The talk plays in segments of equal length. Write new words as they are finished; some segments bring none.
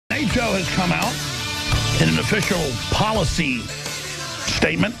NATO has come out in an official policy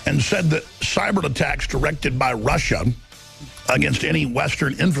statement and said that cyber attacks directed by Russia against any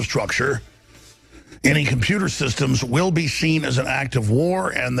Western infrastructure, any computer systems, will be seen as an act of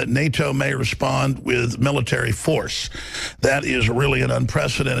war, and that NATO may respond with military force. That is really an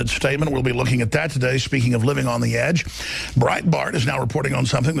unprecedented statement. We'll be looking at that today. Speaking of living on the edge, Breitbart is now reporting on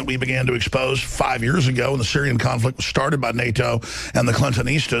something that we began to expose 5 years ago when the Syrian conflict was started by NATO and the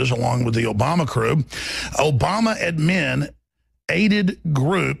Clintonistas, along with the Obama crew. Obama admin aided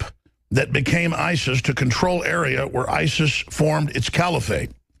group that became ISIS to control area where ISIS formed its caliphate.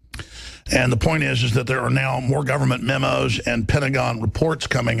 And the point is that there are now more government memos and Pentagon reports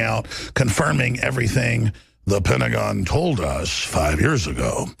coming out confirming everything the Pentagon told us 5 years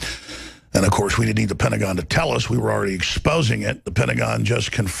ago. And, of course, we didn't need the Pentagon to tell us. We were already exposing it. The Pentagon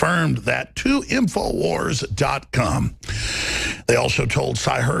just confirmed that to Infowars.com. They also told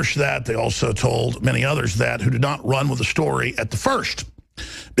Cy Hirsch that. They also told many others that who did not run with the story at the first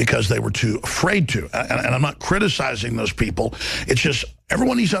because they were too afraid to. And I'm not criticizing those people. It's just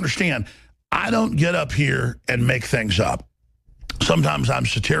everyone needs to understand, I don't get up here and make things up. Sometimes I'm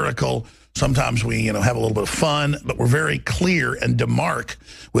satirical. Sometimes we, have a little bit of fun, but we're very clear and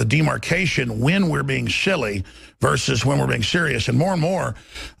demarcation when we're being silly versus when we're being serious. And more,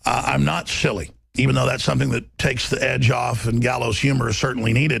 I'm not silly, even though that's something that takes the edge off and gallows humor is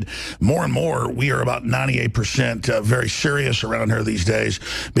certainly needed. More and more, we are about 98% very serious around here these days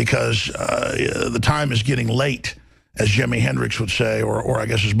because the time is getting late, as Jimi Hendrix would say, or I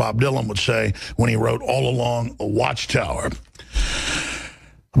guess as Bob Dylan would say when he wrote All Along the Watchtower.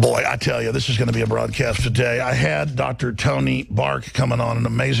 Boy, I tell you, this is going to be a broadcast today. I had Dr. Tony Bark coming on, an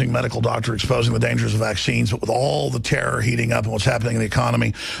amazing medical doctor exposing the dangers of vaccines, but with all the terror heating up and what's happening in the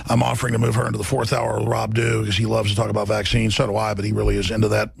economy, I'm offering to move her into the fourth hour with Rob Dew because he loves to talk about vaccines. So do I, but he really is into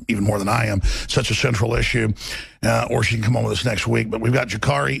that even more than I am. Such a central issue. Or she can come on with us next week. But we've got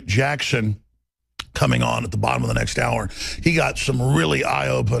Jakari Jackson coming on at the bottom of the next hour. He got some really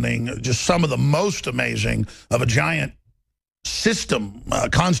eye-opening, just some of the most amazing of a giant system,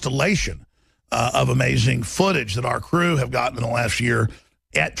 constellation of amazing footage that our crew have gotten in the last year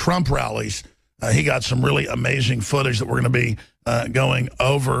at Trump rallies. He got some really amazing footage that we're going to be going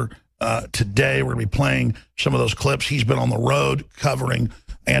over today. We're going to be playing some of those clips. He's been on the road covering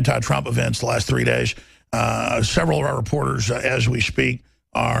anti-Trump events the last 3 days. Several of our reporters, as we speak,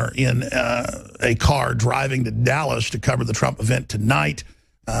 are in a car driving to Dallas to cover the Trump event tonight.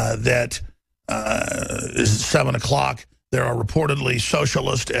 That is 7 o'clock. There are reportedly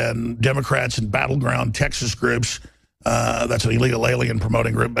socialist and Democrats and battleground Texas groups, that's an illegal alien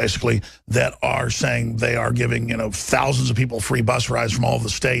promoting group, basically, that are saying they are giving, thousands of people free bus rides from all over the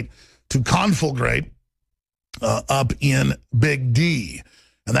state to conflagrate up in Big D.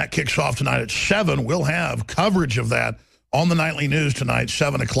 And that kicks off tonight at 7. We'll have coverage of that on the nightly news tonight,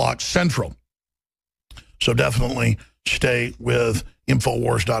 7 o'clock Central. So definitely stay with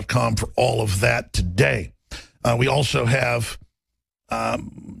Infowars.com for all of that today. We also have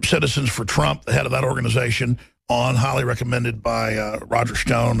Citizens for Trump, the head of that organization, on, highly recommended by Roger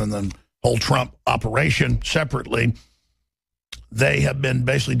Stone and the whole Trump operation separately. They have been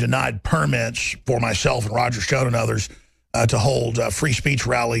basically denied permits for myself and Roger Stone and others to hold free speech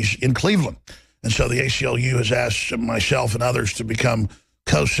rallies in Cleveland. And so the ACLU has asked myself and others to become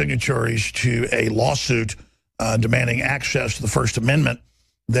co-signatories to a lawsuit demanding access to the First Amendment.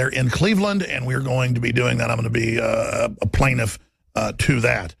 They're in Cleveland, and we're going to be doing that. I'm going to be a plaintiff to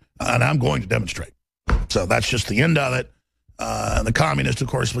that, and I'm going to demonstrate. So that's just the end of it. And the communists, of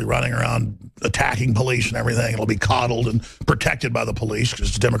course, will be running around attacking police and everything. It'll be coddled and protected by the police because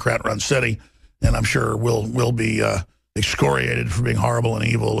it's a Democrat-run city, and I'm sure we'll be excoriated for being horrible and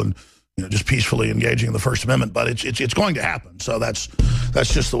evil and just peacefully engaging in the First Amendment. But it's going to happen. So that's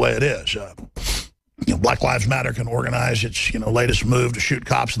just the way it is. Black Lives Matter can organize its, latest move to shoot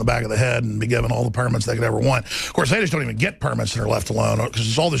cops in the back of the head and be given all the permits they could ever want. Of course, they just don't even get permits and are left alone because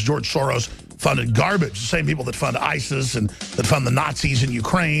it's all this George Soros-funded garbage. The same people that fund ISIS and that fund the Nazis in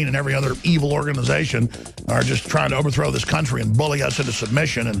Ukraine and every other evil organization are just trying to overthrow this country and bully us into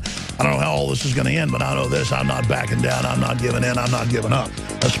submission. And I don't know how all this is going to end, but I know this. I'm not backing down. I'm not giving in. I'm not giving up,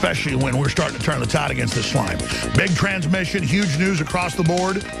 especially when we're starting to turn the tide against this slime. Big transmission, huge news across the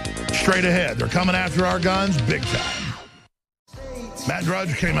board. Straight ahead. They're coming after our guns big time. Matt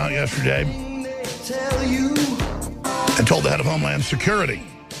Drudge came out yesterday and told the head of Homeland Security,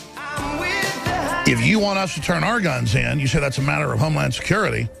 if you want us to turn our guns in, you say that's a matter of Homeland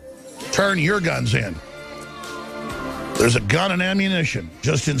Security, turn your guns in. There's a gun and ammunition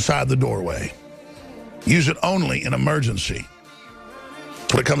just inside the doorway. Use it only in emergency.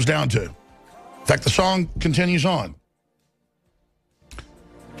 That's what it comes down to. In fact, the song continues on.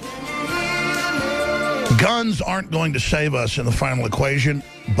 Guns aren't going to save us in the final equation,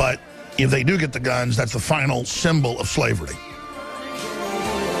 but if they do get the guns, that's the final symbol of slavery.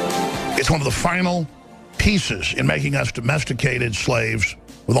 It's one of the final pieces in making us domesticated slaves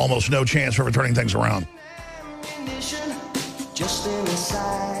with almost no chance for turning things around.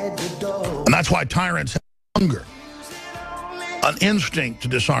 And that's why tyrants have hunger, an instinct to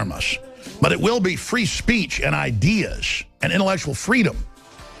disarm us. But it will be free speech and ideas and intellectual freedom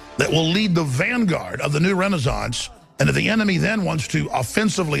that will lead the vanguard of the new Renaissance. And if the enemy then wants to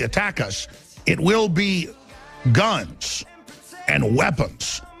offensively attack us, it will be guns and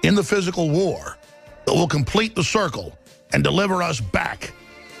weapons in the physical war that will complete the circle and deliver us back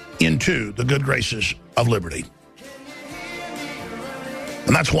into the good graces of liberty.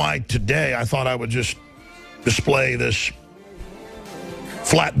 And that's why today I thought I would just display this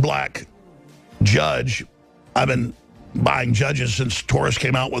flat black judge. I've been buying judges since Taurus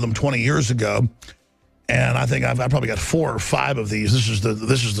came out with them 20 years ago. And I think I've probably got 4 or 5 of these. This is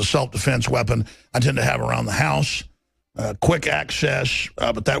the self-defense weapon I tend to have around the house. Quick access,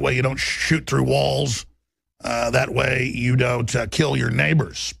 but that way you don't shoot through walls. That way you don't kill your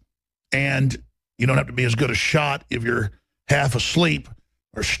neighbors. And you don't have to be as good a shot if you're half asleep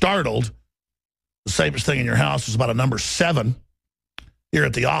or startled. The safest thing in your house is about a number 7. Here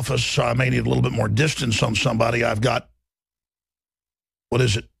at the office, so I may need a little bit more distance on somebody. I've got, what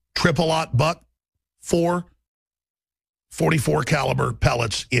is it, Triple-Aught Buck 4 44 caliber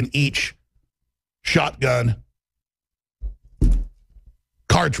pellets in each shotgun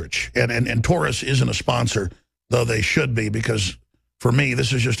cartridge. And Taurus isn't a sponsor, though they should be, because for me,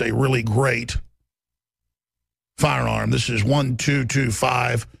 this is just a really great firearm. This is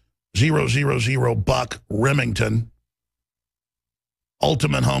 1225000 Buck Remington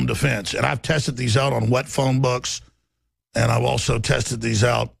Ultimate Home Defense. And I've tested these out on wet phone books, and I've also tested these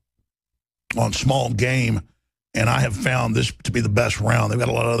out on small game, and I have found this to be the best round. They've got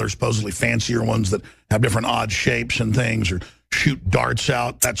a lot of other supposedly fancier ones that have different odd shapes and things, or shoot darts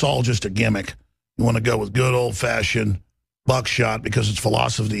out. That's all just a gimmick. You want to go with good old-fashioned buckshot because its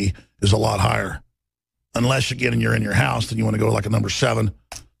velocity is a lot higher. Unless, again, you're in your house, then you want to go like a number 7,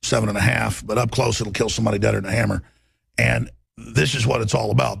 7.5, but up close it'll kill somebody deader than a hammer. And this is what it's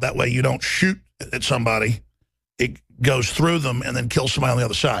all about. That way you don't shoot at somebody. It goes through them and then kills somebody on the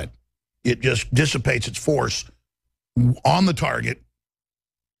other side. It just dissipates its force on the target,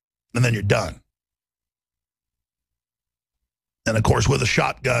 and then you're done. And, of course, with a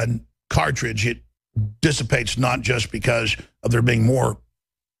shotgun cartridge, it dissipates not just because of there being more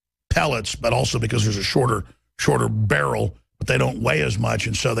pellets, but also because there's a shorter barrel, but they don't weigh as much,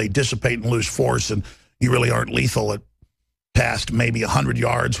 and so they dissipate and lose force, and you really aren't lethal at past maybe 100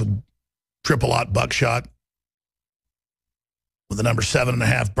 yards with Triple-Aught buckshot. With the number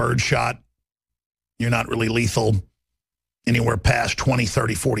 7.5 bird shot, you're not really lethal anywhere past 20,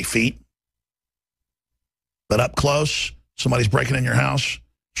 30, 40 feet. But up close, somebody's breaking in your house,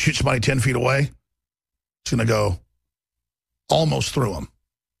 shoot somebody 10 feet away, it's going to go almost through them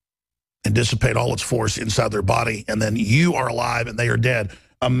and dissipate all its force inside their body, and then you are alive and they are dead.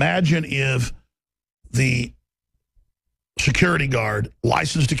 Imagine if the security guard,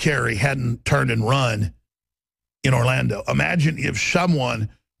 licensed to carry, hadn't turned and run in Orlando. Imagine if someone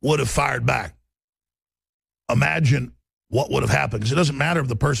would have fired back. Imagine what would have happened. Because it doesn't matter if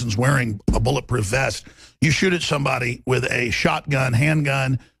the person's wearing a bulletproof vest. You shoot at somebody with a shotgun,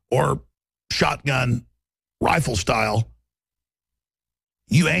 handgun, or shotgun rifle style,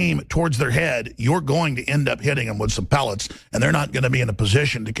 you aim towards their head, you're going to end up hitting them with some pellets, and they're not going to be in a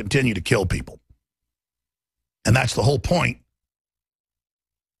position to continue to kill people. And that's the whole point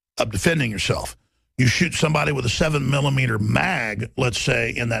of defending yourself. You shoot somebody with a 7mm mag, let's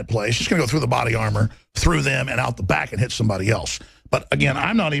say, in that place, it's going to go through the body armor, through them, and out the back and hit somebody else. But again,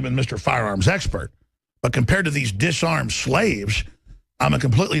 I'm not even Mr. Firearms expert. But compared to these disarmed slaves, I'm a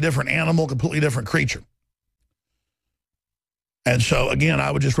completely different animal, completely different creature. And so, again, I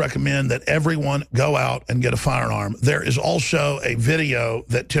would just recommend that everyone go out and get a firearm. There is also a video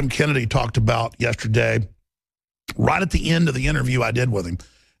that Tim Kennedy talked about yesterday, right at the end of the interview I did with him.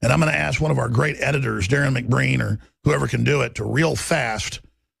 And I'm going to ask one of our great editors, Darren McBreen, or whoever can do it, to real fast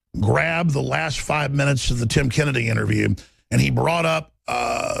grab the last 5 minutes of the Tim Kennedy interview. And he brought up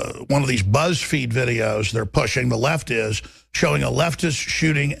one of these BuzzFeed videos they're pushing. The left is showing a leftist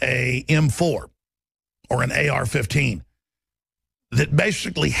shooting a M4 or an AR-15 that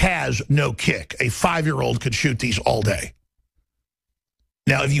basically has no kick. A 5-year-old could shoot these all day.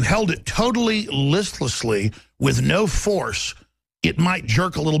 Now, if you held it totally listlessly with no force, it might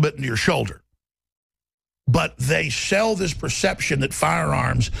jerk a little bit into your shoulder. But they sell this perception that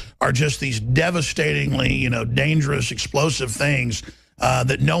firearms are just these devastatingly, dangerous, explosive things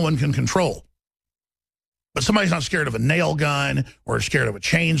that no one can control. But somebody's not scared of a nail gun or scared of a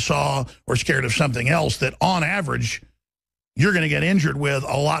chainsaw or scared of something else that, on average, you're going to get injured with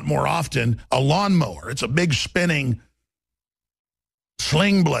a lot more often. A lawnmower. It's a big spinning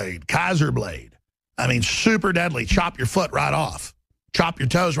sling blade, Kaiser blade. I mean, super deadly. Chop your foot right off. Chop your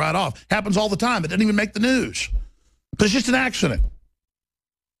toes right off. Happens all the time. It doesn't even make the news. But it's just an accident.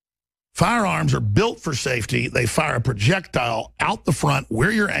 Firearms are built for safety. They fire a projectile out the front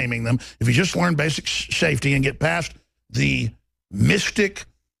where you're aiming them. If you just learn basic safety and get past the mystic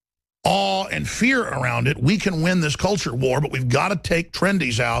awe and fear around it, we can win this culture war, but we've got to take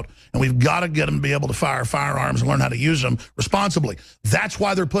trendies out, and we've got to get them to be able to fire firearms and learn how to use them responsibly. That's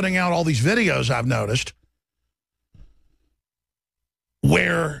why they're putting out all these videos, I've noticed,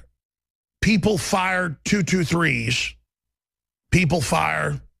 where people fire 223s, people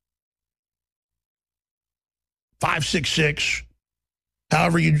fire 5.66,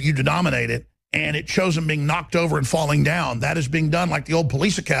 however you denominate it, and it shows them being knocked over and falling down. That is being done like the old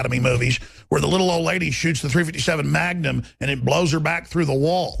Police Academy movies where the little old lady shoots the .357 Magnum and it blows her back through the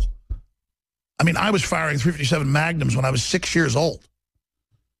wall. I mean, I was firing .357 Magnums when I was 6 years old.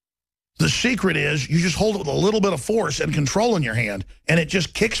 The secret is you just hold it with a little bit of force and control in your hand, and it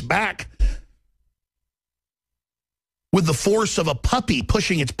just kicks back with the force of a puppy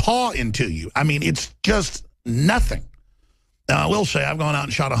pushing its paw into you. I mean, it's just nothing. Now, I will say I've gone out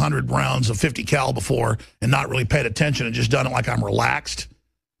and shot 100 rounds of 50 cal before and not really paid attention and just done it like I'm relaxed.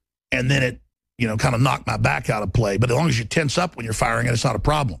 And then it, kind of knocked my back out of play. But as long as you tense up when you're firing it, it's not a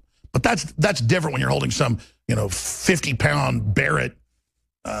problem. But that's different when you're holding some, 50-pound Barrett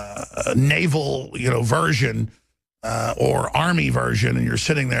naval, version or Army version, and you're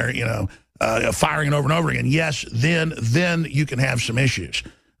sitting there, firing it over and over again. Yes, then you can have some issues.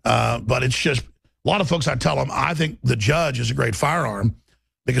 But it's just, a lot of folks, I tell them, I think the Judge is a great firearm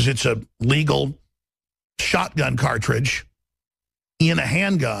because it's a legal shotgun cartridge in a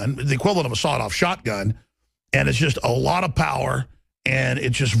handgun, the equivalent of a sawed-off shotgun, and it's just a lot of power, and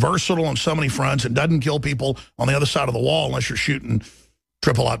it's just versatile on so many fronts. It doesn't kill people on the other side of the wall unless you're shooting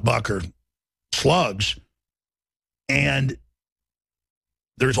triple-aught buck or slugs. And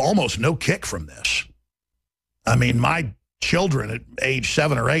there's almost no kick from this. I mean, my children at age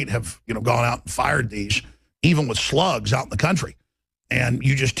 7 or 8 have, gone out and fired these, even with slugs out in the country. And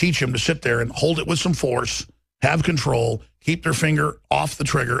you just teach them to sit there and hold it with some force, have control, keep their finger off the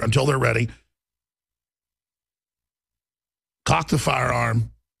trigger until they're ready, cock the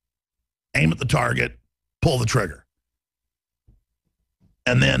firearm, aim at the target, pull the trigger.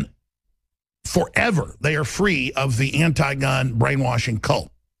 And then forever, they are free of the anti-gun brainwashing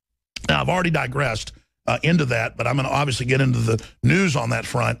cult. Now, I've already digressed into that, but I'm going to obviously get into the news on that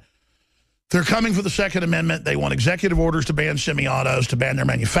front. They're coming for the Second Amendment. They want executive orders to ban semi-autos, to ban their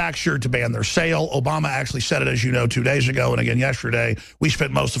manufacture, to ban their sale. Obama actually said it, as you know, 2 days ago, and again yesterday. We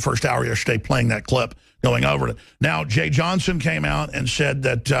spent most of the first hour yesterday playing that clip, going over it. Now, Jay Johnson came out and said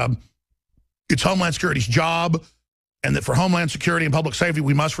that it's Homeland Security's job, and that for Homeland Security and public safety,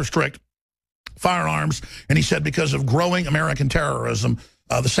 we must restrict firearms. And he said because of growing American terrorism,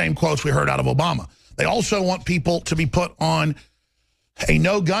 the same quotes we heard out of Obama. They also want people to be put on a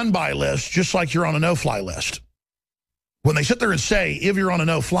no-gun buy list, just like you're on a no-fly list. When they sit there and say, if you're on a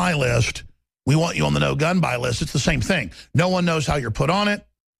no-fly list, we want you on the no-gun buy list, it's the same thing. No one knows how you're put on it.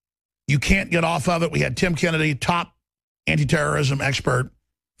 You can't get off of it. We had Tim Kennedy, top anti-terrorism expert,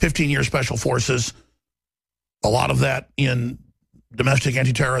 15-year special forces, a lot of that in domestic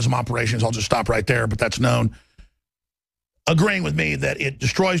anti-terrorism operations. I'll just stop right there, but that's known. Agreeing with me that it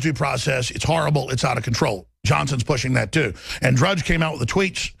destroys due process, it's horrible, it's out of control. Johnson's pushing that too. And Drudge came out with the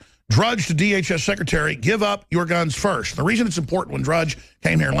tweets. Drudge to DHS Secretary, give up your guns first. The reason it's important, when Drudge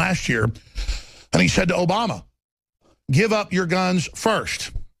came here last year, and he said to Obama, give up your guns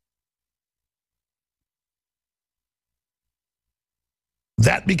first.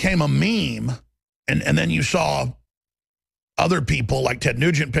 That became a meme, and then you saw other people like Ted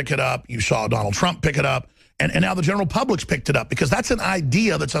Nugent pick it up. You saw Donald Trump pick it up. And now the general public's picked it up because that's an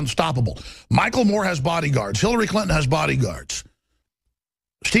idea that's unstoppable. Michael Moore has bodyguards. Hillary Clinton has bodyguards.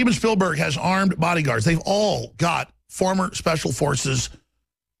 Steven Spielberg has armed bodyguards. They've all got former Special Forces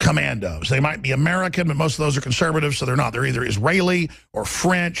commandos. They might be American, but most of those are conservative, so they're not. They're either Israeli or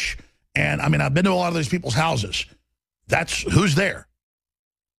French. And, I mean, I've been to a lot of these people's houses. That's who's there.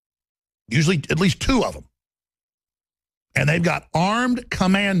 Usually at least 2 of them. And they've got armed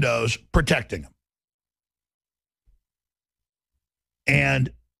commandos protecting them.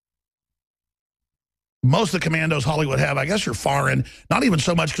 And most of the commandos Hollywood have, I guess, are foreign, not even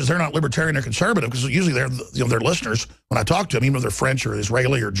so much because they're not libertarian or conservative, because usually they're, their listeners, when I talk to them, even if they're French or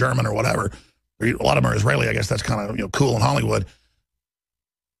Israeli or German or whatever, a lot of them are Israeli, I guess that's kind of cool in Hollywood.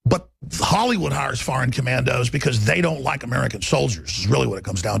 But Hollywood hires foreign commandos because they don't like American soldiers, is really what it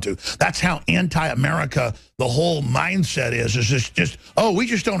comes down to. That's how anti-America the whole mindset is just, oh, we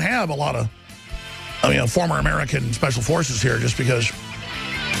just don't have a lot of former American special forces here just because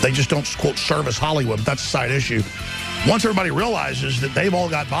they just don't, quote, service Hollywood. But that's a side issue. Once everybody realizes that they've all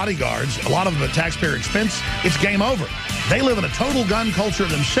got bodyguards, a lot of them at taxpayer expense, it's game over. They live in a total gun culture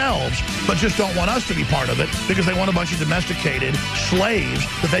themselves, but just don't want us to be part of it because they want a bunch of domesticated slaves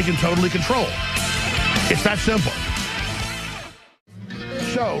that they can totally control. It's that simple.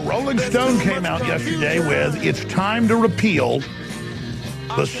 So, Rolling Stone came out yesterday with, it's time to repeal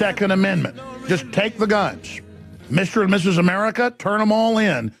the Second Amendment. Just take the guns. Mr. and Mrs. America, turn them all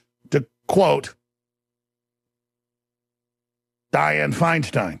in, to quote Dianne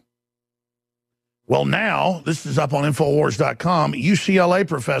Feinstein. Well, now, this is up on Infowars.com, UCLA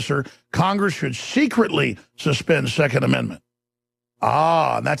professor, Congress should secretly suspend Second Amendment.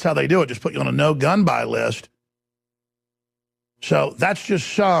 And that's how they do it, just put you on a no-gun buy list. So that's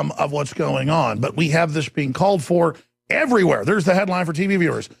just some of what's going on. But we have this being called for everywhere. There's the headline for TV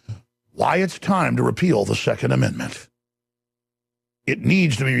viewers. Why it's time to repeal the Second Amendment. It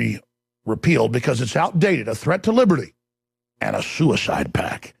needs to be repealed because it's outdated, a threat to liberty, and a suicide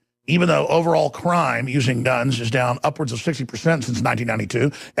pact. Even though overall crime using guns is down upwards of 60% since 1992,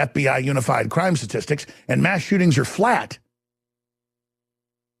 FBI unified crime statistics, and mass shootings are flat.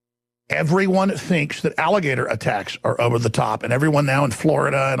 Everyone thinks that alligator attacks are over the top, and everyone now in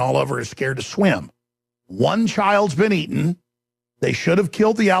Florida and all over is scared to swim. One child's been eaten. They should have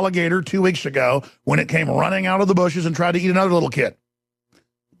killed the alligator 2 weeks ago when it came running out of the bushes and tried to eat another little kid.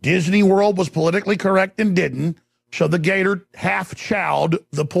 Disney World was politically correct and didn't, so the gator half-chowed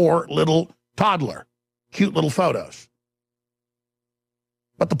the poor little toddler. Cute little photos.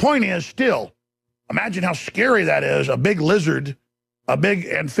 But the point is, still, imagine how scary that is, a big lizard, a big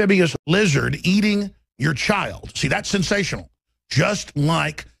amphibious lizard eating your child. See, that's sensational. Just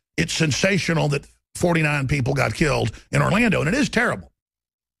like it's sensational that 49 people got killed in Orlando, and it is terrible.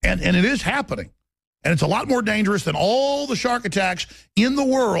 And it is happening. And it's a lot more dangerous than all the shark attacks in the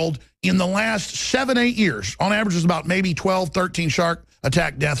world in the last 7-8 years. On average, there's about maybe 12, 13 shark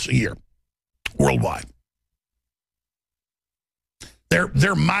attack deaths a year worldwide.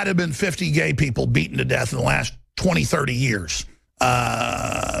 There might have been 50 gay people beaten to death in the last 20, 30 years,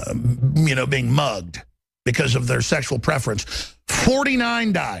 being mugged because of their sexual preference.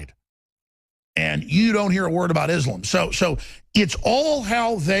 49 died. And you don't hear a word about Islam. So it's all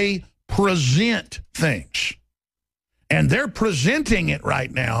how they present things. And they're presenting it right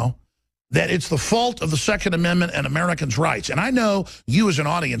now that it's the fault of the Second Amendment and Americans' rights. And I know you as an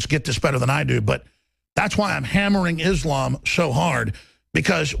audience get this better than I do, but that's why I'm hammering Islam so hard,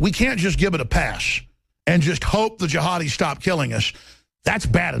 because we can't just give it a pass and just hope the jihadis stop killing us. That's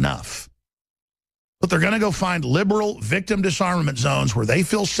bad enough. But they're going to go find liberal victim disarmament zones where they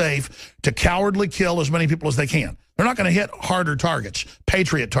feel safe to cowardly kill as many people as they can. They're not going to hit harder targets,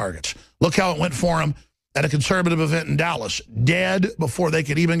 patriot targets. Look how it went for them at a conservative event in Dallas. Dead before they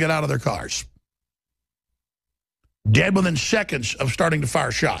could even get out of their cars. Dead within seconds of starting to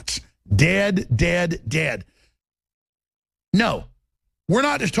fire shots. Dead, dead, dead. No, we're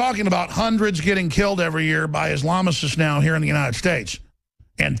not just talking about hundreds getting killed every year by Islamists now here in the United States,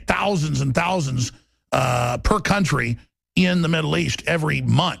 and thousands per country in the Middle East every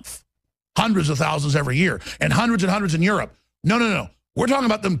month. Hundreds of thousands every year, and hundreds in Europe. No. We're talking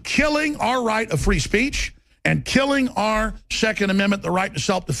about them killing our right of free speech and killing our Second Amendment, the right to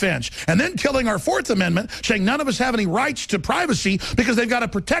self-defense, and then killing our Fourth Amendment, saying none of us have any rights to privacy because they've got to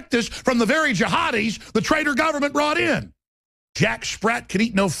protect us from the very jihadis the traitor government brought in. Jack Sprat could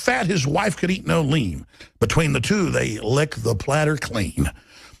eat no fat, his wife could eat no lean. Between the two, they lick the platter clean.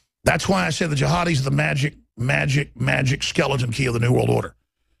 That's why I say the jihadis are the magic skeleton key of the New World Order.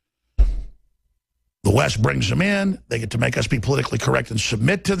 The West brings them in. They get to make us be politically correct and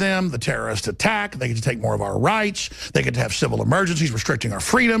submit to them. The terrorists attack. They get to take more of our rights. They get to have civil emergencies, restricting our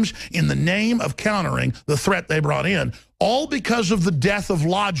freedoms in the name of countering the threat they brought in, all because of the death of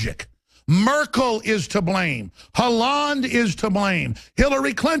logic. Merkel is to blame. Hollande is to blame.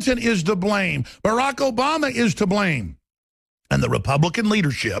 Hillary Clinton is to blame. Barack Obama is to blame. And the Republican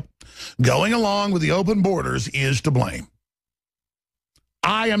leadership, going along with the open borders, is to blame.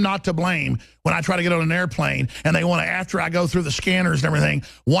 I am not to blame when I try to get on an airplane and they want to, after I go through the scanners and everything,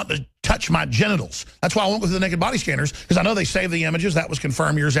 want to touch my genitals. That's why I won't go through the naked body scanners, because I know they save the images. That was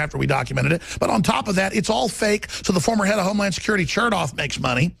confirmed years after we documented it. But on top of that, it's all fake. So the former head of Homeland Security, Chertoff, makes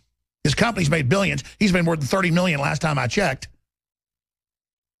money. His company's made billions. He's made more than $30 million last time I checked.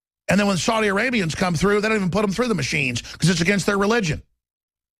 And then when Saudi Arabians come through, they don't even put them through the machines because it's against their religion.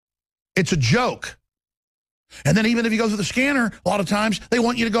 It's a joke. And then even if you go through the scanner, a lot of times they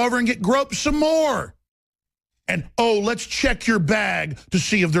want you to go over and get groped some more. And, oh, let's check your bag to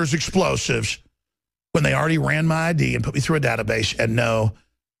see if there's explosives. When they already ran my ID and put me through a database, and no,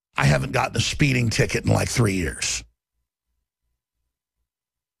 I haven't gotten a speeding ticket in like 3 years.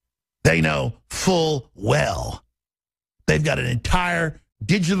 They know full well. They've got an entire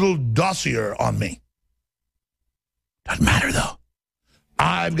digital dossier on me. Doesn't matter, though.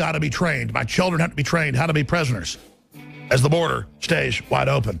 I've got to be trained. My children have to be trained how to be prisoners as the border stays wide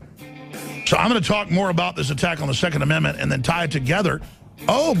open. So I'm going to talk more about this attack on the Second Amendment and then tie it together.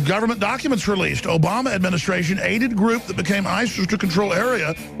 Oh, government documents released. Obama administration aided group that became ISIS to control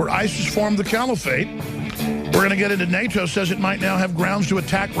area where ISIS formed the caliphate. We're going to get into NATO says it might now have grounds to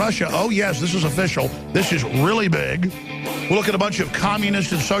attack Russia. Oh, yes, this is official. This is really big. We'll look at a bunch of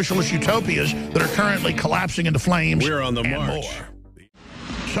communist and socialist utopias that are currently collapsing into flames. We're on the march. More.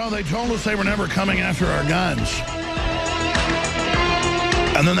 So they told us they were never coming after our guns.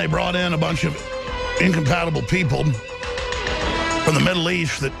 And then they brought in a bunch of incompatible people from the Middle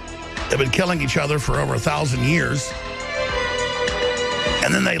East that have been killing each other for over 1,000 years.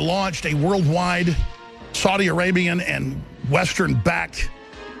 And then they launched a worldwide Saudi Arabian and Western-backed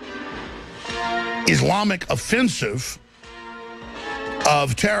Islamic offensive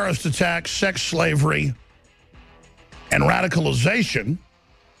of terrorist attacks, sex slavery, and radicalization.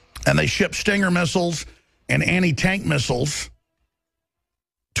 And they shipped Stinger missiles and anti-tank missiles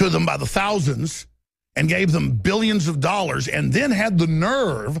to them by the thousands and gave them billions of dollars, and then had the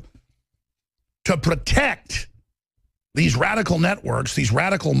nerve to protect these radical networks, these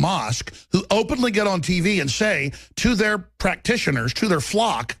radical mosques, who openly get on TV and say to their practitioners, to their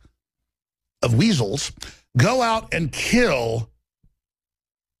flock of weasels, go out and kill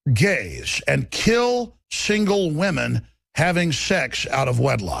gays and kill single women having sex out of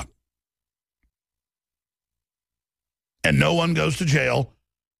wedlock. And no one goes to jail.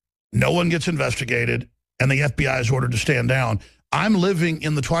 No one gets investigated. And the FBI is ordered to stand down. I'm living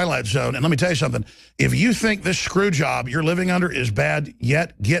in the twilight zone. And let me tell you something. If you think this screw job you're living under is bad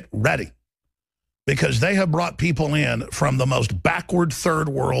yet, get ready. Because they have brought people in from the most backward third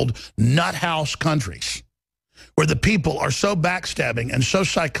world nut house countries where the people are so backstabbing and so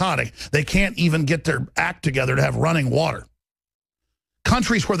psychotic they can't even get their act together to have running water.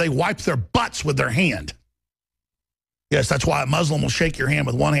 Countries where they wipe their butts with their hand. Yes, that's why a Muslim will shake your hand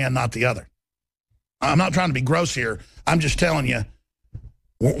with one hand, not the other. I'm not trying to be gross here. I'm just telling you,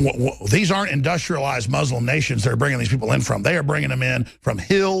 these aren't industrialized Muslim nations they're bringing these people in from. They are bringing them in from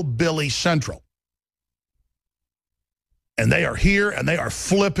hillbilly central. And they are here and they are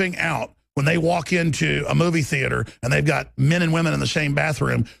flipping out when they walk into a movie theater and they've got men and women in the same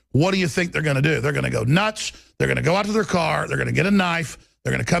bathroom. What do you think they're going to do? They're going to go nuts. They're going to go out to their car. They're going to get a knife.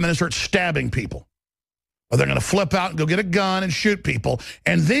 They're going to come in and start stabbing people. Or they're going to flip out and go get a gun and shoot people.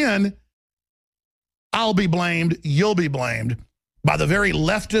 And then I'll be blamed, you'll be blamed by the very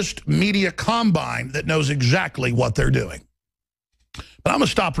leftist media combine that knows exactly what they're doing. But I'm going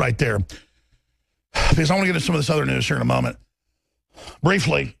to stop right there because I want to get into some of this other news here in a moment.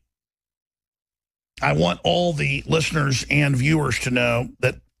 Briefly, I want all the listeners and viewers to know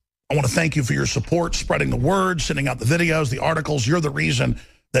that I want to thank you for your support, spreading the word, sending out the videos, the articles. You're the reason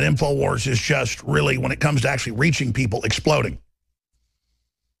that InfoWars is just really, when it comes to actually reaching people, exploding.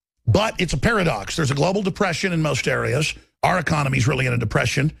 But it's a paradox. There's a global depression in most areas. Our economy is really in a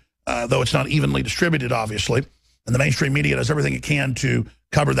depression, though it's not evenly distributed, obviously. And the mainstream media does everything it can to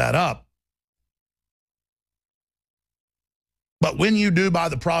cover that up. But when you do buy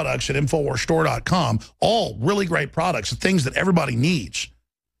the products at InfoWarsStore.com, all really great products, the things that everybody needs,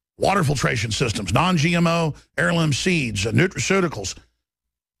 water filtration systems, non-GMO heirloom seeds, nutraceuticals,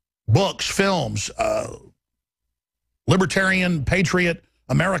 books, films, libertarian, patriot,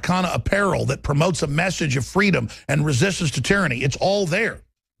 Americana apparel that promotes a message of freedom and resistance to tyranny. It's all there.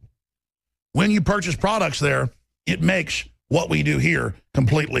 When you purchase products there, it makes what we do here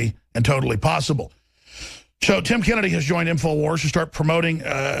completely and totally possible. So Tim Kennedy has joined InfoWars to start promoting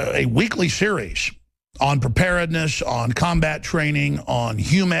a weekly series on preparedness, on combat training, on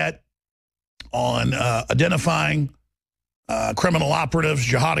HUMET, on identifying criminal operatives,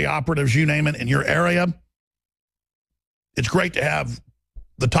 jihadi operatives, you name it, in your area. It's great to have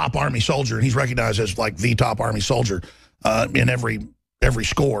the top Army soldier, and he's recognized as like the top Army soldier in every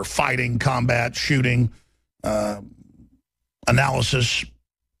score: fighting, combat, shooting, analysis,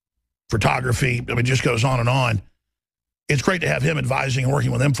 photography. I mean, it just goes on and on. It's great to have him advising and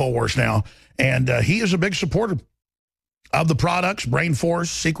working with InfoWars now, and he is a big supporter of the products: Brain Force,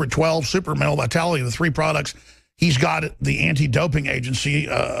 Secret 12, Super Male Vitality, the 3 products. He's got the anti-doping agency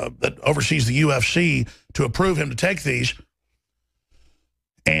that oversees the UFC to approve him to take these.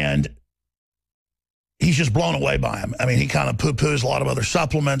 And he's just blown away by him. I mean, he kind of poo-poos a lot of other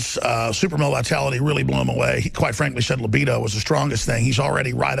supplements. Super Male Vitality really blew him away. He quite frankly said libido was the strongest thing. He's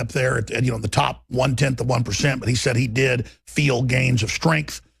already right up there at the top 1/10 of 1%, but he said he did feel gains of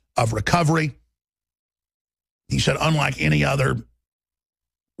strength, of recovery. He said unlike any other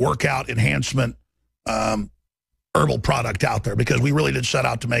workout enhancement herbal product out there, because we really did set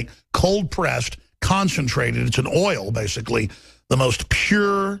out to make cold-pressed, concentrated, it's an oil basically, the most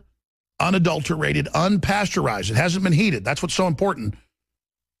pure, unadulterated, unpasteurized. It hasn't been heated. That's what's so important.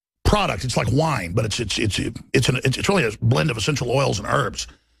 Product. It's like wine, but it's really a blend of essential oils and herbs.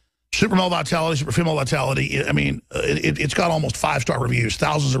 Super Male Vitality, Super Female Vitality. I mean, it's got almost 5-star reviews,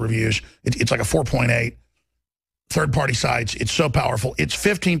 thousands of reviews. It's like a 4.8. Third-party sites. It's so powerful. It's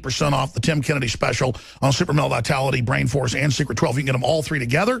 15% off the Tim Kennedy special on Super Male Vitality, Brain Force, and Secret 12. You can get them all 3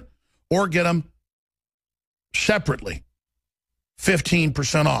 together or get them separately.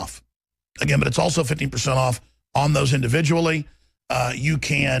 15% off. Again, but it's also 15% off on those individually. You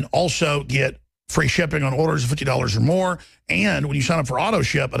can also get free shipping on orders of $50 or more. And when you sign up for auto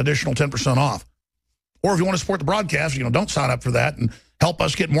ship, an additional 10% off. Or if you want to support the broadcast, don't sign up for that and help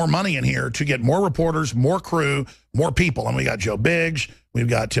us get more money in here to get more reporters, more crew, more people. And we got Joe Biggs, we've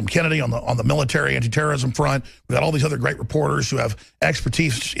got Tim Kennedy on the military anti-terrorism front. We've got all these other great reporters who have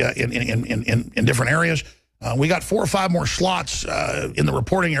expertise in different areas. We got 4 or 5 more slots in the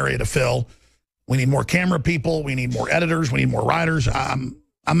reporting area to fill. We need more camera people. We need more editors. We need more writers. I'm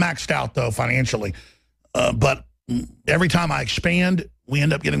maxed out, though, financially. But every time I expand, we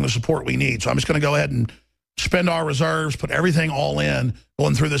end up getting the support we need. So I'm just going to go ahead and spend our reserves, put everything all in,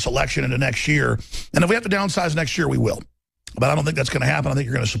 going through this election into next year. And if we have to downsize next year, we will. But I don't think that's going to happen. I think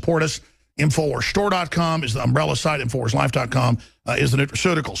you're going to support us. InfoWarsStore.com is the umbrella site. InfoWarsLife.com is the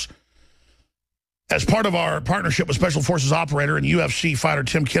nutraceuticals. As part of our partnership with Special Forces operator and UFC fighter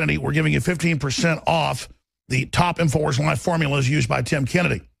Tim Kennedy, we're giving you 15% off the top InfoWars Life formulas used by Tim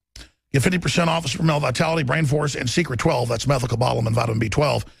Kennedy. Get 50% off of Super Male Vitality, Brain Force, and Secret 12. That's methylcobalamin and vitamin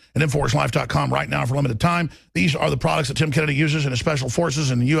B12 at InfoWarsLife.com right now for a limited time. These are the products that Tim Kennedy uses in his Special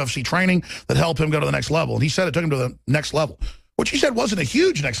Forces and UFC training that help him go to the next level. And he said it took him to the next level, which he said wasn't a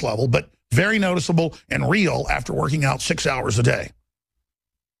huge next level, but very noticeable and real after working out 6 hours a day.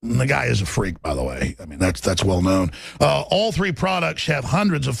 And the guy is a freak, by the way. I mean, that's well known. All 3 products have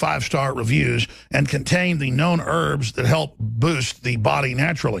hundreds of 5-star reviews and contain the known herbs that help boost the body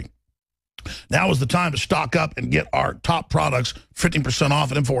naturally. Now is the time to stock up and get our top products 15%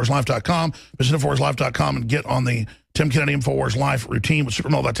 off at InfoWarsLife.com. Visit InfoWarsLife.com and get on the Tim Kennedy InfoWars Life routine with Super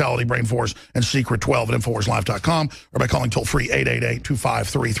Male Vitality, Brain Force, and Secret 12 at InfoWarsLife.com or by calling toll-free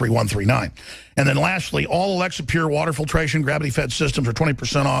 888-253-3139. And then lastly, all Alexa Pure water filtration gravity-fed systems are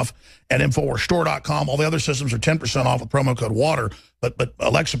 20% off at InfoWarsStore.com. All the other systems are 10% off with promo code WATER, but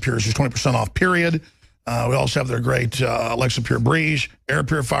Alexa Pure is just 20% off, period. We also have their great Alexa Pure Breeze, air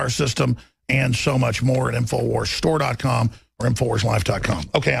purifier system, and so much more at InfoWarsStore.com or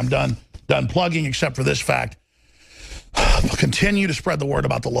InfoWarsLife.com. Okay, I'm done plugging except for this fact. Continue to spread the word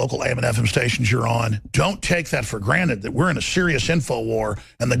about the local AM and FM stations you're on. Don't take that for granted, that we're in a serious info war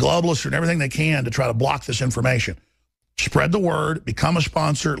and the globalists are doing everything they can to try to block this information. Spread the word, become a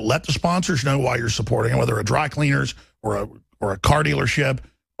sponsor, let the sponsors know why you're supporting, whether a dry cleaners or a car dealership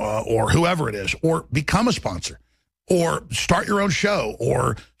or whoever it is, or become a sponsor. Or start your own show,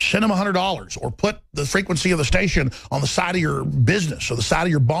 or send them $100, or put the frequency of the station on the side of your business or the side of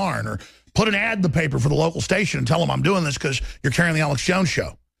your barn, or put an ad in the paper for the local station and tell them I'm doing this because you're carrying the Alex Jones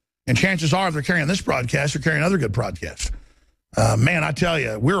show. And chances are, if they're carrying this broadcast, they're carrying other good broadcasts. Man, I tell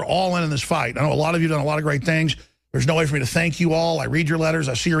you, we're all in this fight. I know a lot of you have done a lot of great things. There's no way for me to thank you all. I read your letters.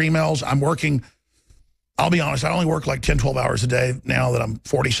 I see your emails. I'm working. I'll be honest, I only work like 10, 12 hours a day now that I'm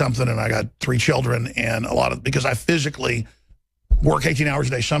 40-something and I got 3 children, and because I physically work 18 hours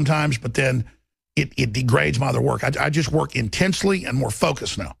a day sometimes, but then it degrades my other work. I just work intensely and more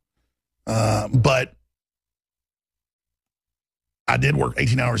focused now. But I did work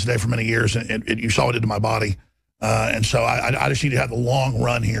 18 hours a day for many years, and you saw what it did to my body. And so I just need to have a long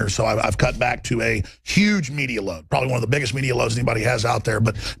run here. So I've cut back to a huge media load, probably one of the biggest media loads anybody has out there,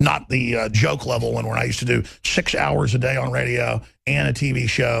 but not the joke level one where I used to do 6 hours a day on radio and a TV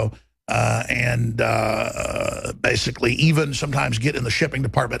show. And basically even sometimes get in the shipping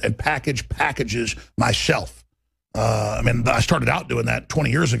department and package packages myself. I mean, I started out doing that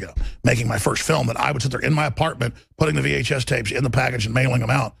 20 years ago, making my first film that I would sit there in my apartment, putting the VHS tapes in the package and mailing them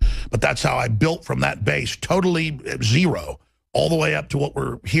out. But that's how I built from that base, totally zero, all the way up to what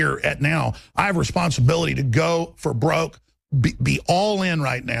we're here at now. I have responsibility to go for broke, be all in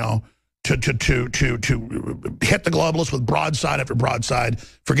right now, to hit the globalists with broadside after broadside,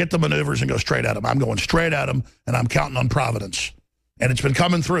 forget the maneuvers and go straight at them. I'm going straight at them, and I'm counting on Providence. And it's been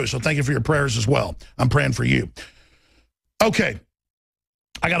coming through, so thank you for your prayers as well. I'm praying for you. Okay,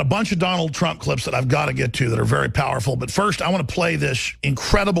 I got a bunch of Donald Trump clips that I've got to get to that are very powerful. But first, I want to play this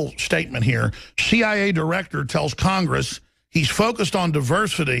incredible statement here. CIA director tells Congress he's focused on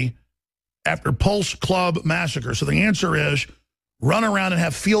diversity after Pulse Club massacre. So the answer is run around and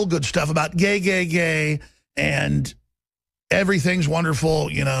have feel-good stuff about gay, and everything's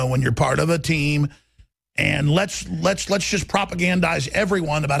wonderful, you know, when you're part of a team. And let's just propagandize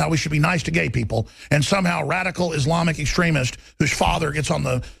everyone about how we should be nice to gay people. And somehow radical Islamic extremist whose father gets on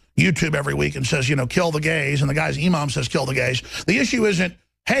the YouTube every week and says, you know, kill the gays, and the guy's imam says kill the gays. The issue isn't,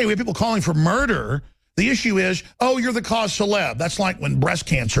 hey, we have people calling for murder. The issue is, oh, you're the cause celeb. That's like when breast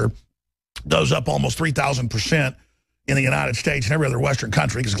cancer goes up almost 3,000% in the United States and every other Western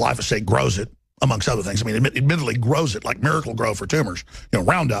country because glyphosate grows it, amongst other things. I mean, it admittedly grows it like Miracle Grow for tumors. You know,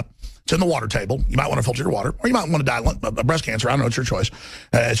 Roundup. It's in the water table. You might want to filter your water, or you might want to die of breast cancer. I don't know. It's your choice.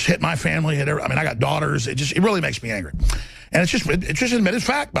 It's hit my family. I mean, I got daughters. It really makes me angry. And it's just admitted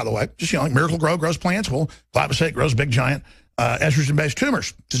fact, by the way. Just, you know, like Miracle Grow grows plants. Well, glyphosate grows big, giant estrogen-based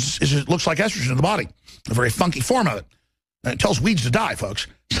tumors. It looks like estrogen in the body, a very funky form of it. And it tells weeds to die, folks.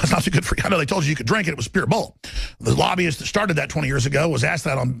 That's not too good for you. I know they told you could drink it. It was pure bull. The lobbyist that started that 20 years ago was asked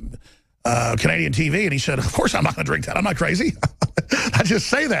that on Canadian TV, and he said, of course I'm not going to drink that. I'm not crazy. I just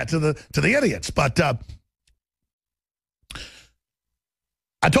say that to the idiots. But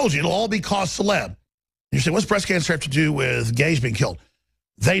I told you, it'll all be cause celeb. You say, what's breast cancer have to do with gays being killed?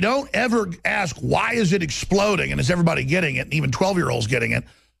 They don't ever ask, why is it exploding, and is everybody getting it, and even 12-year-olds getting it.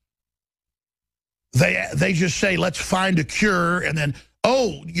 They just say, let's find a cure, and then,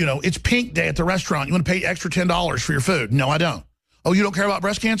 oh, you know, it's pink day at the restaurant. You want to pay extra $10 for your food? No, I don't. Oh, you don't care about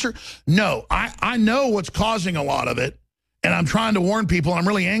breast cancer? No, I know what's causing a lot of it, and I'm trying to warn people, and I'm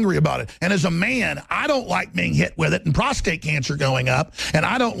really angry about it. And as a man, I don't like being hit with it and prostate cancer going up, and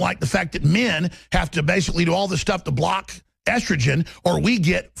I don't like the fact that men have to basically do all this stuff to block estrogen or we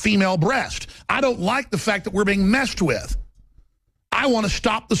get female breast. I don't like the fact that we're being messed with. I want to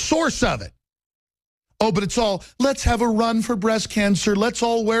stop the source of it. Oh, but it's all, let's have a run for breast cancer. Let's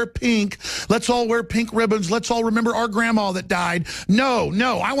all wear pink. Let's all wear pink ribbons. Let's all remember our grandma that died. No,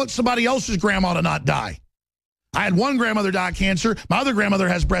 I want somebody else's grandma to not die. I had one grandmother die of cancer. My other grandmother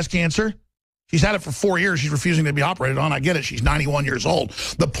has breast cancer. She's had it for 4 years. She's refusing to be operated on. I get it. She's 91 years old.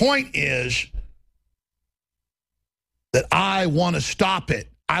 The point is that I want to stop it.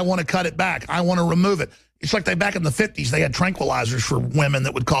 I want to cut it back. I want to remove it. It's like back in the 50s, they had tranquilizers for women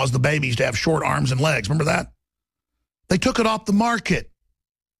that would cause the babies to have short arms and legs. Remember that? They took it off the market.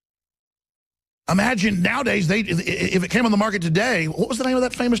 Imagine nowadays, if it came on the market today, what was the name of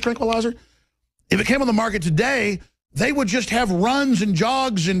that famous tranquilizer? If it came on the market today, they would just have runs and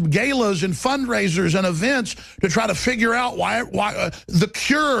jogs and galas and fundraisers and events to try to figure out why the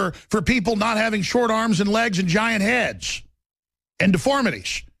cure for people not having short arms and legs and giant heads and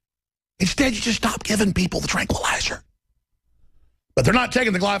deformities. Instead, you just stop giving people the tranquilizer. But they're not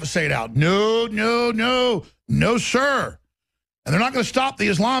taking the glyphosate out. No, sir. And they're not going to stop the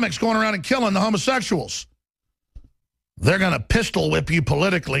Islamics going around and killing the homosexuals. They're going to pistol whip you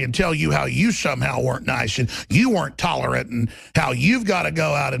politically and tell you how you somehow weren't nice and you weren't tolerant and how you've got to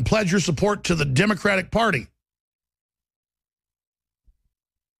go out and pledge your support to the Democratic Party.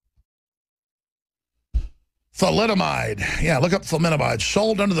 Thalidomide. Yeah, look up thalidomide.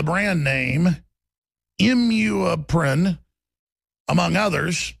 Sold under the brand name Imuaprin, among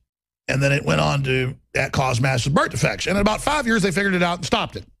others. And then it went on to cause massive birth defects. And in about 5 years, they figured it out and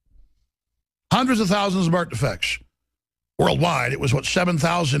stopped it. Hundreds of thousands of birth defects. Worldwide, it was,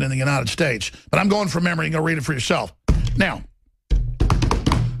 7,000 in the United States. But I'm going from memory. You can go read it for yourself. Now,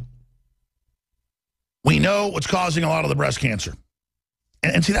 we know what's causing a lot of the breast cancer.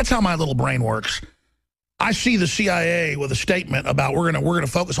 And see, that's how my little brain works. I see the CIA with a statement about we're gonna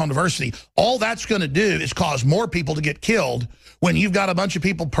focus on diversity. All that's going to do is cause more people to get killed when you've got a bunch of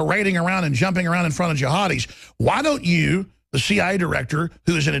people parading around and jumping around in front of jihadis. Why don't you, the CIA director,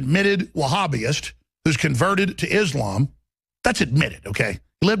 who is an admitted Wahhabist, who's converted to Islam, that's admitted, okay?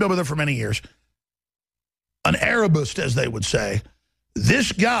 He lived over there for many years. An Arabist, as they would say.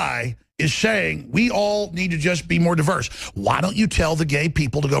 This guy is saying we all need to just be more diverse. Why don't you tell the gay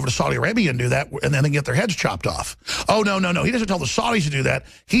people to go over to Saudi Arabia and do that and then get their heads chopped off? Oh, no. He doesn't tell the Saudis to do that.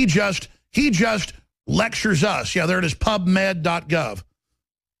 He just lectures us. Yeah, there it is, pubmed.gov.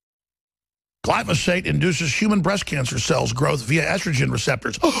 Glyphosate induces human breast cancer cells growth via estrogen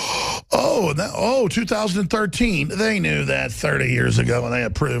receptors. 2013. They knew that 30 years ago when they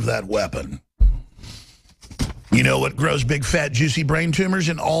approved that weapon. You know what grows big, fat, juicy brain tumors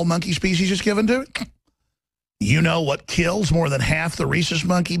in all monkey species is given to it? You know what kills more than half the rhesus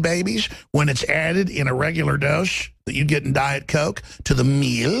monkey babies when it's added in a regular dose that you get in Diet Coke to the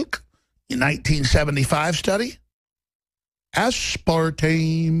milk in 1975 study?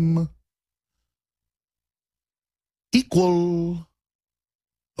 Aspartame. Equal.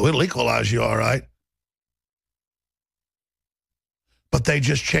 Oh, it'll equalize you, all right. But they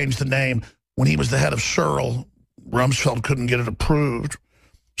just changed the name. When he was the head of Searle, Rumsfeld couldn't get it approved.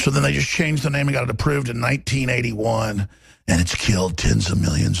 So then they just changed the name and got it approved in 1981. And it's killed tens of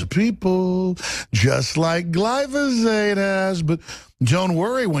millions of people, just like glyphosate has. But don't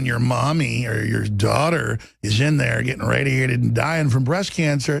worry when your mommy or your daughter is in there getting radiated and dying from breast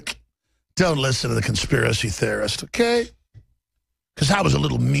cancer. Don't listen to the conspiracy theorist, okay? Because I was a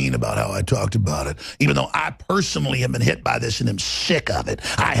little mean about how I talked about it. Even though I personally have been hit by this and am sick of it,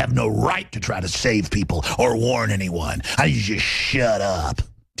 I have no right to try to save people or warn anyone. I just shut up,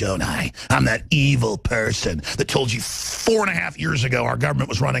 don't I? I'm that evil person that told you 4.5 years ago our government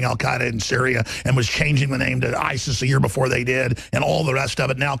was running Al-Qaeda in Syria and was changing the name to ISIS a year before they did, and all the rest of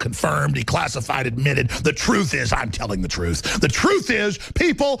it now confirmed, declassified, admitted. The truth is, I'm telling the truth. The truth is,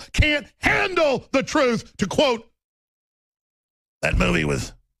 people can't handle the truth, to quote that movie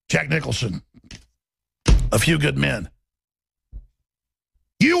with Jack Nicholson, A Few Good Men.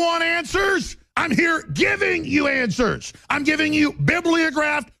 You want answers? I'm here giving you answers. I'm giving you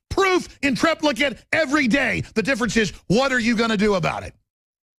bibliographed proof in triplicate every day. The difference is, what are you going to do about it?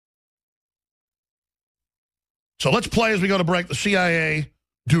 So let's play as we go to break the CIA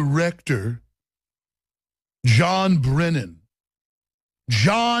director, John Brennan.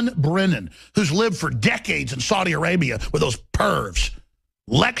 John Brennan, who's lived for decades in Saudi Arabia with those pervs,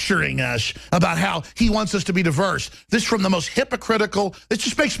 lecturing us about how he wants us to be diverse. This from the most hypocritical, it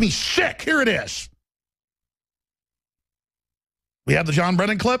just makes me sick. Here it is. We have the John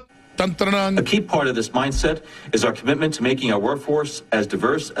Brennan clip. Dun, dun, dun. A key part of this mindset is our commitment to making our workforce as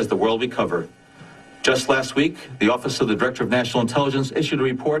diverse as the world we cover. Just last week, the Office of the Director of National Intelligence issued a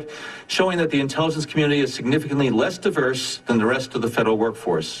report showing that the intelligence community is significantly less diverse than the rest of the federal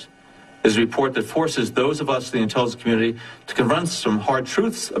workforce. It is a report that forces those of us in the intelligence community to confront some hard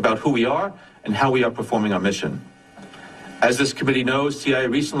truths about who we are and how we are performing our mission. As this committee knows, CIA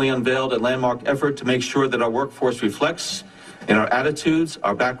recently unveiled a landmark effort to make sure that our workforce reflects in our attitudes,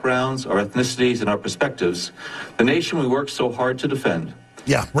 our backgrounds, our ethnicities, and our perspectives the nation we work so hard to defend.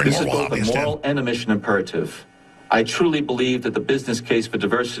 Yeah, this is both a moral and a mission imperative. I truly believe that the business case for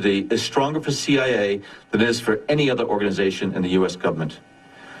diversity is stronger for CIA than it is for any other organization in the U.S. government.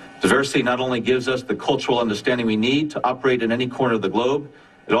 Diversity not only gives us the cultural understanding we need to operate in any corner of the globe,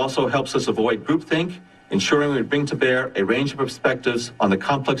 it also helps us avoid groupthink, ensuring we bring to bear a range of perspectives on the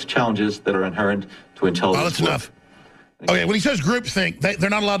complex challenges that are inherent to intelligence. Oh, that's enough. Okay, when he says groupthink,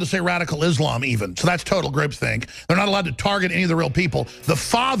 they're not allowed to say radical Islam even. So that's total groupthink. They're not allowed to target any of the real people. The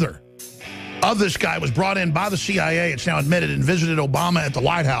father of this guy was brought in by the CIA, it's now admitted, and visited Obama at the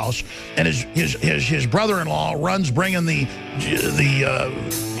White House. And his brother-in-law runs bringing the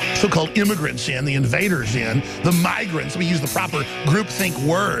so-called immigrants in, the invaders in, the migrants. We use the proper groupthink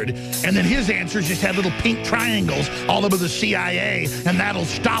word. And then his answers just had little pink triangles all over the CIA, and that'll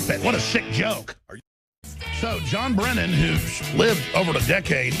stop it. What a sick joke. So John Brennan, who's lived over a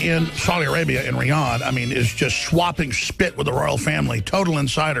decade in Saudi Arabia, in Riyadh, I mean, is just swapping spit with the royal family, total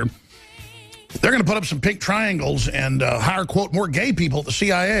insider. They're going to put up some pink triangles and hire, quote, more gay people at the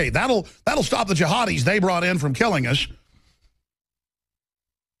CIA. That'll stop the jihadis they brought in from killing us.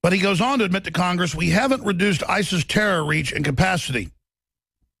 But he goes on to admit to Congress, we haven't reduced ISIS terror reach and capacity.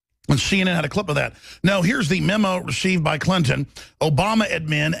 And CNN had a clip of that. Now, here's the memo received by Clinton. Obama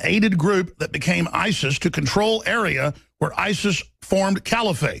admin aided group that became ISIS to control area where ISIS formed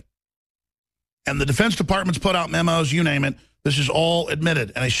caliphate. And the Defense Department's put out memos, you name it. This is all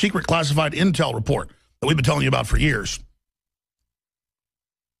admitted. And a secret classified intel report. that we've been telling you about for years.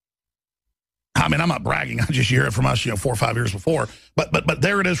 I mean, I'm not bragging. I just hear it from us, 4 or 5 years before. But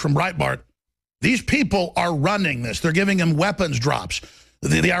there it is from Breitbart. These people are running this. They're giving them weapons drops.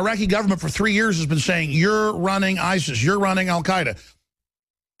 The Iraqi government for 3 years has been saying, you're running ISIS, you're running al-Qaeda.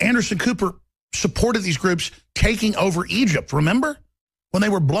 Anderson Cooper supported these groups taking over Egypt, remember? When they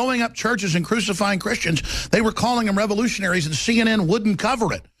were blowing up churches and crucifying Christians, they were calling them revolutionaries, and CNN wouldn't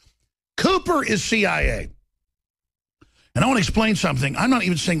cover it. Cooper is CIA. And I want to explain something. I'm not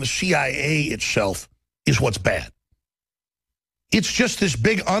even saying the CIA itself is what's bad. It's just this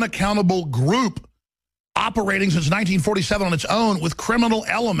big unaccountable group operating since 1947 on its own with criminal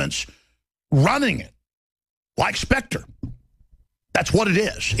elements running it, like Spectre. That's what it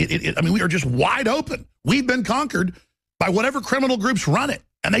is. I mean, we are just wide open. We've been conquered by whatever criminal groups run it,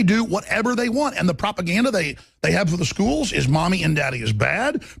 and they do whatever they want. And the propaganda they have for the schools is mommy and daddy is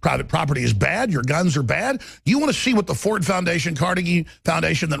bad, private property is bad, your guns are bad. You want to see what the Ford Foundation, Carnegie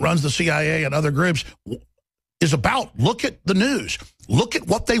Foundation that runs the CIA and other groups is about. Look at the news. Look at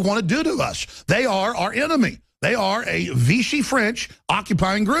what they want to do to us. They are our enemy. They are a Vichy French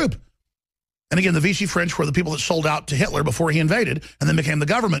occupying group. And again, the Vichy French were the people that sold out to Hitler before he invaded and then became the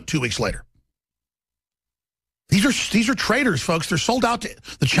government 2 weeks later. These are traitors, folks. They're sold out to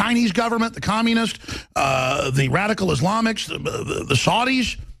the Chinese government, the communist, the radical Islamics, the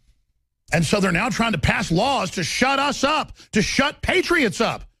Saudis. And so they're now trying to pass laws to shut us up, to shut patriots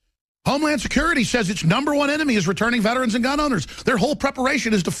up. Homeland Security says its #1 enemy is returning veterans and gun owners. Their whole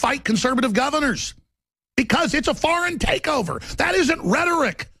preparation is to fight conservative governors because it's a foreign takeover. That isn't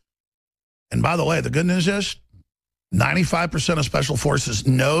rhetoric. And by the way, the good news is 95% of Special Forces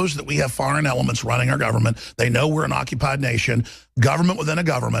knows that we have foreign elements running our government. They know we're an occupied nation, government within a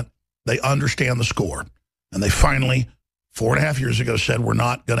government. They understand the score. And they finally, 4.5 years ago, said we're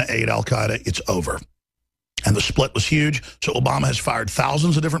not going to aid al-Qaeda. It's over. And the split was huge. So Obama has fired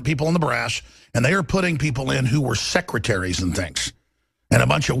thousands of different people in the brass, and they are putting people in who were secretaries and things. And a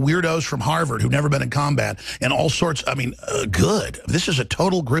bunch of weirdos from Harvard who've never been in combat and all sorts. I mean, good. This is a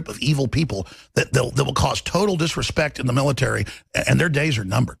total group of evil people that will cause total disrespect in the military, and their days are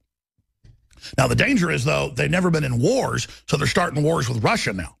numbered. Now, the danger is, though, they've never been in wars, so they're starting wars with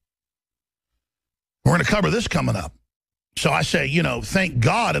Russia now. We're going to cover this coming up. So I say, thank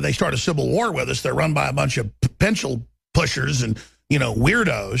God if they start a civil war with us. They're run by a bunch of pencil pushers and,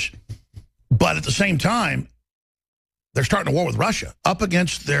 weirdos. But at the same time, they're starting a war with Russia up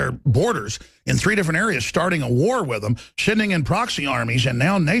against their borders in 3 different areas, starting a war with them, sending in proxy armies, and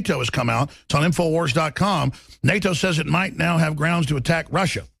now NATO has come out. It's on Infowars.com. NATO says it might now have grounds to attack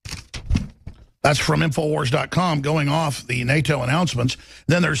Russia. That's from Infowars.com, going off the NATO announcements.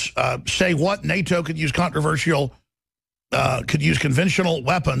 Then there's say what NATO could use conventional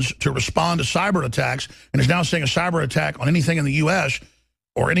weapons to respond to cyber attacks, and is now saying a cyber attack on anything in the U.S.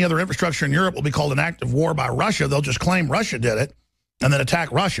 or any other infrastructure in Europe will be called an act of war by Russia. They'll just claim Russia did it and then attack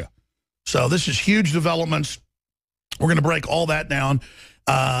Russia. So this is huge developments. We're going to break all that down.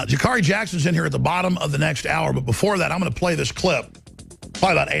 Jakari Jackson's in here at the bottom of the next hour. But before that, I'm going to play this clip,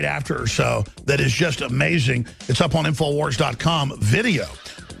 probably about 8 after or so, that is just amazing. It's up on Infowars.com video.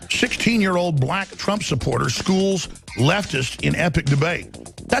 16-year-old black Trump supporter schools leftist in epic debate.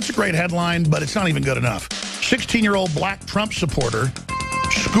 That's a great headline, but it's not even good enough. 16-year-old black Trump supporter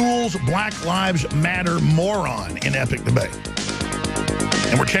schools Black Lives Matter moron in epic debate.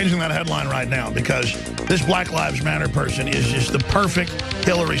 And we're changing that headline right now because this Black Lives Matter person is just the perfect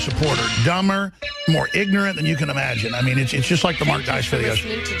Hillary supporter. Dumber, more ignorant than you can imagine. I mean, it's just like the Mark Dice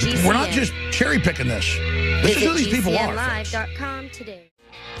videos. We're not just cherry-picking this. This is who these people are.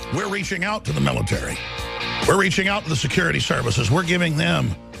 We're reaching out to the military. We're reaching out to the security services. We're giving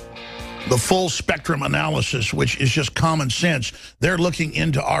them the full spectrum analysis, which is just common sense. They're looking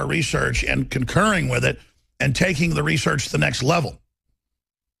into our research and concurring with it and taking the research to the next level.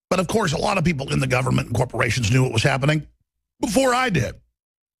 But of course, a lot of people in the government and corporations knew what was happening before I did.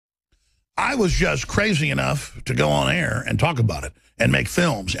 I was just crazy enough to go on air and talk about it and make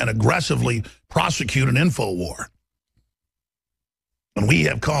films and aggressively prosecute an info war. And we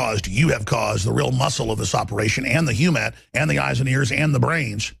have caused, you have caused the real muscle of this operation and the HUMAT and the eyes and ears and the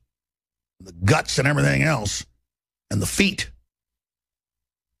brains, the guts and everything else, and the feet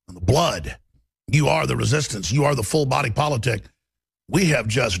and the blood. You are the resistance. You are the full body politic. We have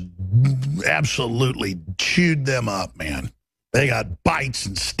just absolutely chewed them up, man. They got bites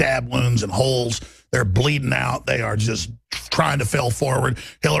and stab wounds and holes. They're bleeding out. They are just trying to fail forward.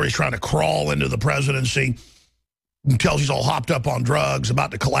 Hillary's trying to crawl into the presidency until she's all hopped up on drugs,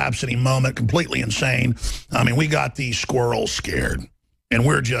 about to collapse any moment, completely insane. I mean, we got these squirrels scared, and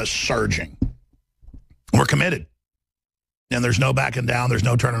we're just surging. We're committed. And there's no backing down. There's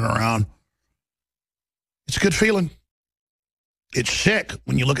no turning around. It's a good feeling. It's sick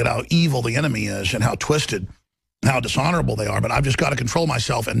when you look at how evil the enemy is and how twisted and how dishonorable they are. But I've just got to control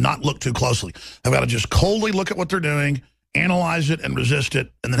myself and not look too closely. I've got to just coldly look at what they're doing, analyze it and resist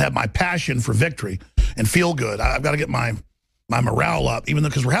it, and then have my passion for victory and feel good. I've got to get my morale up, even though,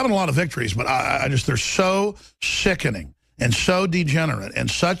 because we're having a lot of victories, but I just, they're so sickening and so degenerate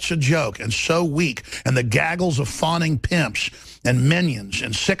and such a joke and so weak, and the gaggles of fawning pimps and minions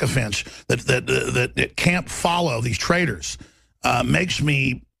and sycophants that can't follow these traitors makes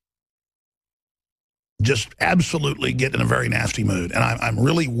me just absolutely get in a very nasty mood. And I'm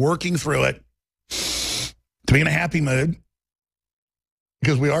really working through it to be in a happy mood,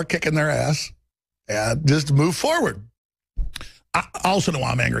 because we are kicking their ass, and just move forward. I also know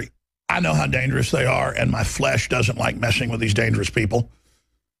why I'm angry. I know how dangerous they are, and my flesh doesn't like messing with these dangerous people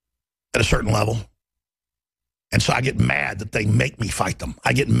at a certain level. And so I get mad that they make me fight them.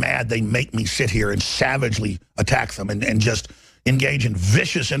 I get mad they make me sit here and savagely attack them and just engage in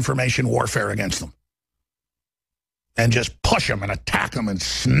vicious information warfare against them. And just push them and attack them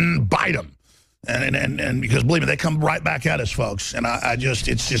and bite them. And because, believe me, they come right back at us, folks. And I just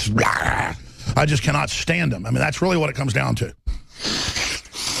cannot stand them. I mean, that's really what it comes down to.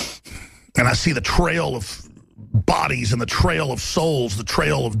 And I see the trail of bodies and the trail of souls, the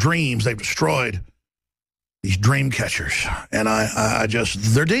trail of dreams they've destroyed. These dream catchers. And I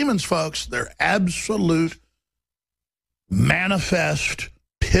just, they're demons, folks. They're absolute, manifest,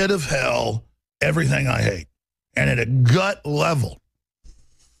 pit of hell, everything I hate. And at a gut level,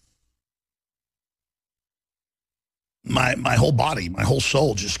 my whole body, my whole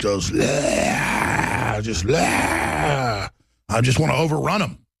soul just goes, I just want to overrun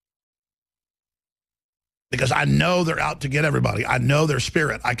them. Because I know they're out to get everybody. I know their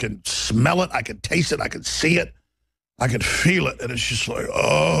spirit. I can smell it. I can taste it. I can see it. I can feel it. And it's just like,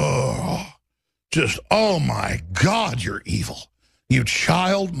 oh my God, you're evil. You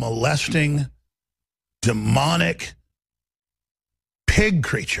child molesting, demonic pig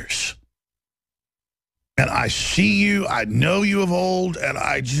creatures. And I see you, I know you of old, and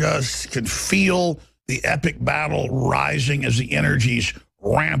I just can feel the epic battle rising as the energies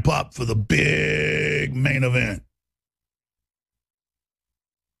ramp up for the big main event.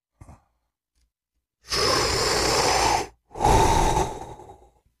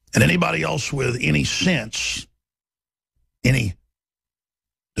 And anybody else with any sense, any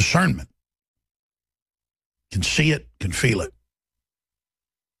discernment, can see it, can feel it,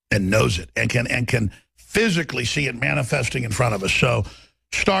 and knows it, and can physically see it manifesting in front of us. So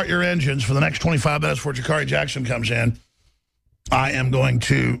start your engines for the next 25 minutes before Jakari Jackson comes in. I am going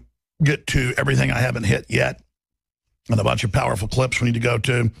to get to everything I haven't hit yet, and a bunch of powerful clips we need to go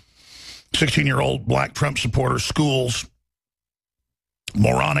to. 16-year-old black Trump supporter, schools,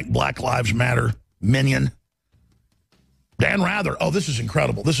 moronic Black Lives Matter minion. Dan Rather. Oh, this is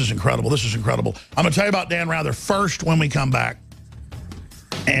incredible. This is incredible. This is incredible. I'm going to tell you about Dan Rather first when we come back,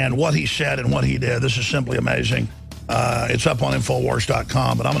 and what he said and what he did. This is simply amazing. It's up on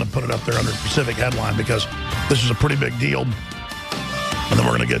Infowars.com, but I'm going to put it up there under Pacific Headline because this is a pretty big deal. And then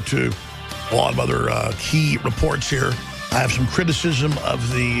we're going to get to a lot of other key reports here. I have some criticism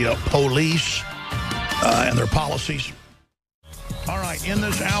of the police and their policies. All right, in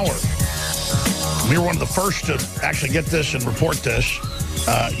this hour, we were one of the first to actually get this and report this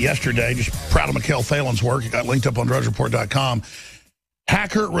yesterday. Just proud of Mikhail Phelan's work. It got linked up on DrudgeReport.com.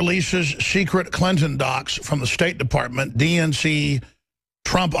 Hacker releases secret Clinton docs from the State Department, DNC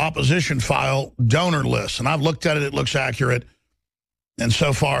Trump opposition file donor list. And I've looked at it. It looks accurate. And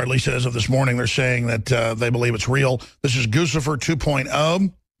so far, at least as of this morning, they're saying that they believe it's real. This is Guccifer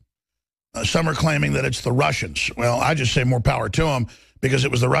 2.0. Some are claiming that it's the Russians. Well, I just say more power to them, because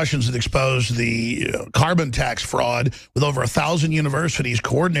it was the Russians that exposed the carbon tax fraud, with over 1,000 universities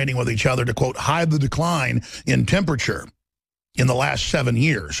coordinating with each other to, quote, hide the decline in temperature in the last 7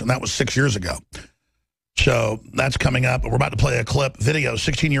 years. And that was 6 years ago. So that's coming up. We're about to play a clip video.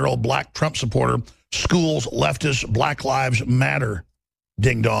 16-year-old black Trump supporter, schools, leftist, Black Lives Matter,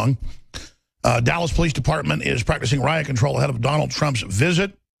 ding dong. Dallas Police Department is practicing riot control ahead of Donald Trump's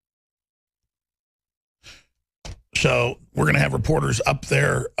visit. So we're going to have reporters up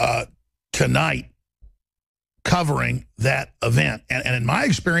there tonight covering that event. And in my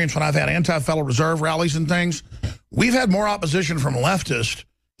experience, when I've had anti-Federal Reserve rallies and things, we've had more opposition from leftists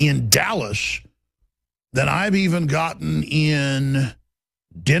in Dallas than I've even gotten in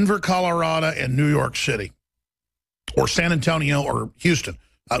Denver, Colorado, and New York City, or San Antonio, or Houston,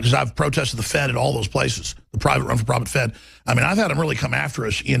 because I've protested the Fed at all those places, the private run-for-profit Fed. I mean, I've had them really come after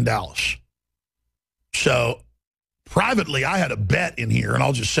us in Dallas. So privately, I had a bet in here, and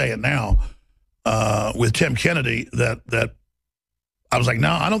I'll just say it now, with Tim Kennedy, that I was like,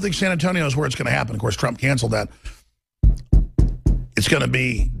 no, I don't think San Antonio is where it's going to happen. Of course, Trump canceled that. It's going to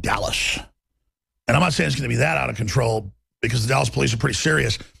be Dallas. And I'm not saying it's going to be that out of control, because the Dallas police are pretty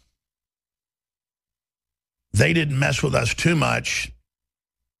serious. They didn't mess with us too much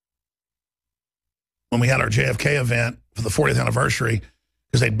when we had our JFK event for the 40th anniversary,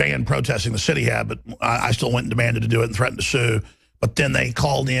 because they banned protesting, the city had, but I still went and demanded to do it and threatened to sue. But then they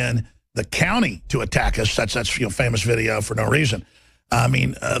called in the county to attack us. That's famous video for no reason. I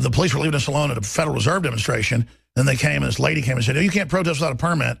mean, the police were leaving us alone at a Federal Reserve demonstration. Then they came, and this lady came and said, oh, you can't protest without a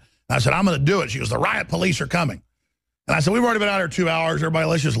permit. And I said, I'm going to do it. She goes, the riot police are coming. And I said, we've already been out here 2 hours. Everybody,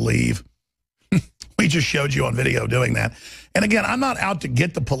 let's just leave. We just showed you on video doing that. And again, I'm not out to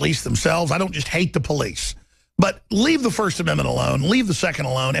get the police themselves. I don't just hate the police. But leave the First Amendment alone. Leave the Second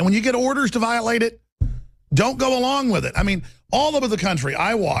alone. And when you get orders to violate it, don't go along with it. I mean, all over the country,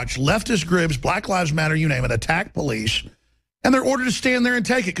 I watch leftist groups, Black Lives Matter, you name it, attack police. And they're ordered to stand there and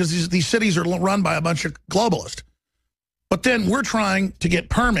take it because these cities are run by a bunch of globalists. But then we're trying to get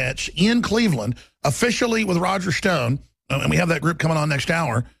permits in Cleveland, officially with Roger Stone, and we have that group coming on next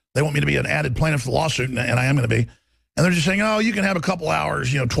hour. They want me to be an added plaintiff for the lawsuit, and I am going to be. And they're just saying, oh, you can have a couple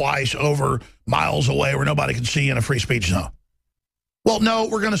hours, twice over miles away where nobody can see you in a free speech zone. Well, no,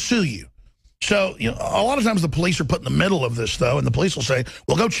 we're going to sue you. So, a lot of times the police are put in the middle of this, though, and the police will say,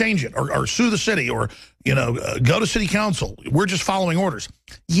 well, go change it, or sue the city, or, go to city council. We're just following orders.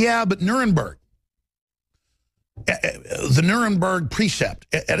 Yeah, but Nuremberg, the Nuremberg precept,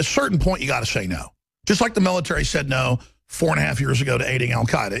 at a certain point, you got to say no. Just like the military said no 4.5 years ago to aiding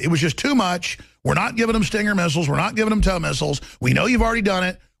al-Qaeda. It was just too much. We're not giving them Stinger missiles. We're not giving them tow missiles. We know you've already done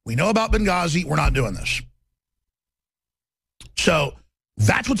it. We know about Benghazi. We're not doing this. So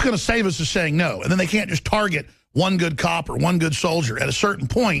that's what's going to save us, is saying no. And then they can't just target one good cop or one good soldier. At a certain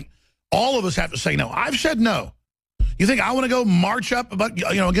point, all of us have to say no. I've said no. You think I want to go march up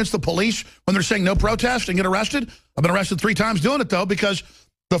against the police when they're saying no protest and get arrested? I've been arrested 3 times doing it, though, because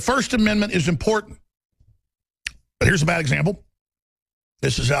the First Amendment is important. But here's a bad example.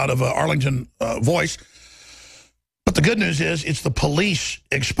 This is out of Arlington Voice. But the good news is it's the police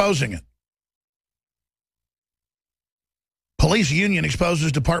exposing it. Police union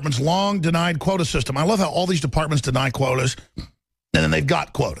exposes department's long-denied quota system. I love how all these departments deny quotas, and then they've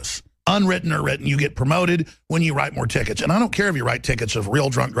got quotas. Unwritten or written, you get promoted when you write more tickets. And I don't care if you write tickets of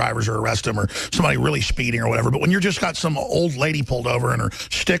real drunk drivers or arrest them, or somebody really speeding or whatever, but when you're just got some old lady pulled over and her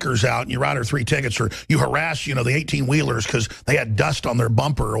stickers out and you write her 3 tickets, or you harass, the 18-wheelers because they had dust on their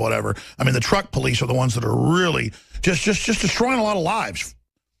bumper or whatever. I mean, the truck police are the ones that are really just destroying a lot of lives.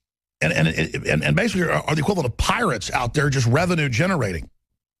 And basically are the equivalent of pirates out there, just revenue generating.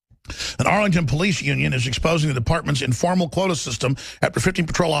 An Arlington police union is exposing the department's informal quota system after 15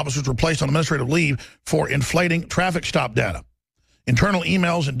 patrol officers were placed on administrative leave for inflating traffic stop data. Internal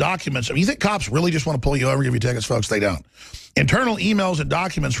emails and documents. I mean, you think cops really just want to pull you over, give you tickets, folks? They don't. Internal emails and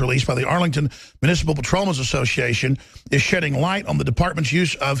documents released by the Arlington Municipal Patrolmen's Association is shedding light on the department's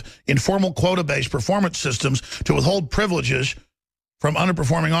use of informal quota-based performance systems to withhold privileges from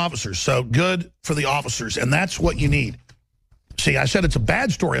underperforming officers. So good for the officers, and that's what you need. See, I said it's a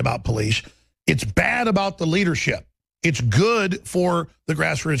bad story about police. It's bad about the leadership. It's good for the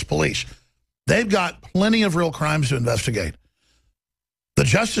grassroots police. They've got plenty of real crimes to investigate. The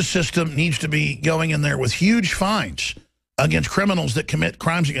justice system needs to be going in there with huge fines against criminals that commit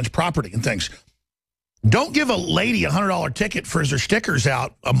crimes against property and things. Don't give a lady a $100 ticket for their stickers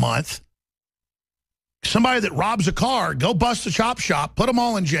out a month. Somebody that robs a car, go bust a chop shop, put them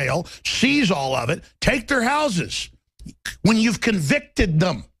all in jail, seize all of it, take their houses when you've convicted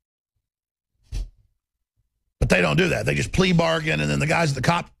them. But they don't do that. They just plea bargain, and then the guys at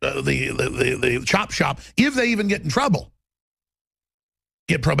the chop shop, if they even get in trouble,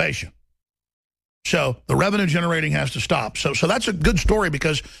 get probation. So the revenue generating has to stop. So that's a good story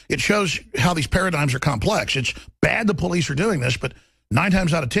because it shows how these paradigms are complex. It's bad the police are doing this, but 9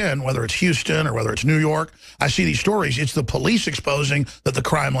 times out of 10, whether it's Houston or whether it's New York, I see these stories. It's the police exposing that the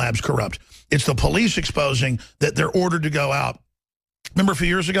crime lab's corrupt. It's the police exposing that they're ordered to go out. Remember a few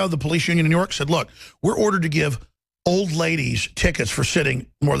years ago, the police union in New York said, look, we're ordered to give old ladies tickets for sitting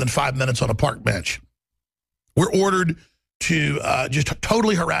more than 5 minutes on a park bench. We're ordered to just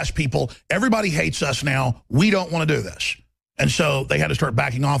totally harass people. Everybody hates us now. We don't want to do this. And so they had to start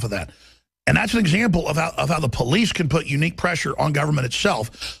backing off of that. And that's an example of how the police can put unique pressure on government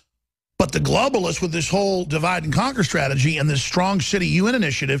itself. But the globalists with this whole divide and conquer strategy and this strong city UN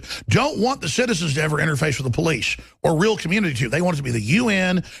initiative don't want the citizens to ever interface with the police or real community to. They want it to be the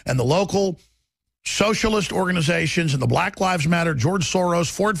UN and the local socialist organizations and the Black Lives Matter, George Soros,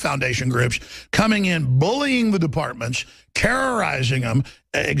 Ford Foundation groups coming in, bullying the departments, terrorizing them,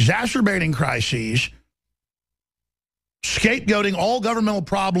 exacerbating crises, scapegoating all governmental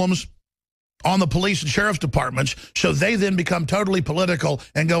problems on the police and sheriff's departments, so they then become totally political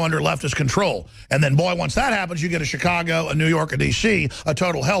and go under leftist control. And then, boy, once that happens, you get a Chicago, a New York, a D.C., a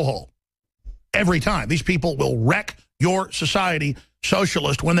total hellhole. Every time. These people will wreck your society,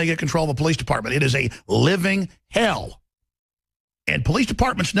 socialist, when they get control of a police department. It is a living hell. And police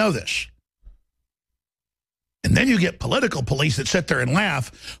departments know this. And then you get political police that sit there and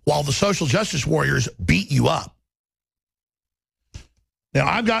laugh while the social justice warriors beat you up. Now,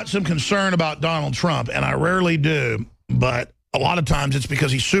 I've got some concern about Donald Trump, and I rarely do, but a lot of times it's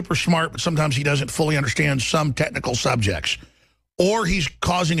because he's super smart, but sometimes he doesn't fully understand some technical subjects. Or he's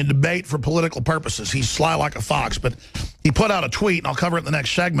causing a debate for political purposes. He's sly like a fox, but he put out a tweet, and I'll cover it in the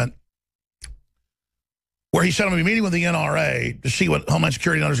next segment, where he said, I'm going to be meeting with the NRA to see what Homeland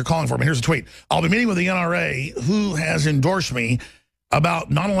Security and others are calling for. But here's the tweet. I'll be meeting with the NRA, who has endorsed me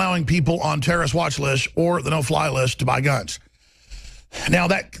about not allowing people on terrorist watch lists or the no-fly list to buy guns. Now,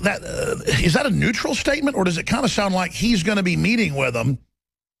 is that a neutral statement, or does it kind of sound like he's going to be meeting with them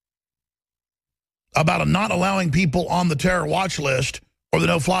about not allowing people on the terror watch list or the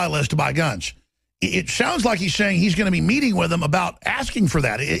no-fly list to buy guns? It sounds like he's saying he's going to be meeting with them about asking for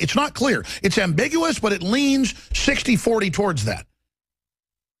that. It's not clear. It's ambiguous, but it leans 60-40 towards that.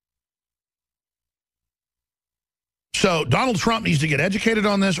 So Donald Trump needs to get educated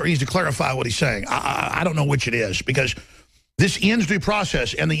on this, or he needs to clarify what he's saying. I don't know which it is, because this ends due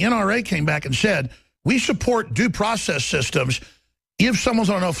process. And the NRA came back and said, we support due process systems if someone's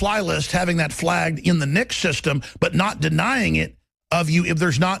on a no-fly list, having that flagged in the NICS system, but not denying it of you if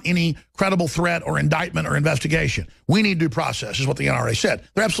there's not any credible threat or indictment or investigation. We need due process, is what the NRA said.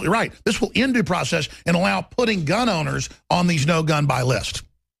 They're absolutely right. This will end due process and allow putting gun owners on these no-gun buy lists.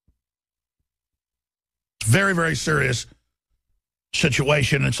 It's a very, very serious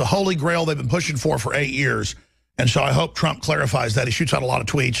situation. It's the holy grail they've been pushing for 8 years. And so I hope Trump clarifies that. He shoots out a lot of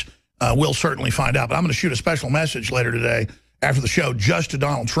tweets. We'll certainly find out. But I'm going to shoot a special message later today after the show just to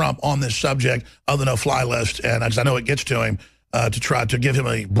Donald Trump on this subject of the no-fly list. And as I know it gets to him, to try to give him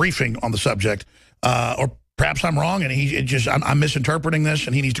a briefing on the subject. Or perhaps I'm wrong and I'm misinterpreting this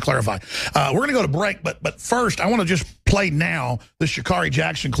and he needs to clarify. We're going to go to break, but first I want to just play now the Sha'Carri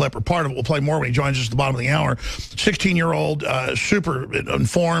Jackson clip, or part of it. We'll play more when he joins us at the bottom of the hour. 16-year-old, super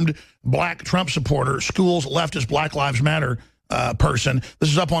informed black Trump supporter, schools leftist Black Lives Matter person. This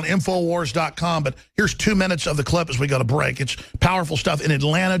is up on Infowars.com, but here's 2 minutes of the clip as we go to break. It's powerful stuff in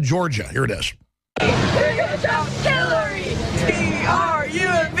Atlanta, Georgia. Here it is. We're gonna drop Hillary.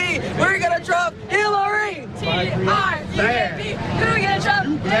 T-R-U-M-B. We're gonna drop Hillary. T-R-U-M-B. We're gonna drop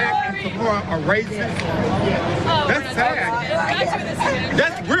Hillary. Support a racist. That's sad.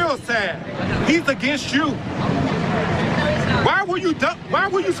 That's real sad. He's against you. Why will you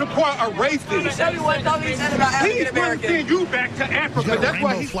support a racist? Tell me what he said about African He's going to send you back to Africa. That's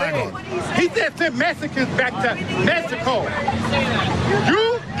what he said. He said send Mexicans back to Mexico.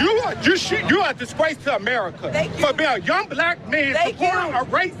 You are a disgrace to America. Thank you. For being a young black man supporting a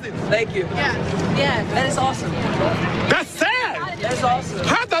racist. Thank you. Yeah, that is awesome. That's sad. That's awesome.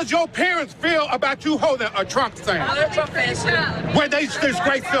 How does your parents feel about you holding a Trump sign? They're Trump fans too. Where they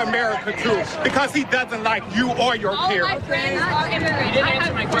disgrace to America too, because he doesn't like you or your parents. All my friends are immigrants. I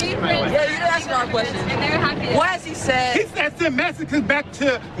have 3 friends. Yeah, you didn't answer our question. And they're happy. What has he said? He said send Mexicans back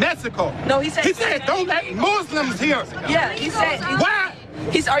to Mexico. No, he said don't let Muslims here. Yeah, he said. Why?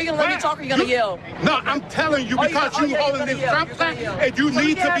 Are you going to let me talk or are you going to yell? No, I'm telling you, because you holding this Trump sign and you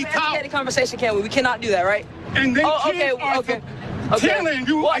need to be taught. We conversation, can we? We cannot do that, right? And then okay. telling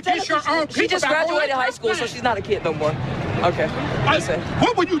you against your own people. She just graduated high school, so she's not a kid no more. Okay.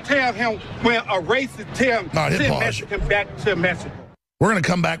 What would you tell him when a racist tell him send Mexicans back to Mexico? We're going to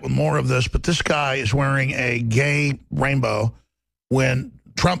come back with more of this, but this guy is wearing a gay rainbow when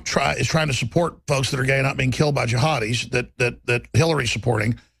Trump is trying to support folks that are gay not being killed by jihadis that Hillary's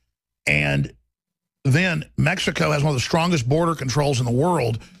supporting. And then Mexico has one of the strongest border controls in the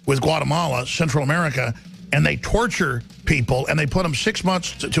world with Guatemala, Central America, and they torture people and they put them 6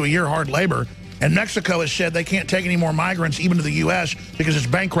 months to a year hard labor. And Mexico has said they can't take any more migrants even to the U.S. because it's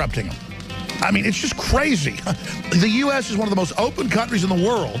bankrupting them. I mean, it's just crazy. The U.S. is one of the most open countries in the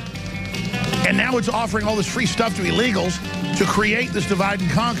world, and now it's offering all this free stuff to illegals to create this divide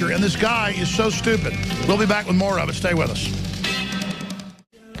and conquer, and this guy is so stupid. We'll be back with more of it. Stay with us.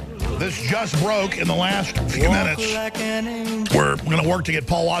 This just broke in the last few minutes. We're going to work to get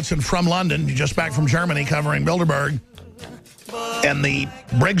Paul Watson from London, just back from Germany, covering Bilderberg and the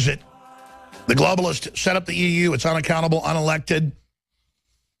Brexit The globalists set up the EU. It's unaccountable, unelected.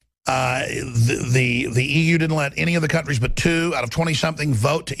 The EU didn't let any of the countries but 2 out of 20-something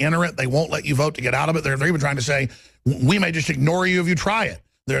vote to enter it. They won't let you vote to get out of it. They're even trying to say, we may just ignore you if you try it.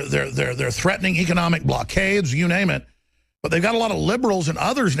 They're threatening economic blockades, you name it. But they've got a lot of liberals and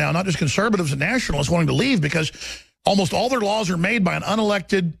others now, not just conservatives and nationalists, wanting to leave because almost all their laws are made by an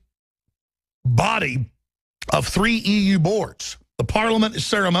unelected body of 3 EU boards. The parliament is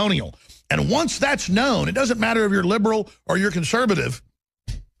ceremonial. And once that's known, it doesn't matter if you're liberal or you're conservative,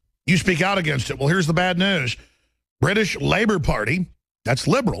 you speak out against it. Well, here's the bad news. British Labour Party, that's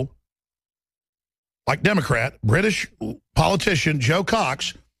liberal, like Democrat, British politician Jo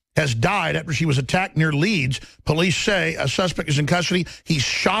Cox has died after she was attacked near Leeds. Police say a suspect is in custody. He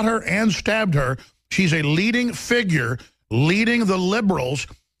shot her and stabbed her. She's a leading figure, leading the Liberals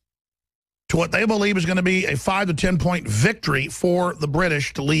to what they believe is going to be a 5 to 10 point victory for the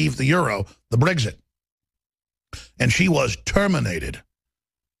British to leave the Euro, the Brexit. And she was terminated.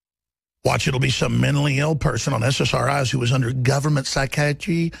 Watch, it'll be some mentally ill person on SSRIs who was under government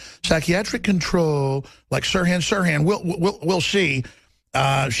psychiatric control, like Sirhan Sirhan. We'll see.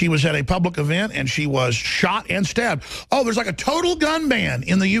 She was at a public event and she was shot and stabbed. Oh, there's like a total gun ban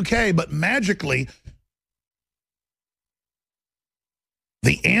in the UK, but magically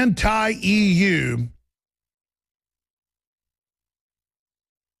the anti-EU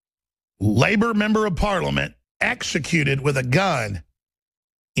Labour member of Parliament executed with a gun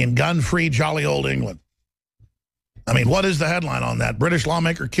in gun-free jolly old England. I mean, what is the headline on that? British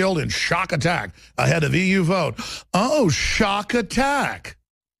lawmaker killed in shock attack ahead of EU vote. Oh, shock attack.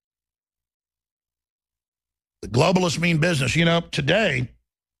 The globalists mean business. You know, today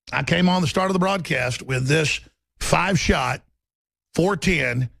I came on the start of the broadcast with this 5-shot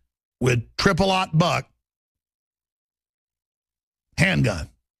 410 with triple-aught buck handgun.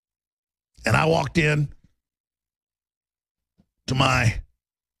 And I walked in to my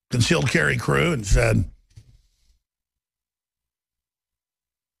concealed carry crew and said,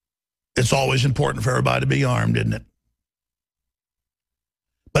 it's always important for everybody to be armed, isn't it?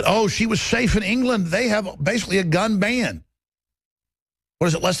 But, oh, she was safe in England. They have basically a gun ban. What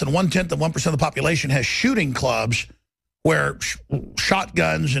is it? Less than 1/10 of 1% of the population has shooting clubs where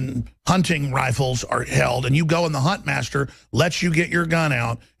shotguns and hunting rifles are held, and you go and the hunt master lets you get your gun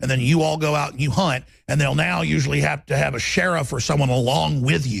out, and then you all go out and you hunt, and they'll now usually have to have a sheriff or someone along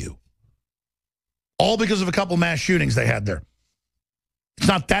with you. All because of a couple mass shootings they had there. It's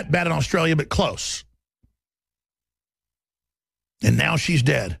not that bad in Australia, but close. And now she's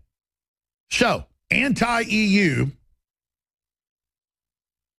dead. So, anti-EU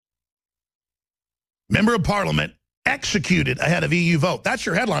member of Parliament executed ahead of EU vote. That's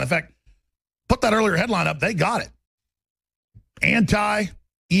your headline. In fact, put that earlier headline up. They got it.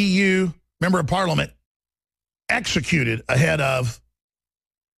 Anti-EU member of Parliament executed ahead of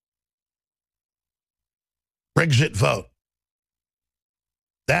Brexit vote.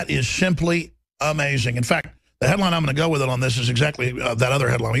 That is simply amazing. In fact, the headline I'm going to go with it on this is exactly that other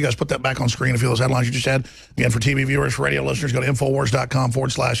headline. You guys put that back on screen if you those headlines you just had. Again, for TV viewers, for radio listeners, go to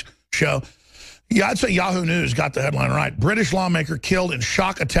Infowars.com/show. Yeah, I'd say Yahoo News got the headline right. British lawmaker killed in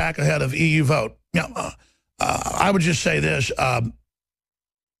shock attack ahead of EU vote. Now, I would just say this.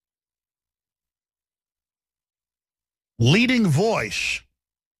 Leading voice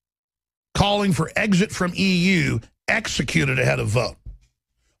calling for exit from EU executed ahead of vote.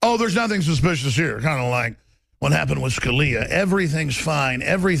 Oh, there's nothing suspicious here. Kind of like what happened with Scalia. Everything's fine.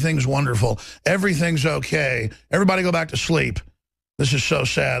 Everything's wonderful. Everything's okay. Everybody go back to sleep. This is so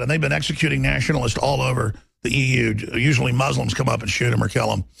sad. And they've been executing nationalists all over the EU. Usually Muslims come up and shoot them or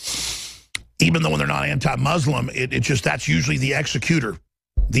kill them. Even though when they're not anti-Muslim, it just, that's usually the executor,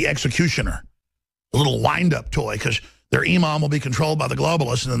 the executioner. A little wind-up toy, because their imam will be controlled by the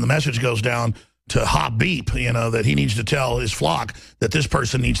globalists, and then the message goes down to Habib, you know, that he needs to tell his flock that this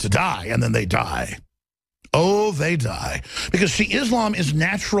person needs to die, and then they die. Oh, they die. Because, see, Islam is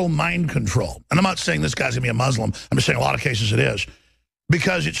natural mind control. And I'm not saying this guy's going to be a Muslim. I'm just saying a lot of cases it is.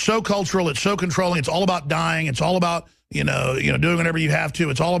 Because it's so cultural, it's so controlling, it's all about dying, it's all about, you know, doing whatever you have to.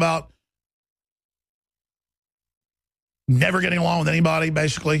 It's all about never getting along with anybody,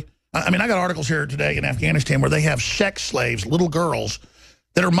 basically. I mean, I got articles here today in Afghanistan where they have sex slaves, little girls,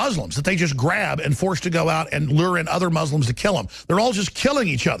 that are Muslims, that they just grab and force to go out and lure in other Muslims to kill them. They're all just killing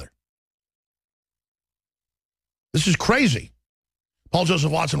each other. This is crazy. Paul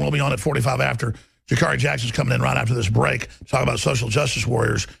Joseph Watson will be on at 45 after. Jakari Jackson's coming in right after this break, talking about social justice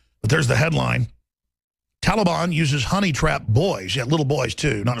warriors. But there's the headline. Taliban uses honey trap boys, yeah, little boys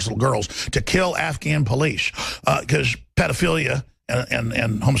too, not just little girls, to kill Afghan police because pedophilia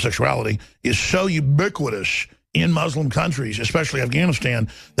and homosexuality is so ubiquitous in Muslim countries, especially Afghanistan,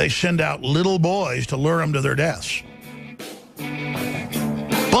 they send out little boys to lure them to their deaths.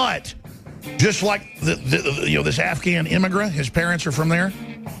 But just like this Afghan immigrant, his parents are from there.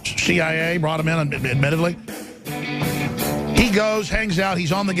 CIA brought him in, admittedly. He goes, hangs out,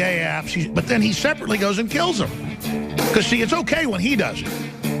 he's on the gay apps, but then he separately goes and kills them. Because, see, it's okay when he does it.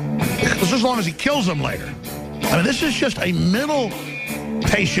 Because as long as he kills them later. I mean, this is just a middle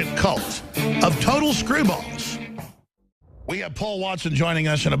patient cult of total screwballs. We have Paul Watson joining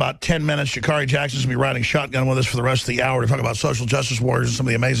us in about 10 minutes. Jakari Jackson's going to be riding shotgun with us for the rest of the hour to talk about social justice warriors and some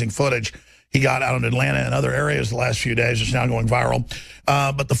of the amazing footage he got out in Atlanta and other areas the last few days. It's now going viral.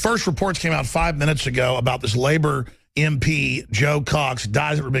 But the first reports came out 5 minutes ago about this Labor MP, Jo Cox,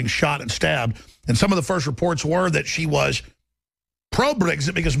 dies after being shot and stabbed. And some of the first reports were that she was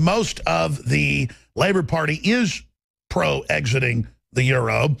pro-Brexit because most of the Labor Party is pro-exiting the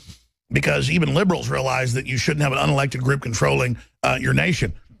euro, because even liberals realize that you shouldn't have an unelected group controlling your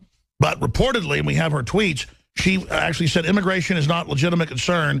nation. But reportedly, and we have her tweets, she actually said immigration is not a legitimate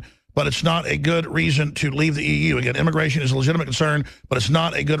concern, but it's not a good reason to leave the EU. Again, immigration is a legitimate concern, but it's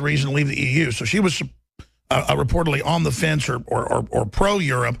not a good reason to leave the EU. So she was reportedly on the fence or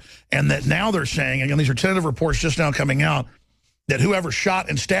pro-Europe, and that now they're saying, again, these are tentative reports just now coming out, that whoever shot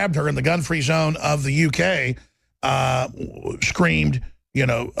and stabbed her in the gun-free zone of the UK screamed,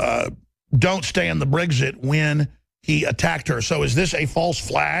 don't stay in the Brexit when he attacked her. So is this a false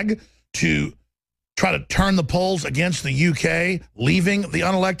flag to try to turn the polls against the UK leaving the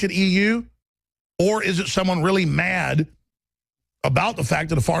unelected EU? Or is it someone really mad about the fact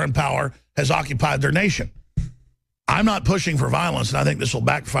that a foreign power has occupied their nation? I'm not pushing for violence, and I think this will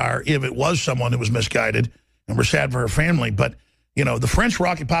backfire if it was someone who was misguided, and we're sad for her family. But, the French were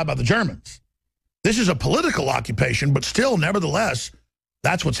occupied by the Germans. This is a political occupation, but still, nevertheless,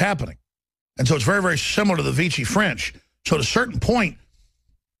 that's what's happening. And so it's very, very similar to the Vichy French. So at a certain point,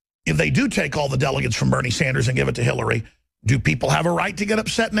 if they do take all the delegates from Bernie Sanders and give it to Hillary, do people have a right to get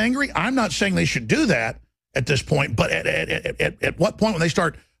upset and angry? I'm not saying they should do that at this point, but at what point when they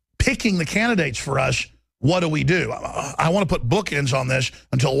start picking the candidates for us, what do we do? I want to put bookends on this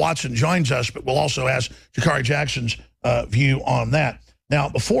until Watson joins us, but we'll also ask Jakari Jackson's view on that. Now,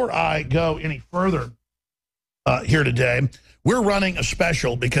 before I go any further here today, we're running a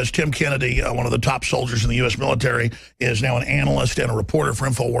special because Tim Kennedy, one of the top soldiers in the U.S. military, is now an analyst and a reporter for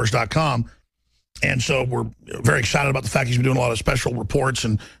Infowars.com. And so we're very excited about the fact he's been doing a lot of special reports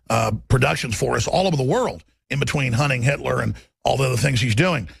and productions for us all over the world in between hunting Hitler and all the other things he's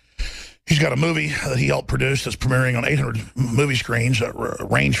doing. He's got a movie that he helped produce that's premiering on 800 movie screens,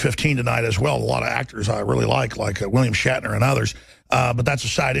 Range 15 tonight as well. A lot of actors I really like William Shatner and others. But that's a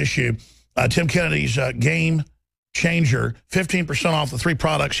side issue. Tim Kennedy's Game Changer, 15% off the 3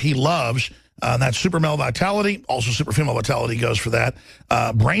 products he loves. That's Super Male Vitality. Also Super Female Vitality goes for that.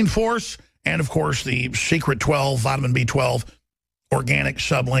 Brain Force. And, of course, the Secret 12 Vitamin B12 Organic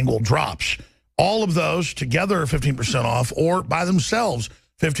Sublingual Drops. All of those together are 15% off, or by themselves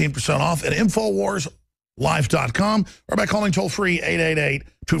 15% off at InfoWarsLife.com, or by calling toll-free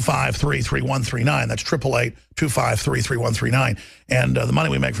 888-253-3139. That's 888-253-3139. And the money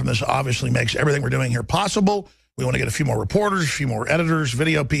we make from this obviously makes everything we're doing here possible. We want to get a few more reporters, a few more editors,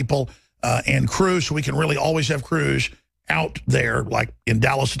 video people, and crews, so we can really always have crews out there, like in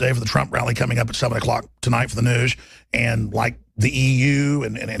Dallas today for the Trump rally coming up at 7 o'clock tonight for the news, and like the EU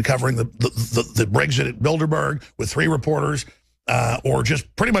and covering the Brexit at Bilderberg with 3 reporters, or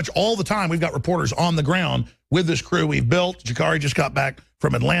just pretty much all the time we've got reporters on the ground with this crew we've built. Jakari just got back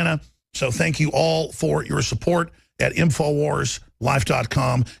from Atlanta, so thank you all for your support at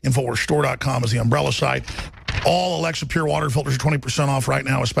InfoWarsLife.com. InfoWarsStore.com is the umbrella site. All Alexa Pure Water filters are 20% off right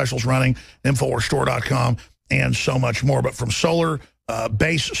now with specials running, InfoWarsStore.com. And so much more. But from solar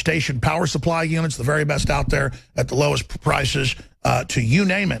base station power supply units, the very best out there at the lowest prices, to you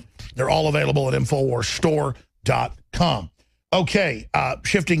name it, they're all available at InfoWarsStore.com. Okay,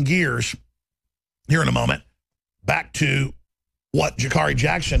 shifting gears here in a moment, back to what Jakari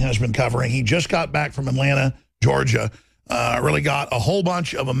Jackson has been covering. He just got back from Atlanta, Georgia. Really got a whole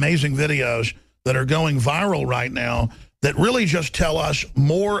bunch of amazing videos that are going viral right now that really just tell us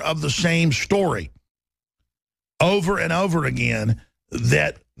more of the same story. Over and over again,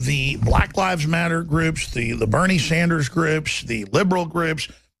 that the Black Lives Matter groups, the Bernie Sanders groups, the liberal groups,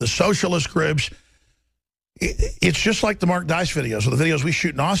 the socialist groups, it's just like the Mark Dice videos or the videos we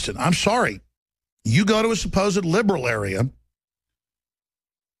shoot in Austin. I'm sorry. You go to a supposed liberal area,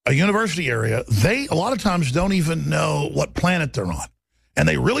 a university area, they a lot of times don't even know what planet they're on. And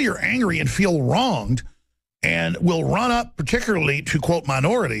they really are angry and feel wronged and will run up particularly to, quote,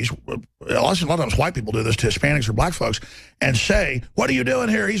 minorities. A lot of times white people do this to Hispanics or black folks and say, what are you doing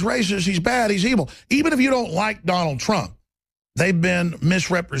here? He's racist, he's bad, he's evil. Even if you don't like Donald Trump, they've been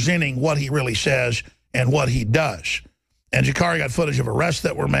misrepresenting what he really says and what he does. And Jakari got footage of arrests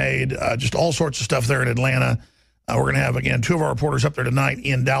that were made, just all sorts of stuff there in Atlanta. We're going to have, again, 2 of our reporters up there tonight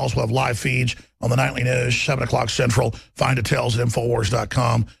in Dallas. We'll have live feeds on the Nightly News, 7 o'clock Central. Find details at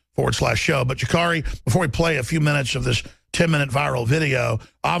Infowars.com/show. But Jakari, before we play a few minutes of this 10-minute viral video,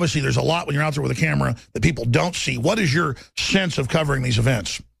 obviously there's a lot when you're out there with a camera that people don't see. What is your sense of covering these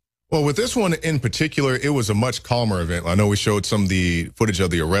events? Well, with this one in particular, it was a much calmer event. I know we showed some of the footage of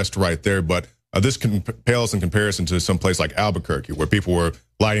the arrest right there, but this pales in comparison to some place like Albuquerque, where people were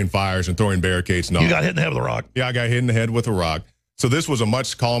lighting fires and throwing barricades and all. You got hit in the head with a rock. Yeah, I got hit in the head with a rock. So this was a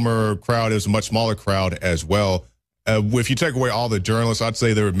much calmer crowd. It was a much smaller crowd as well. If you take away all the journalists, I'd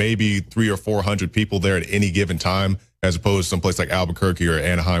say there were maybe 300 or 400 people there at any given time, as opposed to some place like Albuquerque or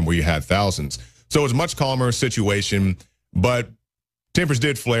Anaheim where you had thousands. So it was a much calmer situation, but tempers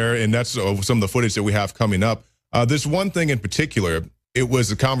did flare, and that's some of the footage that we have coming up. This one thing in particular, it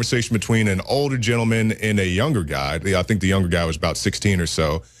was a conversation between an older gentleman and a younger guy. I think the younger guy was about 16 or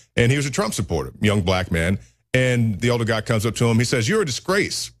so, and he was a Trump supporter, young black man. And the older guy comes up to him. He says, "You're a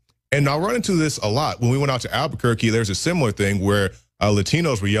disgrace." And I run into this a lot. When we went out to Albuquerque, there's a similar thing where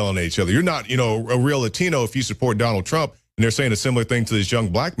Latinos were yelling at each other. You're not, a real Latino if you support Donald Trump. And they're saying a similar thing to this young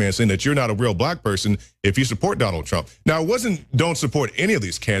black man, saying that you're not a real black person if you support Donald Trump. Now, it wasn't don't support any of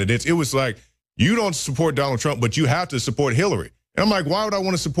these candidates. It was like, you don't support Donald Trump, but you have to support Hillary. And I'm like, why would I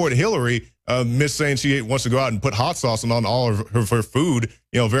want to support Hillary? Miss saying she wants to go out and put hot sauce on all of her food,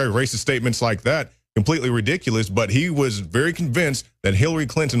 very racist statements like that. Completely ridiculous, but he was very convinced that Hillary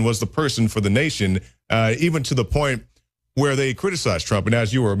Clinton was the person for the nation, even to the point where they criticized Trump. And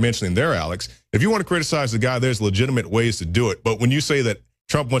as you were mentioning there, Alex, if you want to criticize the guy, there's legitimate ways to do it. But when you say that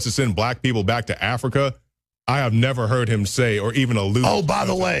Trump wants to send black people back to Africa, I have never heard him say or even allude. Oh, by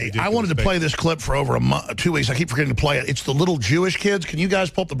the way, I wanted to play this clip for over 2 weeks. I keep forgetting to play it. It's the little Jewish kids. Can you guys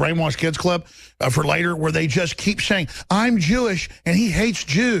pull up the Brainwashed Kids clip for later, where they just keep saying, I'm Jewish and he hates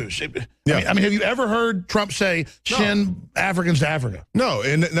Jews? Yeah. I mean, have you ever heard Trump say, send Africans to Africa? No,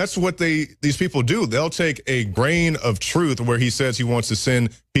 and that's what these people do. They'll take a grain of truth where he says he wants to send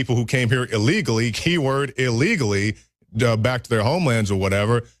people who came here illegally, keyword illegally, back to their homelands or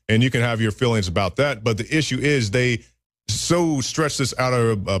whatever, and you can have your feelings about that. But the issue is they so stretch this out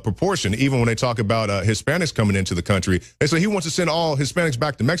of proportion. Even when they talk about Hispanics coming into the country, they say he wants to send all Hispanics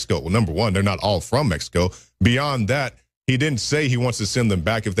back to Mexico. Well, number one, they're not all from Mexico. Beyond that, he didn't say he wants to send them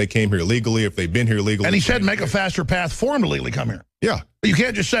back if they came here legally, if they've been here legally. And he said make a faster path for them to legally come here. Yeah. But you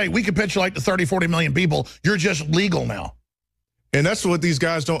can't just say, we capitulate to 30, 40 million people. You're just legal now. And that's what these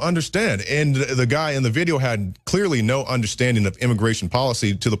guys don't understand. And the guy in the video had clearly no understanding of immigration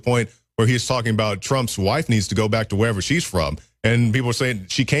policy, to the point where he's talking about Trump's wife needs to go back to wherever she's from. And people are saying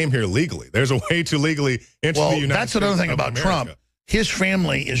she came here legally. There's a way to legally enter the United States. That's another thing about Trump. His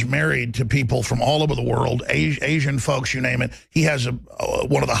family is married to people from all over the world, Asian folks, you name it. He has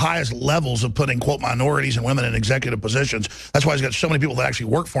one of the highest levels of putting, quote, minorities and women in executive positions. That's why he's got so many people that actually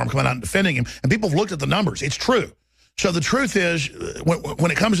work for him coming out and defending him. And people have looked at the numbers. It's true. So the truth is, when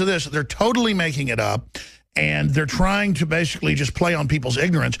it comes to this, they're totally making it up, and they're trying to basically just play on people's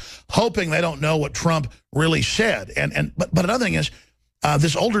ignorance, hoping they don't know what Trump really said. But another thing is,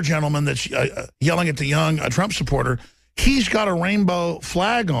 this older gentleman that's yelling at the young Trump supporter, he's got a rainbow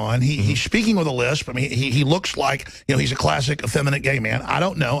flag on. He's speaking with a lisp. I mean, he looks like, he's a classic effeminate gay man. I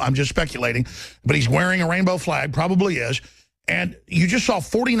don't know. I'm just speculating. But he's wearing a rainbow flag, probably is. And you just saw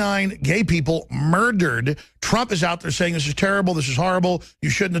 49 gay people murdered. Trump is out there saying this is terrible, this is horrible, you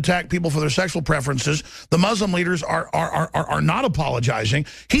shouldn't attack people for their sexual preferences. The Muslim leaders are not apologizing.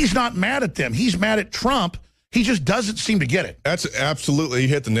 He's not mad at them. He's mad at Trump. He just doesn't seem to get it. That's absolutely, you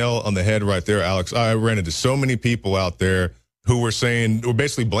hit the nail on the head right there, Alex. I ran into so many people out there who were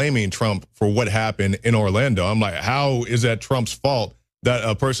basically blaming Trump for what happened in Orlando. I'm like, how is that Trump's fault that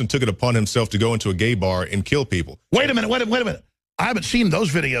a person took it upon himself to go into a gay bar and kill people? Wait a minute. I haven't seen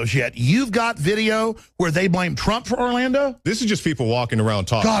those videos yet. You've got video where they blame Trump for Orlando? This is just people walking around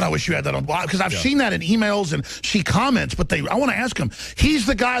talking. God, I wish you had that on, because I've seen that in emails and see comments, but I want to ask him. He's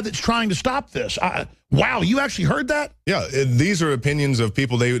the guy that's trying to stop this. Wow, you actually heard that? Yeah, these are opinions of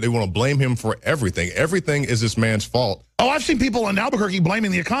people. They want to blame him for everything. Everything is this man's fault. Oh, I've seen people in Albuquerque blaming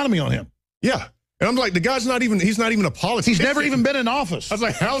the economy on him. Yeah. And I'm like, the guy's he's not even a politician. He's never even been in office. I was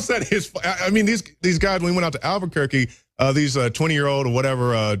like, how's that his fault? I mean, these guys, when we went out to Albuquerque, these 20-year-old or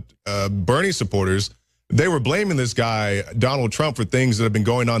whatever Bernie supporters, they were blaming this guy, Donald Trump, for things that have been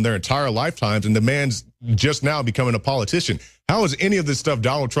going on their entire lifetimes. And the man's just now becoming a politician. How is any of this stuff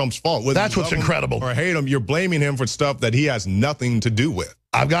Donald Trump's fault? Whether That's you what's love him incredible. or hate him, you're blaming him for stuff that he has nothing to do with.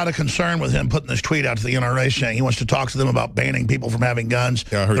 I've got a concern with him putting this tweet out to the NRA saying he wants to talk to them about banning people from having guns.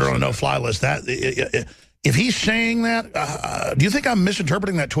 Yeah, I heard They're you on a say no-fly list. If he's saying that, do you think I'm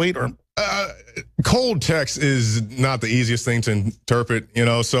misinterpreting that tweet? Or cold text is not the easiest thing to interpret, you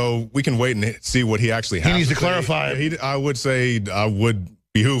know, so we can wait and see what he actually has he needs to say. clarify it. I would say I would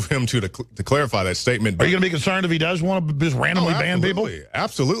behoove him to clarify that statement. Are you going to be concerned if he does want to just randomly ban people?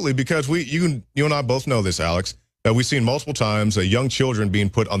 Absolutely, because you and I both know this, Alex, that we've seen multiple times young children being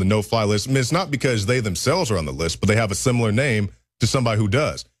put on the no-fly list. I mean, it's not because they themselves are on the list, but they have a similar name to somebody who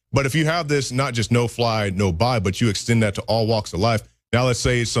does. But if you have this, not just no-fly, no-buy, but you extend that to all walks of life. Now let's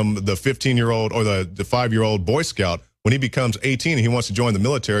say the 15-year-old or the 5-year-old Boy Scout, when he becomes 18 and he wants to join the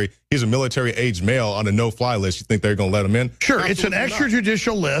military, he's a military-aged male on a no-fly list. You think they're going to let him in? Sure, Absolutely it's an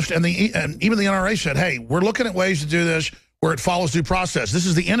extrajudicial list, and even the NRA said, hey, we're looking at ways to do this where it follows due process. This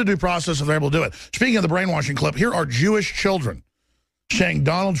is the end of due process if they're able to do it. Speaking of the brainwashing clip, here are Jewish children saying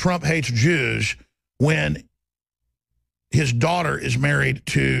Donald Trump hates Jews when his daughter is married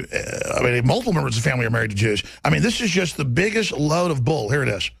to, multiple members of the family are married to Jews. I mean, this is just the biggest load of bull. Here it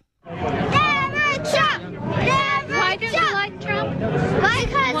is. Never Trump! Never Why don't you like Trump?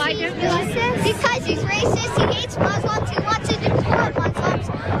 Because he's racist. Because he's racist. He hates Muslims. He wants to deport Muslims.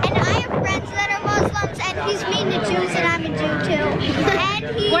 And I have friends that are Muslims, and he's mean to Jews, and I'm a Jew too.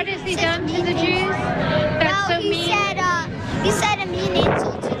 And What has he done to the Jews? That's so mean. He said a mean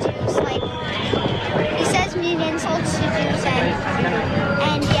insult to Jews. Like, he says mean insults to Jews,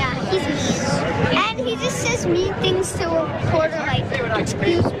 and yeah, he's mean. And he just says mean things to a reporter, like,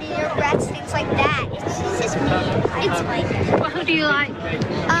 excuse me, your breaths, things like that. It's just mean. It's like, Well, who do you like?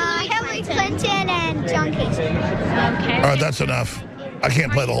 Hillary Clinton and John Casey. Okay. All right, that's enough. I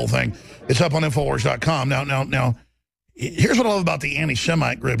can't play the whole thing. It's up on Infowars.com. Now, here's what I love about the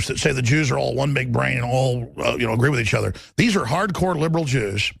anti-Semite groups that say the Jews are all one big brain and all, agree with each other. These are hardcore liberal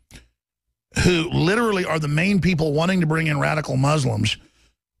Jews who literally are the main people wanting to bring in radical Muslims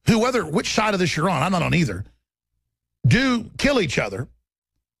who, which side of this you're on, I'm not on either, do kill each other,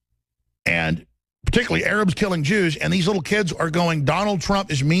 and particularly Arabs killing Jews, and these little kids are going, Donald Trump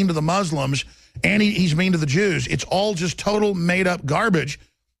is mean to the Muslims, and he's mean to the Jews. It's all just total made-up garbage.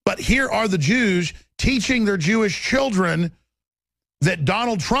 But here are the Jews teaching their Jewish children that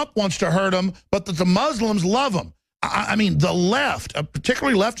Donald Trump wants to hurt them, but that the Muslims love him. I mean, the left,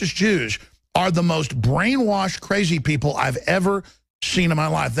 particularly leftist Jews, are the most brainwashed, crazy people I've ever seen in my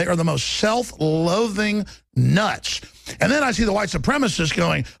life. They are the most self-loathing nuts. And then I see the white supremacists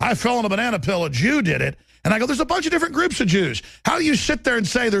going, I fell on a banana peel, a Jew did it. And I go, there's a bunch of different groups of Jews. How do you sit there and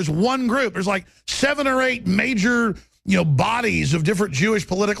say there's one group? There's like 7 or 8 major bodies of different Jewish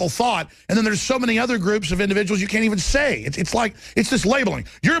political thought, and then there's so many other groups of individuals you can't even say. It's like, it's this labeling.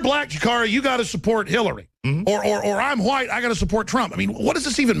 You're black, Jakari, you got to support Hillary. Mm-hmm. Or I'm white, I got to support Trump. I mean, what does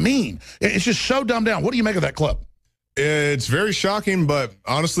this even mean? It's just so dumbed down. What do you make of that clip? It's very shocking, but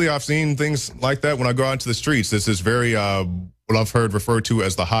honestly, I've seen things like that when I go out into the streets. This is very, what I've heard referred to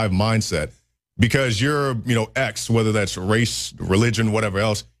as the hive mindset. Because you're, X, whether that's race, religion, whatever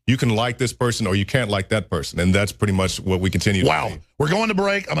else, you can like this person or you can't like that person. And that's pretty much what we continue to see. We're going to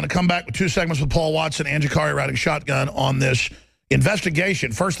break. I'm going to come back with 2 segments with Paul Watson and Jakari riding shotgun on this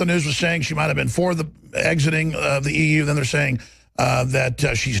investigation. First, the news was saying she might have been for the exiting of the EU. Then they're saying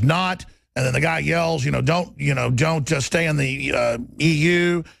that she's not. And then the guy yells, don't stay in the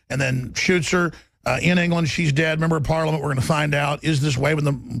EU, and then shoots her. In England, she's dead. Member of Parliament, we're going to find out, is this waving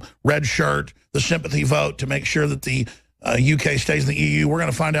the red shirt, the sympathy vote to make sure that the UK stays in the EU? We're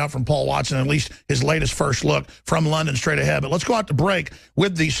going to find out from Paul Watson, at least his latest first look from London straight ahead. But let's go out to break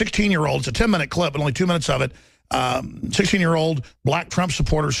with the 16-year-old. It's a 10-minute clip, but only 2 minutes of it. 16-year-old black Trump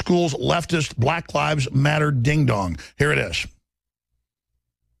supporter, schools leftist, Black Lives Matter ding-dong. Here it is.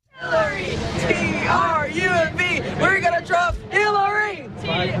 Hillary, T-R-U-M-B. We're going to Trump Hillary.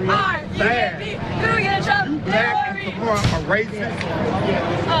 T-R-U-M-B. We're going to Trump Hillary. A racist.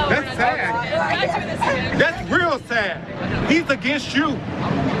 That's sad. That's real sad. He's against you.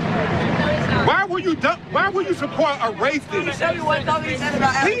 Why will you support a racist? Show me what he said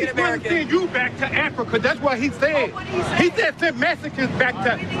about African He's going to send you back to Africa. That's what he said. He said send Mexicans back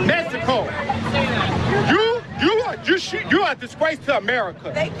to Mexico. You are a disgrace to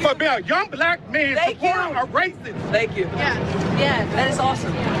America for being a young black man supporting a racist. Thank you. Yeah, that is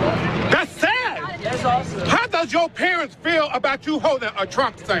awesome. That's sad. That's That's awesome. How does your parents feel about you holding a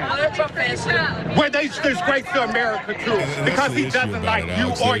Trump sign? Oh, they're Trump fans too. Where they disgrace to America too, And because that's he the issue doesn't about like it, you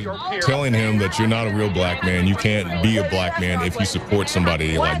Alex. or They're your parents. telling him that you're not a real black man. You can't be a black man if you support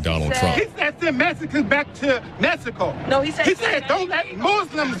somebody like Donald Trump. He said send Mexicans back to Mexico. No, he said don't let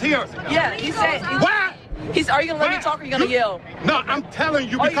Muslims here. Yeah, he said. Why? Are you gonna let me talk or are you gonna yell? No, I'm telling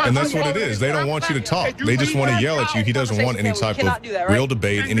you because. And that's what it is. They don't want you to talk. They just want to yell at you. He doesn't want any type of real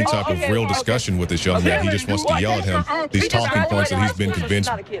debate, any type of real discussion with this young man. He just wants to yell at him these talking points that he's been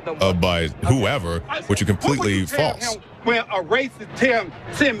convinced of by whoever, which are completely false. When a racist tell him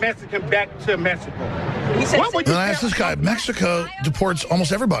send Mexican back to Mexico. What would you Then I asked this guy, Mexico deports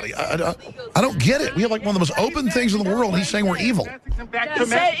almost everybody. I don't get it. We have like one of the most open things in the world. He's saying we're evil. He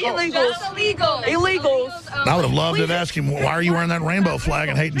said illegals. Illegals. I would have loved to ask him, why are you wearing that rainbow flag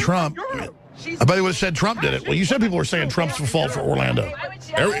and hating Trump? I bet he would have said Trump did it. Well, you said people were saying Trump's fault for Orlando.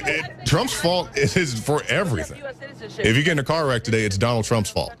 Trump's fault is for everything. If you get in a car wreck today, it's Donald Trump's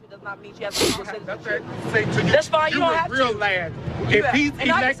fault. That's fine. You don't have to. Real lad. If he's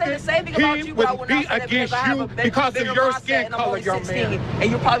elected, he would be against you because of your skin color, young man.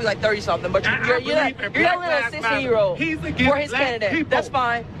 And you're probably like 30-something, but you're yelling at a 16-year-old for his candidate. That's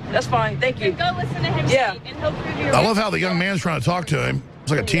fine. That's fine. Thank you. Go listen to him speak, and he'll prove you I love how the young man's trying to talk to him. It's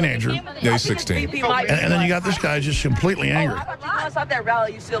like a teenager. Yeah, he's 16. And then you got this guy just completely angry. I thought that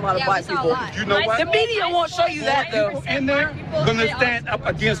rally, you see a lot of black people. You know what? The media won't show you that, though. In there, gonna stand up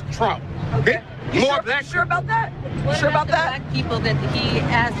against Trump. Okay? More black. Sure about that? Sure about that? Black people that he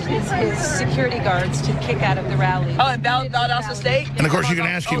asked his security guards to kick out of the rally. Oh, and Valdosta State? And of course, you can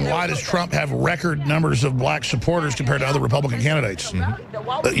ask him, why does Trump have record numbers of black supporters compared to other Republican candidates?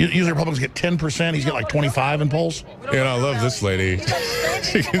 Usually Republicans get 10%. He's got like 25 in polls. And I love this lady.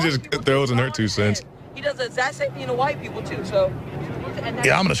 She can just throws in her 2 cents. He does the exact same thing to white people, too, so.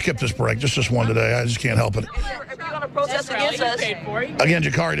 Yeah, I'm going to skip this break. Just this one today. I just can't help it. If you're going to protest against us. Again,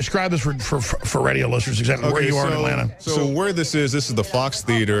 Jakari, describe this for radio listeners exactly where you are in Atlanta. So where this is the Fox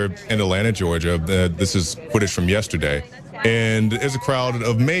Theater in Atlanta, Georgia. This is footage from yesterday. And there's a crowd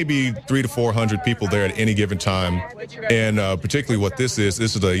of maybe 300 to 400 people there at any given time. And particularly what this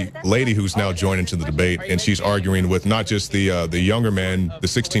is a lady who's now joined into the debate, and she's arguing with not just the younger man, the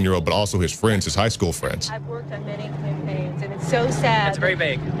 16-year-old, but also his friends, his high school friends. I've worked on many campaigns, and it's so sad. That's very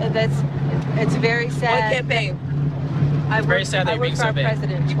vague. It's very sad. What campaign? I worked for our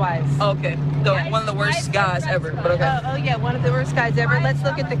president twice. Okay. One of the worst guys ever, but okay. Oh, yeah, one of the worst guys ever. Let's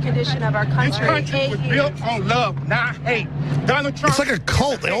look at the condition of our This country. country was built on love, not hate. Donald Trump. It's like a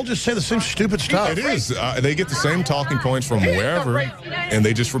cult. They all just say the same stupid stuff. It is. They get the same talking points from wherever, and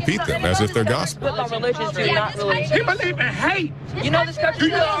they just repeat them as if they're gospel. Flip on religion, too, not really. He believe in hate. You know this country. Do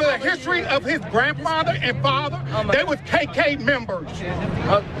you know the history of his grandfather and father? They was KK members.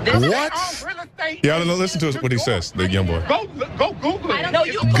 What? Yeah, I don't know. Listen to what he says, the young boy. Go Google it. No,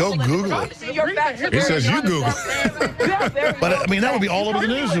 you Go Google it. He says you Google. But I mean, that would be all over the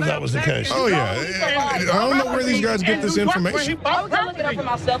news if that was the case. Oh, yeah. I don't know where these guys get this information. I was gonna look it up for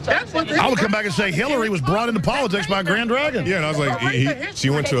myself. I would come back and say Hillary was brought into politics by Grand Dragon. Yeah, and I was like, she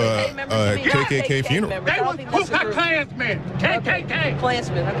went to a KKK funeral. They was Ku Klux Klansmen. KKK.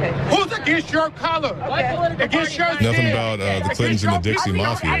 Klansmen, okay. Who's against your color? Against your Nothing skin. about the Clintons and the Dixie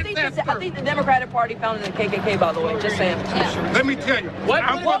Mafia. I think the Democratic Party founded the KKK, by the way. Just saying. Let me tell you,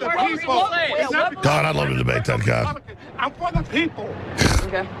 I'm for the people. It's not because God, I'd love to debate that guy. I'm for the people.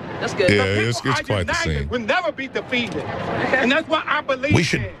 Okay, that's good. Yeah, The it's people are quite the united, scene. will never be defeated. And that's what I believe We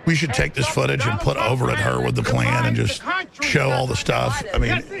in. should take this footage and put over at her with the plan and just show all the stuff. I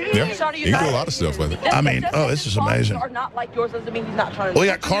mean, Yeah, you can do a lot of stuff with it. I mean, oh, this is amazing. Are not like yours doesn't mean he's not trying to. We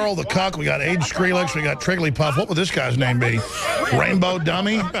got Carl the Cuck, we got Aiden Skrillex, we got Trigglypuff. What would this guy's name be? Rainbow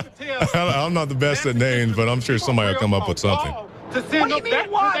Dummy? I'm not the best at names, but I'm sure somebody will come up with something. To send What do you them mean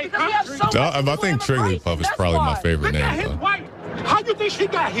back why? to Because we have their so country. much I think Trigglypuff is probably my favorite Look at name, his though. wife. How you think she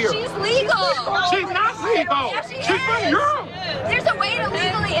got here? She's legal. She's not legal. Yes, she She's from is. Europe. There's a way to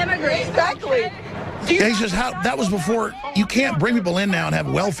legally immigrate. Exactly. Yeah, he says that was before. You can't bring people in now and have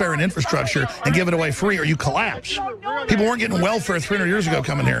welfare and infrastructure and give it away free or you collapse. People weren't getting welfare 300 years ago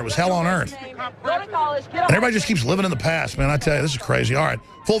coming here. It was hell on earth. Go to college. Get And everybody just keeps living in the past, man. I tell you, this is crazy. All right.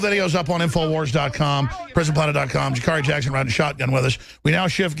 Full videos up on Infowars.com, PrisonPlanet.com. Jakari Jackson riding shotgun with us. We now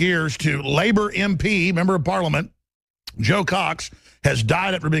shift gears to Labor MP, member of Parliament, Joe Cox, has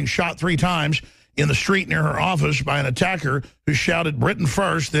died after being shot 3 times in the street near her office by an attacker who shouted Britain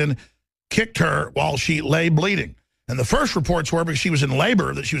first, then kicked her while she lay bleeding. And the first reports were, because she was in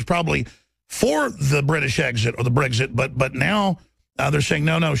labor, that she was probably for the British exit or the Brexit, but now they're saying,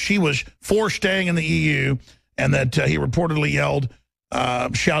 no, she was for staying in the EU, and that he reportedly yelled,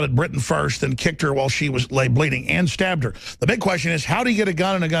 shouted Britain first, then kicked her while she lay bleeding and stabbed her. The big question is, how do you get a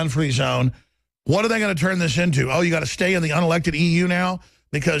gun in a gun-free zone? What are they going to turn this into? Oh, you got to stay in the unelected EU now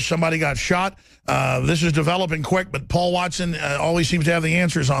because somebody got shot? This is developing quick, but Paul Watson always seems to have the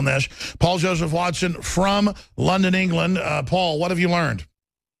answers on this. Paul Joseph Watson from London, England. Paul, what have you learned?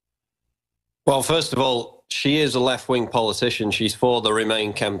 Well, first of all, she is a left-wing politician. She's for the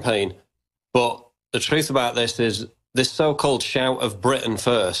Remain campaign. But the truth about this is this so-called shout of Britain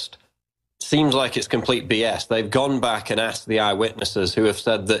first seems like it's complete BS. They've gone back and asked the eyewitnesses who have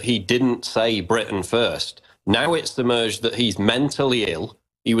said that he didn't say Britain first. Now it's emerged that he's mentally ill.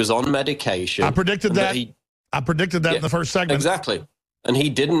 He was on medication. I predicted that. I predicted that in the first segment. Exactly. And he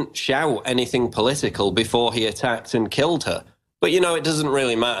didn't shout anything political before he attacked and killed her. But, you know, it doesn't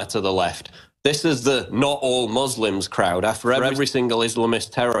really matter to the left. This is the not all Muslims crowd. After every single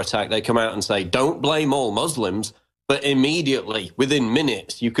Islamist terror attack, they come out and say, don't blame all Muslims. But immediately, within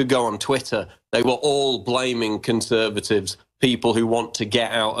minutes, you could go on Twitter, they were all blaming conservatives, people who want to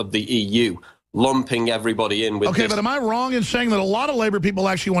get out of the EU, lumping everybody in with Okay, but am I wrong in saying that a lot of Labour people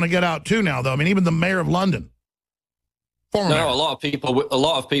actually want to get out too now, though? I mean, even the mayor of London. No, a lot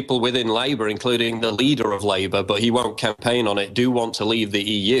of people within Labour, including the leader of Labour, but he won't campaign on it, do want to leave the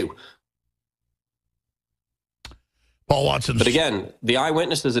EU. Paul Watson. But again, the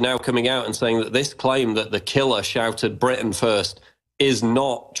eyewitnesses are now coming out and saying that this claim that the killer shouted Britain first is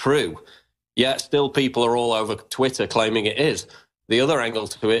not true. Yet still people are all over Twitter claiming it is. The other angle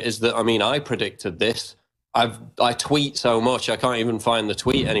to it is that, I mean, I predicted this. I tweet so much, I can't even find the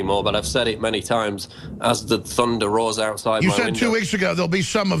tweet anymore, but I've said it many times as the thunder roars outside my window. You said 2 weeks ago there'll be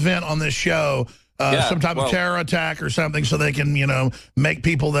some event on this show, some type of terror attack or something, so they can, you know, make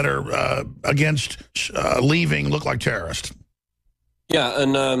people that are against leaving look like terrorists. Yeah,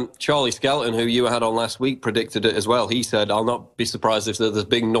 and Charlie Skelton, who you had on last week, predicted it as well. He said, I'll not be surprised if there's a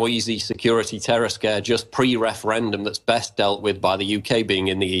big noisy security terror scare just pre-referendum that's best dealt with by the UK being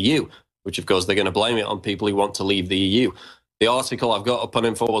in the EU, which, of course, they're going to blame it on people who want to leave the EU. The article I've got up on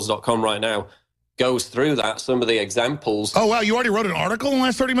Infowars.com right now goes through that, some of the examples. Oh, wow, you already wrote an article in the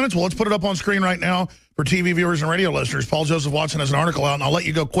last 30 minutes? Well, let's put it up on screen right now for TV viewers and radio listeners. Paul Joseph Watson has an article out, and I'll let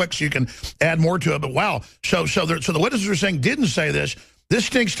you go quick so you can add more to it. But wow, so the witnesses are saying didn't say this. This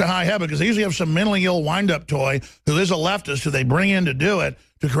stinks to high heaven because they usually have some mentally ill wind-up toy who is a leftist who they bring in to do it,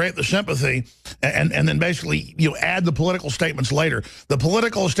 to create the sympathy, and then basically you add the political statements later. The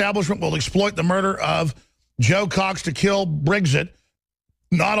political establishment will exploit the murder of Joe Cox to kill Brexit.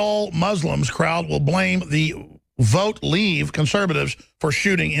 Not all Muslims crowd will blame the vote leave conservatives for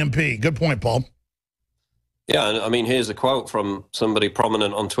shooting MP. Good point, Paul. Yeah, and I mean, here's a quote from somebody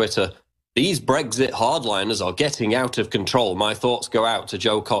prominent on Twitter. These Brexit hardliners are getting out of control. My thoughts go out to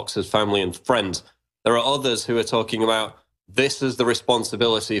Joe Cox's family and friends. There are others who are talking about this is the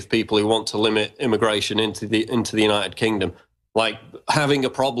responsibility of people who want to limit immigration into the United Kingdom. Like having a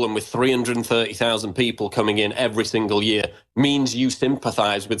problem with 330,000 people coming in every single year means you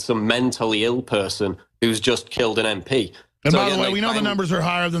sympathize with some mentally ill person who's just killed an MP. And so by the way, we know the numbers are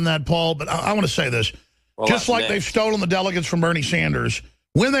higher than that, Paul, but I want to say this. Well, just like they've stolen the delegates from Bernie Sanders,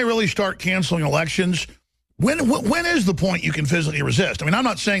 when they really start canceling elections, when is the point you can physically resist? I mean, I'm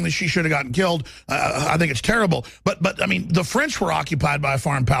not saying that she should have gotten killed. I think it's terrible. But I mean, the French were occupied by a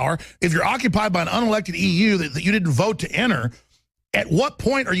foreign power. If you're occupied by an unelected EU that you didn't vote to enter, at what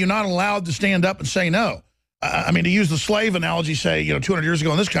point are you not allowed to stand up and say no? I mean, to use the slave analogy, say, 200 years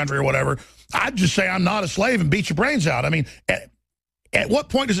ago in this country or whatever, I'd just say I'm not a slave and beat your brains out. I mean, at what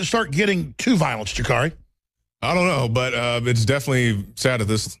point does it start getting too violent, Jakari? I don't know, but it's definitely sad that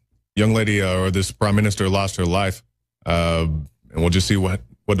this young lady or this prime minister lost her life, and we'll just see what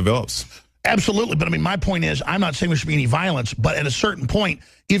develops. Absolutely, but I mean, my point is, I'm not saying there should be any violence, but at a certain point,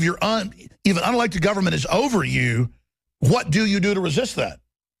 if if an unelected government is over you, what do you do to resist that?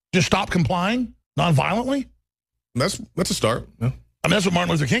 Just stop complying nonviolently? That's a start. Yeah. I mean, that's what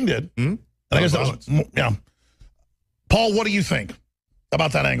Martin Luther King did. Mm-hmm. I guess that was, yeah. Paul, what do you think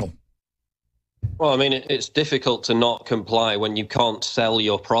about that angle? Well, I mean, it's difficult to not comply when you can't sell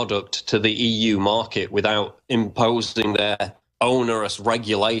your product to the EU market without imposing their onerous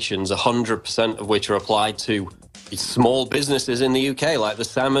regulations, 100% of which are applied to small businesses in the UK, like the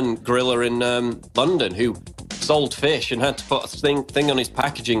salmon griller in London, who sold fish and had to put a thing on his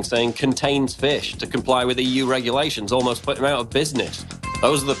packaging saying contains fish to comply with EU regulations, almost put him out of business.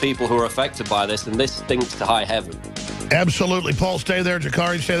 Those are the people who are affected by this, and this stinks to high heaven. Absolutely. Paul, stay there.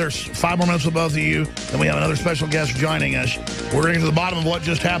 Jakari, stay there. 5 more minutes with both of you. Then we have another special guest joining us. We're going to get to the bottom of what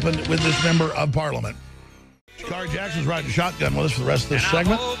just happened with this member of Parliament. Jakari Jackson's riding shotgun with us for the rest of this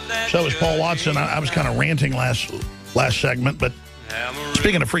segment. So is Paul Watson. I was kind of ranting last segment, but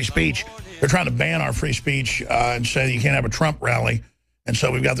Speaking of free speech, they're trying to ban our free speech and say you can't have a Trump rally. And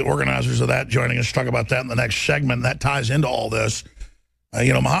so we've got the organizers of that joining us to talk about that in the next segment. That ties into all this.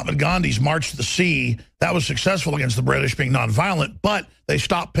 Mahatma Gandhi's March to the Sea, that was successful against the British being nonviolent, but they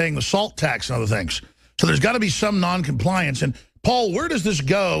stopped paying the salt tax and other things. So there's got to be some noncompliance. And, Paul, where does this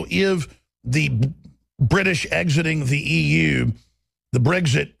go if the British exiting the EU, the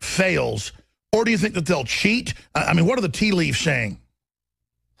Brexit, fails? Or do you think that they'll cheat? I mean, what are the tea leaves saying?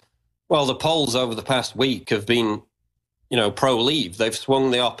 Well, the polls over the past week have been, pro-leave. They've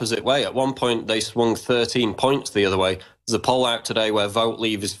swung the opposite way. At one point, they swung 13 points the other way. There's a poll out today where vote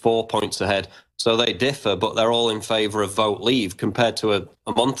leave is 4 points ahead. So they differ, but they're all in favour of vote leave compared to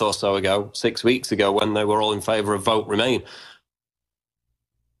a month or so ago, 6 weeks ago, when they were all in favour of vote remain.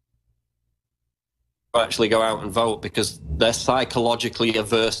 Actually go out and vote because they're psychologically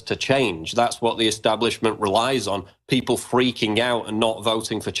averse to change. That's what the establishment relies on, people freaking out and not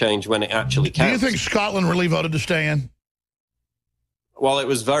voting for change when it actually counts. Do you think Scotland really voted to stay in? Well, it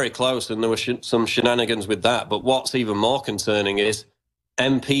was very close and there were some shenanigans with that. But what's even more concerning is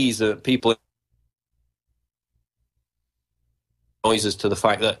MPs, people, noises to the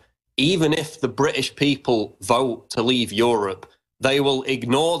fact that even if the British people vote to leave Europe, they will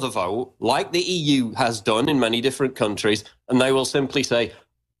ignore the vote, like the EU has done in many different countries, and they will simply say,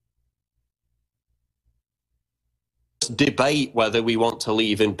 debate whether we want to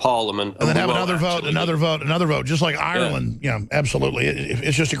leave in Parliament. And then have another vote, another vote, just like Ireland. Yeah, absolutely.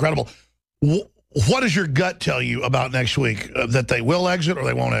 It's just incredible. What does your gut tell you about next week? That they will exit or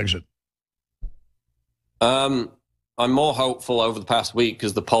they won't exit? I'm more hopeful over the past week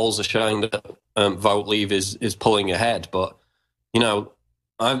because the polls are showing that vote leave is pulling ahead, but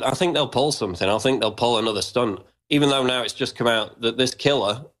I think they'll pull something. I think they'll pull another stunt, even though now it's just come out that this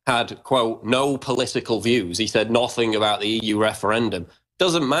killer had, quote, no political views. He said nothing about the EU referendum.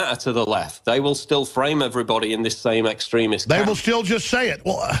 Doesn't matter to the left. They will still frame everybody in this same extremist camp. They will still just say it.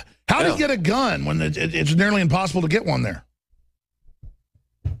 Well, how do you get a gun when it's nearly impossible to get one there?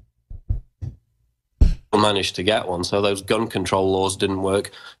 Managed to get one, so those gun control laws didn't work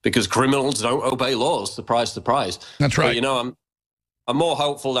because criminals don't obey laws. Surprise, surprise. That's right. But, I'm more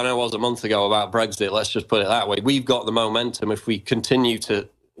hopeful than I was a month ago about Brexit. Let's just put it that way. We've got the momentum. If we continue to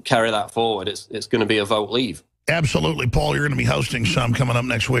carry that forward, it's going to be a vote leave. Absolutely, Paul. You're going to be hosting some coming up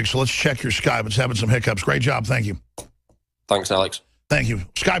next week, so let's check your Skype. It's having some hiccups. Great job. Thank you. Thanks, Alex. Thank you.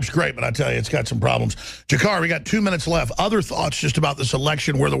 Skype's great, but I tell you, it's got some problems. Jakar, we got 2 minutes left. Other thoughts just about this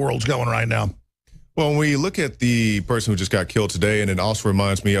election, where the world's going right now? Well, when we look at the person who just got killed today, and it also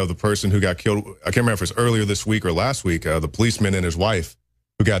reminds me of the person who got killed, I can't remember if it was earlier this week or last week, the policeman and his wife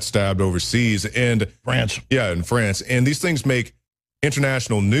who got stabbed overseas in France. Yeah, in France. And these things make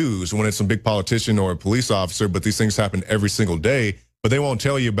international news when it's some big politician or a police officer, but these things happen every single day. But they won't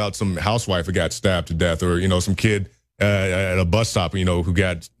tell you about some housewife who got stabbed to death or, some kid at a bus stop, who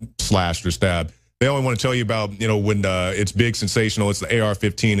got slashed or stabbed. They only want to tell you about, when it's big, sensational, it's the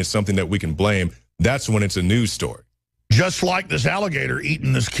AR-15, it's something that we can blame. That's when it's a news story. Just like this alligator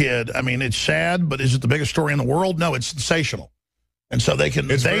eating this kid. I mean, it's sad, but is it the biggest story in the world? No, it's sensational. And so they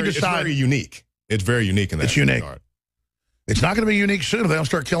decide. It's very unique. It's very unique in that regard. Unique. It's not going to be unique soon if they don't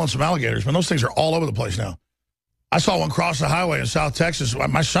start killing some alligators. But those things are all over the place now. I saw one cross the highway in South Texas.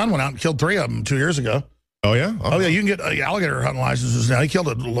 My son went out and killed 3 of them 2 years ago. Oh, yeah? Oh, yeah, you can get alligator hunting licenses now. He killed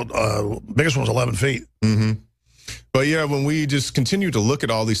biggest one was 11 feet. Mm-hmm. But yeah, when we just continue to look at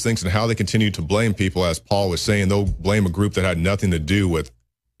all these things and how they continue to blame people, as Paul was saying, they'll blame a group that had nothing to do with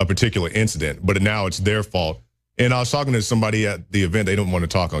a particular incident, but now it's their fault. And I was talking to somebody at the event, they don't want to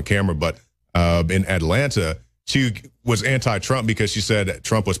talk on camera, but in Atlanta, she was anti-Trump because she said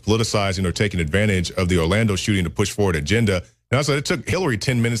Trump was politicizing or taking advantage of the Orlando shooting to push forward agenda. And I said it took Hillary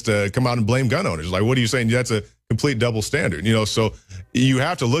 10 minutes to come out and blame gun owners. Like, what are you saying? That's a complete double standard, So you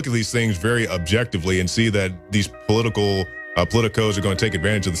have to look at these things very objectively and see that these politicos are going to take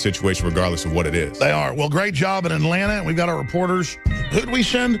advantage of the situation regardless of what it is. They are. Well, great job in Atlanta. We've got our reporters. Who did we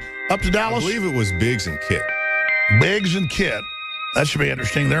send up to Dallas? I believe it was Biggs and Kit. Biggs and Kit. That should be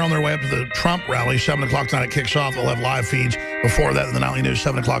interesting. They're on their way up to the Trump rally. 7 o'clock tonight it kicks off. They'll have live feeds before that in the Nightly News,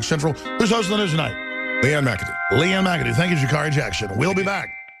 7 o'clock Central. Who's hosting the news tonight? Leanne McAdoo. Leanne McAdoo. Thank you, Jakari Jackson. We'll be back.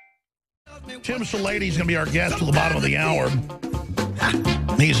 Tim Salady is going to be our guest till the bottom of the hour.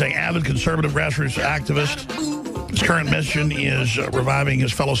 He's an avid conservative grassroots activist. His current mission is reviving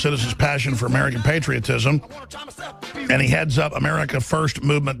his fellow citizens' passion for American patriotism. And he heads up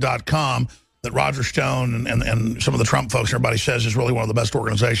AmericaFirstMovement.com that Roger Stone and some of the Trump folks, everybody says is really one of the best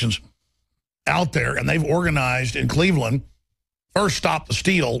organizations out there. And they've organized in Cleveland first Stop the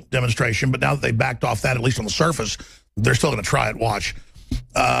Steal demonstration, but now that they backed off that, at least on the surface, they're still going to try it. Watch.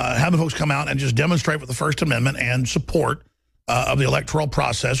 Having folks come out and just demonstrate with the First Amendment and support of the electoral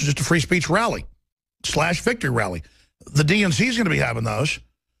process, just a free speech rally / victory rally. The DNC is going to be having those.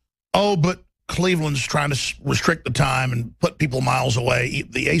 Oh, but Cleveland's trying to restrict the time and put people miles away.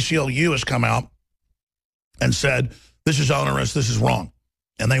 The ACLU has come out and said, this is onerous, this is wrong.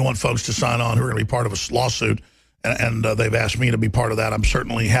 And they want folks to sign on who are going to be part of a lawsuit. And they've asked me to be part of that. I'm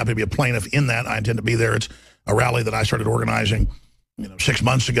certainly happy to be a plaintiff in that. I intend to be there. It's a rally that I started organizing 6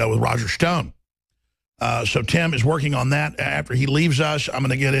 months ago with Roger Stone. So Tim is working on that. After he leaves us, I'm going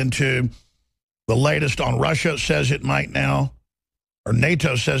to get into the latest on Russia. Says it might now, or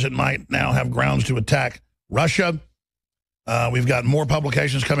NATO says it might now have grounds to attack Russia. We've got more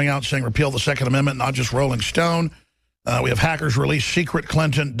publications coming out saying repeal the Second Amendment, not just Rolling Stone. We have hackers release secret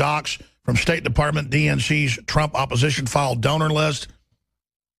Clinton docs from State Department, DNC's Trump opposition file donor list.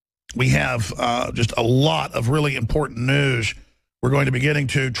 We have just a lot of really important news we're going to be getting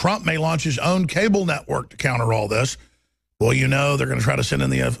to. Trump may launch his own cable network to counter all this. Well, you know they're going to try to send in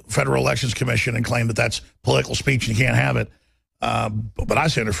the Federal Elections Commission and claim that that's political speech and you can't have it. But I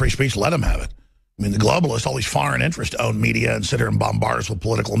say under free speech, let them have it. I mean, the globalists, all these foreign interests own media and sit here and bombard us with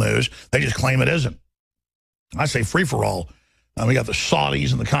political news. They just claim it isn't. I say free for all. We got the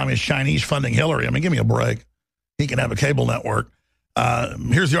Saudis and the Communist Chinese funding Hillary. I mean, give me a break. He can have a cable network.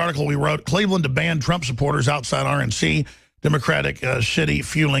 Here's the article we wrote. Cleveland to ban Trump supporters outside RNC. Democratic city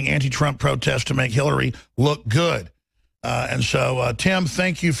fueling anti-Trump protests to make Hillary look good. And so, Tim,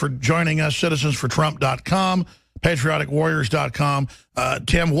 thank you for joining us. Citizensfortrump.com, patrioticwarriors.com.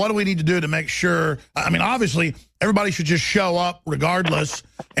 Tim, what do we need to do to make sure? I mean, obviously, everybody should just show up regardless.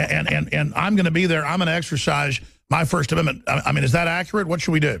 And I'm going to be there. I'm going to exercise my First Amendment. I mean, is that accurate? What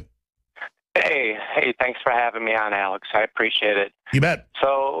should we do? Hey, thanks for having me on, Alex. I appreciate it. You bet.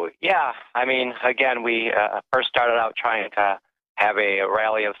 So, yeah, I mean, again, we first started out trying to have a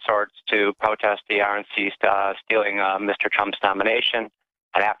rally of sorts to protest the RNC stealing Mr. Trump's nomination.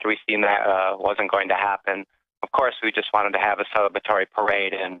 And after we seen that wasn't going to happen, of course, we just wanted to have a celebratory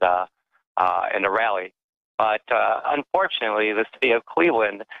parade and a rally. But unfortunately, the city of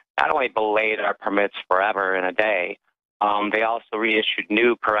Cleveland not only delayed our permits forever in a day, they also reissued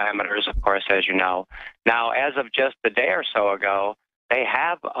new parameters, of course, as you know. Now, as of just a day or so ago, they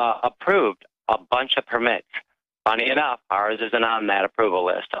have approved a bunch of permits. Funny enough, ours isn't on that approval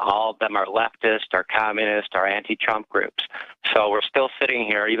list. All of them are leftist or communist or anti-Trump groups. So we're still sitting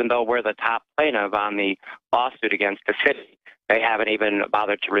here, even though we're the top plaintiff on the lawsuit against the city. They haven't even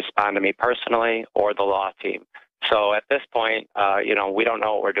bothered to respond to me personally or the law team. So at this point, we don't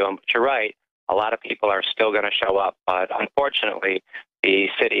know what we're doing. But you're right. A lot of people are still going to show up. But unfortunately, the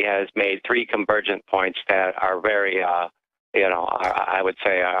city has made 3 convergent points that are very, I would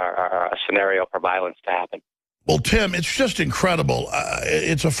say are a scenario for violence to happen. Well, Tim, it's just incredible.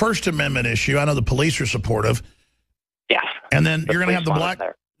 It's a First Amendment issue. I know the police are supportive. Yeah. And then you're going to have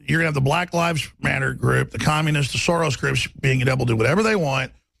the Black Lives Matter group, the communists, the Soros groups being able to do whatever they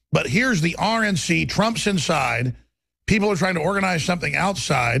want. But here's the RNC. Trump's inside. People are trying to organize something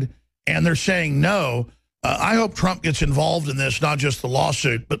outside, and they're saying no. I hope Trump gets involved in this, not just the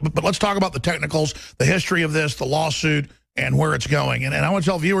lawsuit. But let's talk about the technicals, the history of this, the lawsuit, and where it's going. And I want to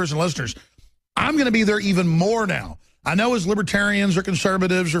tell viewers and listeners, I'm going to be there even more now. I know as libertarians or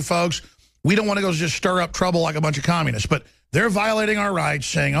conservatives or folks, we don't want to go just stir up trouble like a bunch of communists. But they're violating our rights,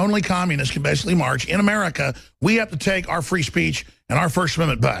 saying only communists can basically march. In America, we have to take our free speech and our First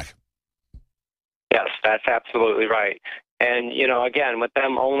Amendment back. Yes, that's absolutely right. And, again, with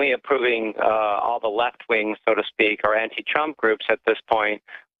them only approving all the left wing, so to speak, or anti-Trump groups at this point,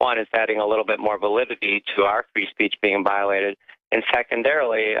 one is adding a little bit more validity to our free speech being violated. And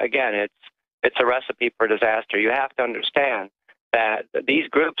secondarily, again, it's a recipe for disaster. You have to understand that these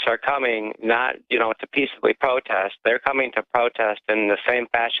groups are coming not, to peaceably protest. They're coming to protest in the same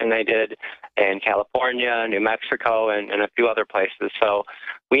fashion they did in California, New Mexico, and a few other places. So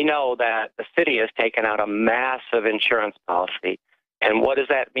we know that the city has taken out a massive insurance policy. And what does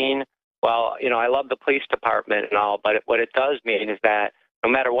that mean? Well, I love the police department and all, but what it does mean is that no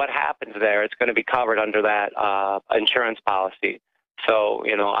matter what happens there, it's going to be covered under that insurance policy. So,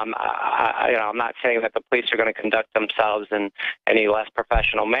 I'm not saying that the police are going to conduct themselves in any less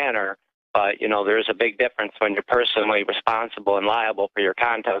professional manner, but, there's a big difference when you're personally responsible and liable for your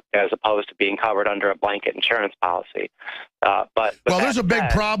conduct as opposed to being covered under a blanket insurance policy. But there's a big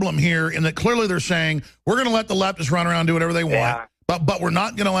problem here in that clearly they're saying we're going to let the leftists run around and do whatever they want. Yeah. But we're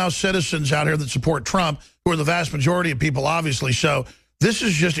not going to allow citizens out here that support Trump, who are the vast majority of people, obviously. So This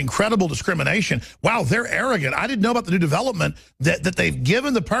is just incredible discrimination. Wow, they're arrogant. I didn't know about the new development that they've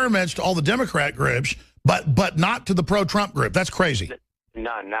given the permits to all the Democrat groups, but not to the pro-Trump group. That's crazy.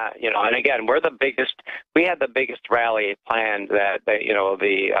 Not, and again, we're the biggest. We had the biggest rally planned that the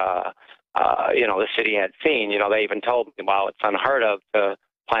city had seen. They even told me, well, it's unheard of to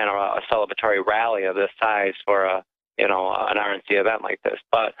plan a celebratory rally of this size for an RNC event like this.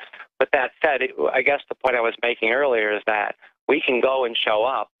 But with that said, I guess the point I was making earlier is that we can go and show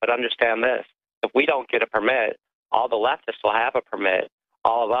up, but understand this: if we don't get a permit, all the leftists will have a permit.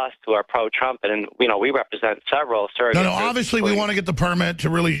 All of us who are pro-Trump, and we represent several surrogates. No, obviously we want to get the permit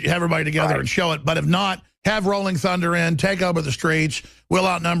to really have everybody together and show it. But if not, have Rolling Thunder in, take over the streets. We'll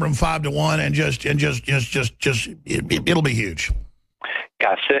outnumber them 5-1, and it'll be huge.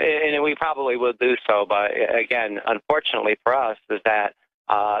 Yes, and we probably will do so. But again, unfortunately for us, is that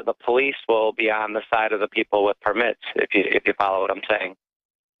the police will be on the side of the people with permits. If you follow what I'm saying.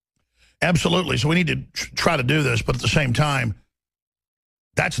 Absolutely. So we need to try to do this, but at the same time,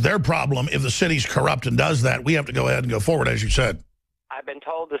 that's their problem. If the city's corrupt and does that, we have to go ahead and go forward, as you said. I've been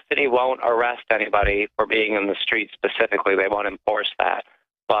told the city won't arrest anybody for being in the street specifically. They won't enforce that.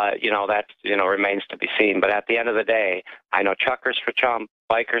 But, that remains to be seen. But at the end of the day, I know truckers for Trump,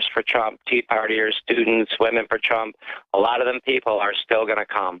 bikers for Trump, Tea Partiers, students, women for Trump. A lot of them people are still going to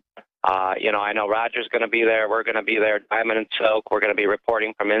come. I know Roger's going to be there. We're going to be there. Diamond and Silk. We're going to be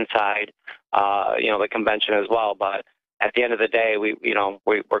reporting from inside, the convention as well. But at the end of the day, we're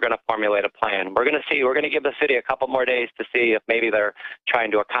going to formulate a plan. We're going to give the city a couple more days to see if maybe they're trying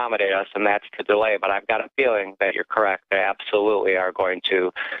to accommodate us, and that's to delay. But I've got a feeling that you're correct. They absolutely are going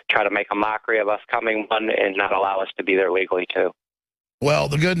to try to make a mockery of us coming, one, and not allow us to be there legally, too. Well,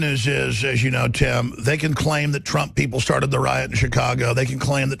 the good news is, as you know, Tim, they can claim that Trump people started the riot in Chicago. They can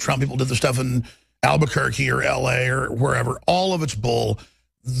claim that Trump people did the stuff in Albuquerque or L.A. or wherever. All of it's bull.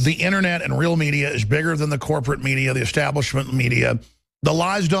 The internet and real media is bigger than the corporate media, the establishment media. The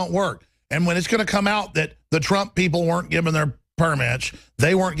lies don't work. And when it's going to come out that the Trump people weren't given their permits,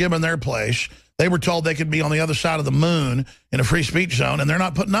 they weren't given their place, they were told they could be on the other side of the moon in a free speech zone, and they're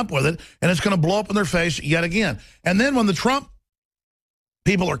not putting up with it, and it's going to blow up in their face yet again. And then when the Trump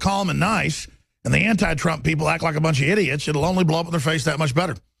people are calm and nice, and the anti-Trump people act like a bunch of idiots, it'll only blow up in their face that much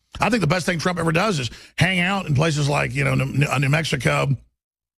better. I think the best thing Trump ever does is hang out in places like, New Mexico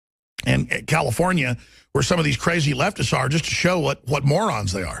and California, where some of these crazy leftists are, just to show what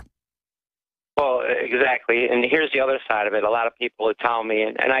morons they are. Well, exactly. And here's the other side of it. A lot of people would tell me,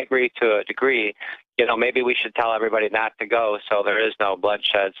 and I agree to a degree, maybe we should tell everybody not to go so there is no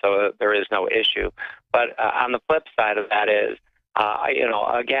bloodshed, so there is no issue. But on the flip side of that is, I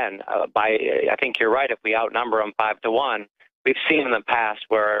think you're right. If we outnumber them 5-1, we've seen in the past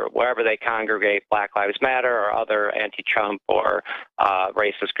wherever they congregate, Black Lives Matter or other anti-Trump or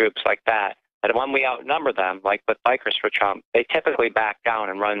racist groups like that, and when we outnumber them, like with Bikers for Trump, they typically back down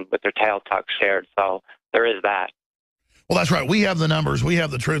and run with their tail tucked scared. So there is that. Well, that's right. We have the numbers. We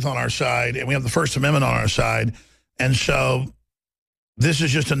have the truth on our side, and we have the First Amendment on our side. And so this is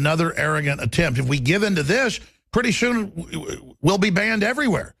just another arrogant attempt. If we give into this, pretty soon we'll be banned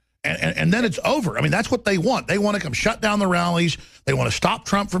everywhere. And then it's over. I mean, that's what they want. They want to come shut down the rallies. They want to stop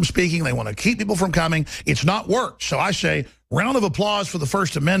Trump from speaking. They want to keep people from coming. It's not worked. So I say, round of applause for the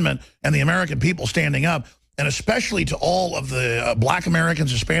First Amendment and the American people standing up, and especially to all of the Black Americans,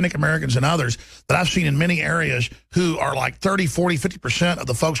 Hispanic Americans, and others that I've seen in many areas who are like 30, 40, 50% of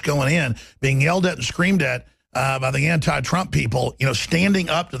the folks going in being yelled at and screamed at by the anti-Trump people, standing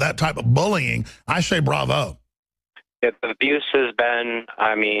up to that type of bullying. I say bravo. The abuse has been,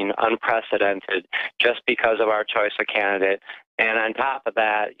 unprecedented just because of our choice of candidate. And on top of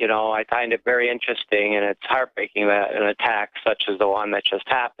that, I find it very interesting, and it's heartbreaking that an attack such as the one that just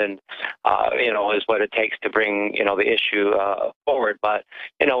happened, is what it takes to bring, the issue forward. But,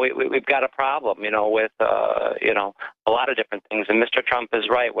 we've got a problem, with, a lot of different things. And Mr. Trump is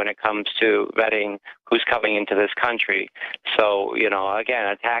right when it comes to vetting who's coming into this country. So, again,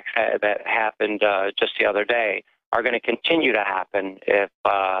 attacks that happened just the other day are going to continue to happen if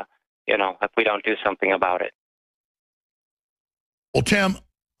we don't do something about it. Well, Tim,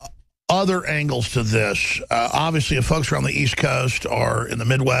 other angles to this. Obviously, if folks are on the East Coast or in the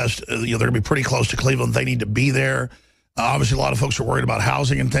Midwest, they're going to be pretty close to Cleveland. They need to be there. Obviously, a lot of folks are worried about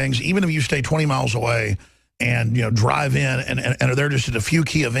housing and things. Even if you stay 20 miles away and, drive in and are there just at a few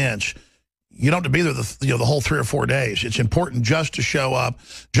key events, you don't have to be there the whole 3 or 4 days. It's important just to show up,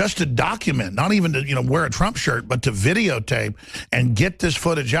 just to document, not even to wear a Trump shirt, but to videotape and get this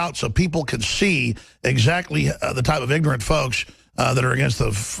footage out so people can see exactly the type of ignorant folks that are against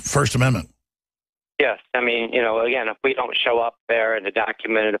the First Amendment. Yes, I mean, again, if we don't show up there and to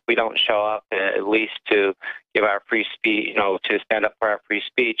document it, if we don't show up at least to give our free speech, to stand up for our free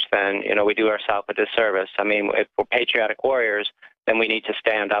speech, then, we do ourselves a disservice. I mean, if we're patriotic warriors, then we need to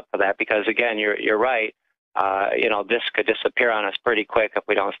stand up for that because, again, you're right. This could disappear on us pretty quick if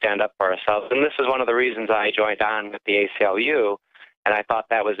we don't stand up for ourselves. And this is one of the reasons I joined on with the ACLU. And I thought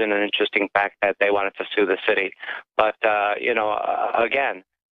that was an interesting fact that they wanted to sue the city. But, again,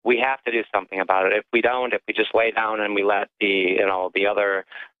 we have to do something about it. If we don't, if we just lay down and we let the other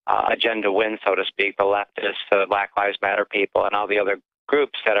agenda win, so to speak, the leftists, the Black Lives Matter people, and all the other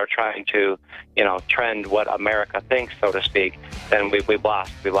groups that are trying to, trend what America thinks, so to speak, then we've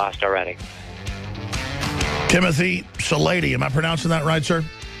lost. We've lost already. Timothy Saletti, am I pronouncing that right, sir?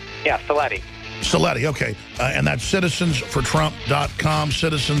 Yeah, Saletti. Saletti, okay. And that's citizensfortrump.com,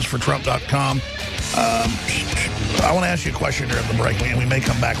 citizensfortrump.com. I want to ask you a question during the break, and we may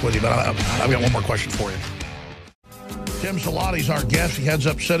come back with you, but I've got one more question for you. Tim Saletti's our guest. He heads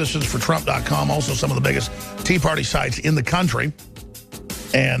up citizensfortrump.com, also some of the biggest Tea Party sites in the country.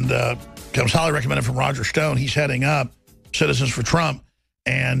 And comes highly recommended from Roger Stone. He's heading up Citizens for Trump.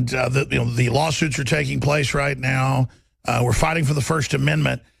 And the lawsuits are taking place right now. We're fighting for the First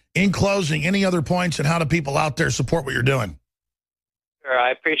Amendment. In closing, any other points and how do people out there support what you're doing? Sure,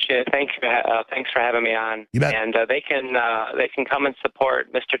 I appreciate it. Thanks for having me on. You bet. And they can come and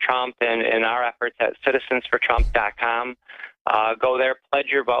support Mr. Trump in our efforts at citizensfortrump.com. Go there, pledge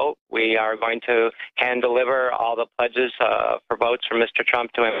your vote. We are going to hand deliver all the pledges for votes from Mr.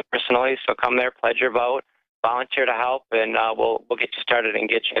 Trump to him personally. So come there, pledge your vote, volunteer to help, and we'll get you started and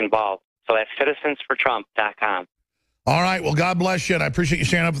get you involved. So that's citizensfortrump.com. All right. Well, God bless you, and I appreciate you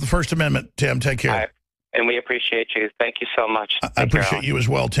standing up for the First Amendment, Tim. Take care. All right. And we appreciate you. Thank you so much. I appreciate you as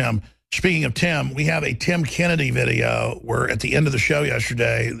well, Tim. Speaking of Tim, we have a Tim Kennedy video where at the end of the show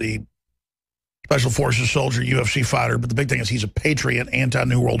yesterday, the Special Forces soldier, UFC fighter, but the big thing is he's a patriot,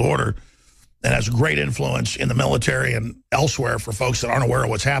 anti-New World Order, and has great influence in the military and elsewhere for folks that aren't aware of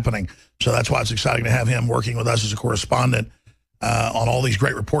what's happening. So that's why it's exciting to have him working with us as a correspondent on all these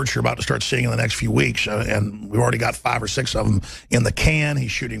great reports you're about to start seeing in the next few weeks. And we've already got 5 or 6 of them in the can.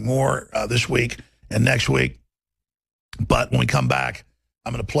 He's shooting more this week and next week. But when we come back,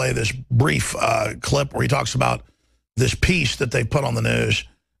 I'm going to play this brief clip where he talks about this piece that they put on the news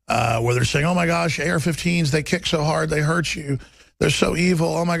where they're saying, oh, my gosh, AR-15s, they kick so hard, they hurt you. They're so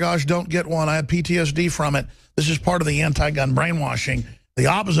evil. Oh, my gosh, don't get one. I had PTSD from it. This is part of the anti-gun brainwashing, the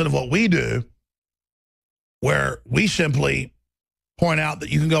opposite of what we do, where we simply point out that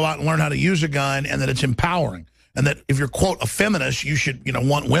you can go out and learn how to use a gun and that it's empowering. And that if you're, quote, a feminist, you should,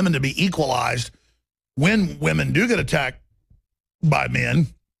 want women to be equalized when women do get attacked by men,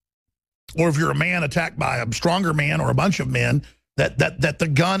 or if you're a man attacked by a stronger man or a bunch of men, that the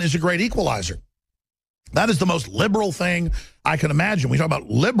gun is a great equalizer. That is the most liberal thing I can imagine. When we talk about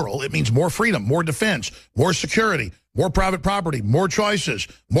liberal, it means more freedom, more defense, more security, more private property, more choices,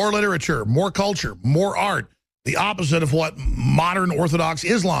 more literature, more culture, more art. The opposite of what modern Orthodox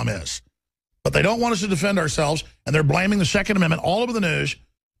Islam is. But they don't want us to defend ourselves, and they're blaming the Second Amendment all over the news,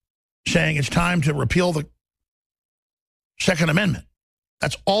 saying it's time to repeal the Second Amendment.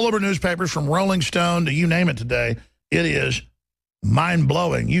 That's all over newspapers from Rolling Stone to you name it today. It is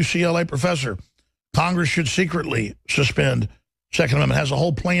mind-blowing. UCLA professor, Congress should secretly suspend Second Amendment, has a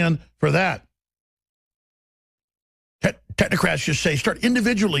whole plan for that. Technocrats just say, start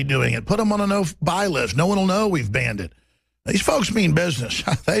individually doing it. Put them on a no-buy list. No one will know we've banned it. These folks mean business.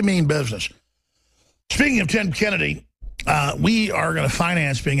 They mean business. Speaking of Tim Kennedy, we are going to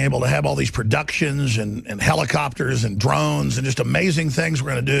finance being able to have all these productions and helicopters and drones and just amazing things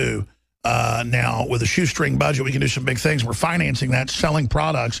we're going to do now. With a shoestring budget, we can do some big things. We're financing that, selling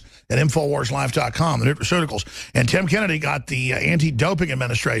products at InfoWarsLife.com, the nutraceuticals. And Tim Kennedy got the Anti-Doping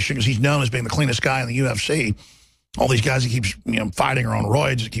Administration, because he's known as being the cleanest guy in the UFC. All these guys he keeps fighting are on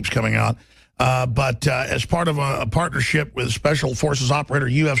roids. It keeps coming out. But as part of a partnership with Special Forces operator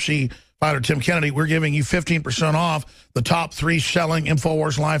UFC fighter Tim Kennedy, we're giving you 15% off the top 3 selling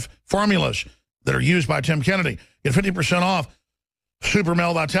InfoWars Life formulas that are used by Tim Kennedy. Get 50% off Super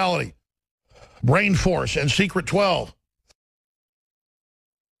Male Vitality, Brain Force, and Secret 12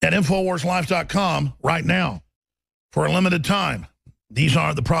 at InfoWarsLife.com right now for a limited time. These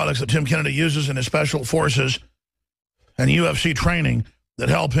are the products that Tim Kennedy uses in his Special Forces and UFC training that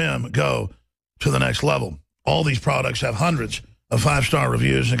help him go to the next level. All these products have hundreds of 5-star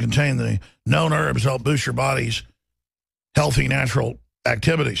reviews and contain the known herbs to help boost your body's healthy, natural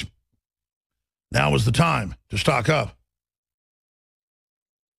activities. Now is the time to stock up.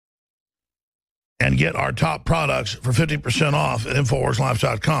 and get our top products for 50% off at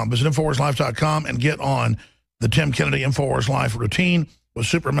InfoWarsLife.com. Visit InfoWarsLife.com and get on the Tim Kennedy InfoWars Life routine with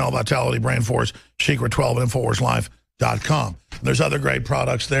Super Male Vitality, Brain Force, Secret 12 at InfoWarsLife.com. There's other great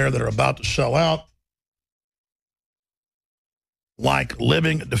products there that are about to sell out, like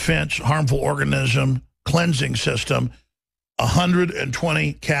Living Defense Harmful Organism Cleansing System,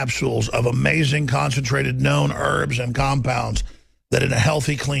 120 capsules of amazing concentrated known herbs and compounds that in a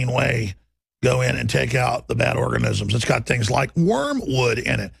healthy, clean way go in and take out the bad organisms. It's got things like wormwood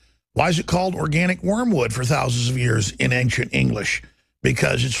in it. Why is it called organic wormwood for thousands of years in ancient English?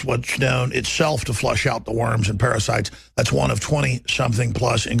 Because it's what's known itself to flush out the worms and parasites. That's one of 20-something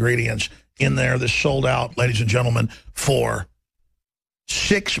plus ingredients in there. This sold out, ladies and gentlemen, for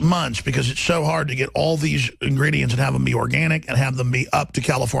 6 months because it's so hard to get all these ingredients and have them be organic and have them be up to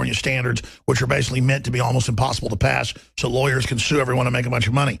California standards, which are basically meant to be almost impossible to pass so lawyers can sue everyone and make a bunch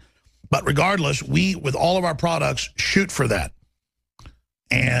of money. But regardless, we, with all of our products, shoot for that.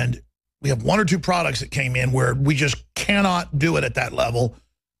 And we have 1 or 2 products that came in where we just cannot do it at that level.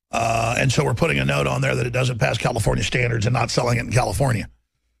 And so we're putting a note on there that it doesn't pass California standards and not selling it in California.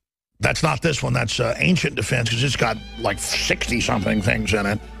 That's not this one. That's Ancient Defense, because it's got like 60-something things in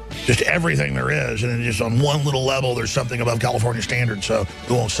it. Just everything there is. And then just on one little level, there's something above California standards, so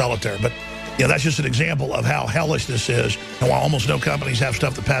we won't sell it there. But you know, that's just an example of how hellish this is and why almost no companies have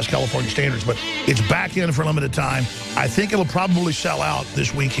stuff that pass California standards. But it's back in for a limited time. I think it'll probably sell out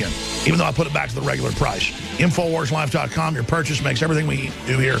this weekend, even though I put it back to the regular price. InfoWarsLife.com. Your purchase makes everything we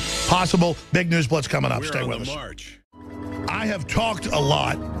do here possible. Big news blitz coming up. Stay with us. March. I have talked a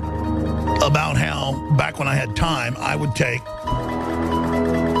lot about how back when I had time, I would take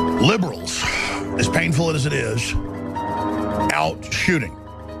liberals, as painful as it is, out shooting.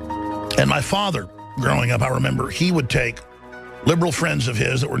 And my father, growing up, I remember he would take liberal friends of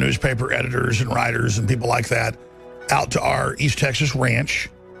his that were newspaper editors and writers and people like that out to our East Texas ranch,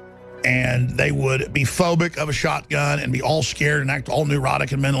 and they would be phobic of a shotgun and be all scared and act all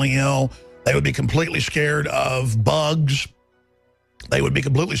neurotic and mentally ill. They would be completely scared of bugs. They would be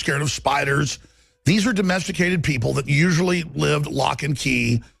completely scared of spiders. These are domesticated people that usually lived lock and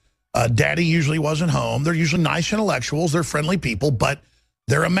key. Daddy usually wasn't home. They're usually nice intellectuals. They're friendly people, but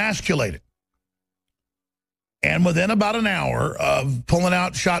they're emasculated. And within about an hour of pulling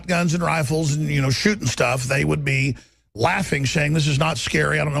out shotguns and rifles and, you know, shooting stuff, they would be laughing, saying, this is not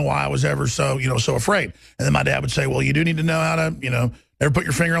scary. I don't know why I was ever so, you know, so afraid. And then my dad would say, well, you do need to know how to, you know, never put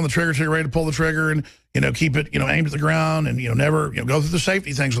your finger on the trigger till you're ready to pull the trigger, and, you know, keep it, you know, aimed at the ground, and, you know, never, you know, go through the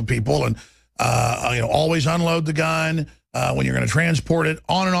safety things with people, and, you know, always unload the gun when you're going to transport it,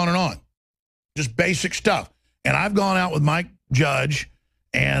 on and on and on. Just basic stuff. And I've gone out with Mike Judge,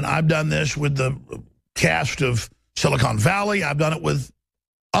 and I've done this with the cast of Silicon Valley. I've done it with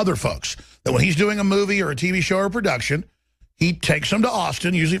other folks, that when he's doing a movie or a TV show or he takes them to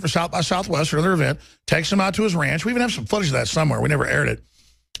Austin, usually for South by Southwest or another event, takes them out to his ranch. We even have some footage of that somewhere. We never aired it.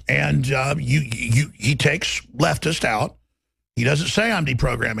 And he takes leftists out. He doesn't say, I'm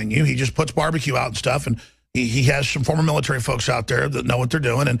deprogramming you. He just puts barbecue out and stuff. And he has some former military folks out there that know what they're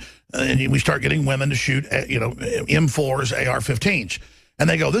doing. And we start getting women to shoot, you know, M4s, AR-15s. And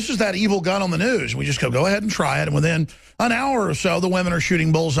they go, this is that evil gun on the news. And we just go ahead and try it. And within an hour or so, the women are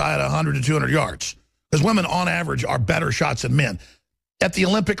shooting bullseye at 100 to 200 yards. Because women, on average, are better shots than men. At the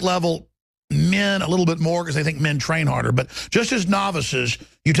Olympic level, men a little bit more because they think men train harder. But just as novices,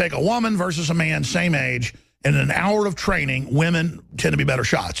 you take a woman versus a man, same age, and in an hour of training, women tend to be better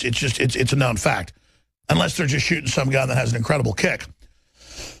shots. It's just, it's a known fact. Unless they're just shooting some gun that has an incredible kick.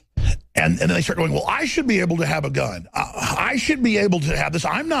 And then they start going, well, I should be able to have a gun. I should be able to have this.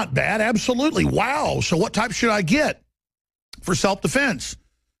 I'm not bad. Absolutely. Wow. So what type should I get for self-defense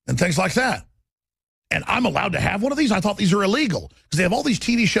and things like that? And I'm allowed to have one of these? I thought these are illegal. Because they have all these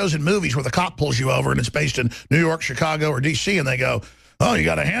TV shows and movies where the cop pulls you over and it's based in New York, Chicago, or D.C. And they go, oh, you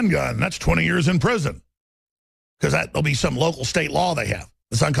got a handgun. That's 20 years in prison. Because there'll be some local state law they have.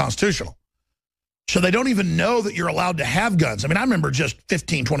 It's unconstitutional. So they don't even know that you're allowed to have guns. I mean, I remember just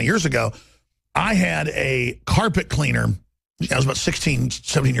 15, 20 years ago, I had a carpet cleaner. That was about 16,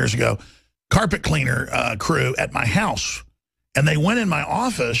 17 years ago. Carpet cleaner crew at my house. And they went in my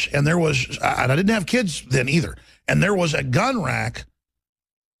office, and there was, and I didn't have kids then either, and there was a gun rack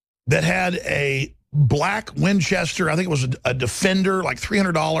that had a black Winchester, I think it was a Defender, like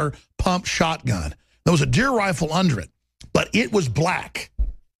 $300 pump shotgun. There was a deer rifle under it, but it was black.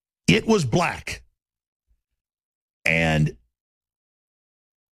 It was black. And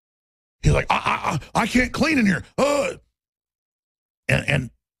he's like, I can't clean in here. And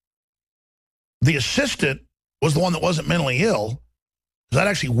the assistant was the one that wasn't mentally ill, because I'd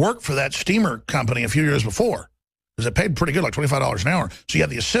actually worked for that steamer company a few years before. Because it paid pretty good, like $25 an hour. So you had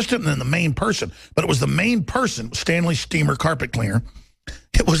the assistant and then the main person. But it was the main person, Stanley Steamer carpet cleaner.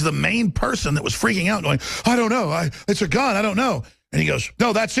 It was the main person that was freaking out, going, I don't know, it's a gun, I don't know. And he goes,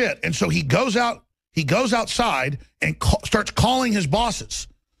 no, that's it. And so he goes outside and starts calling his bosses.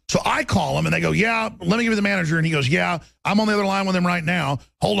 So I call him, and they go, yeah, let me give you the manager. And he goes, yeah, I'm on the other line with him right now.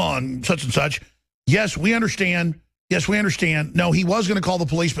 Hold on, such and such. Yes, we understand. Yes, we understand. No, he was going to call the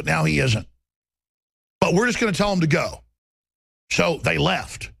police, but now he isn't. But we're just going to tell him to go. So they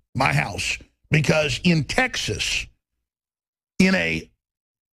left my house because in Texas, in a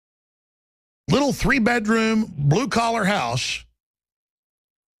little 3-bedroom, blue-collar house,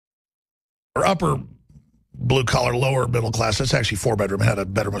 or upper blue-collar, lower middle class, that's actually 4-bedroom, it had a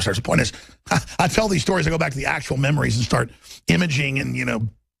bedroom upstairs. The point is, I tell these stories, I go back to the actual memories and start imaging and, you know,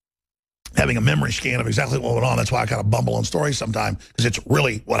 having a memory scan of exactly what went on. That's why I kind of bumble on stories sometimes, because it's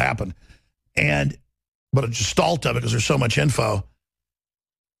really what happened. But a gestalt of it, because there's so much info.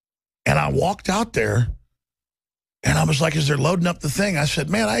 And I walked out there, and I was like, as they're loading up the thing, I said,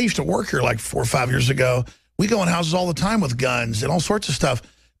 man, I used to work here like 4 or 5 years ago. We go in houses all the time with guns and all sorts of stuff.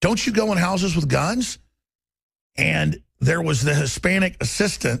 Don't you go in houses with guns? And there was the Hispanic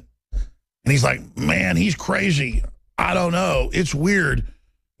assistant, and he's like, man, he's crazy. I don't know. It's weird.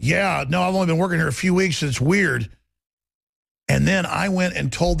 Yeah, no, I've only been working here a few weeks, and it's weird. And then I went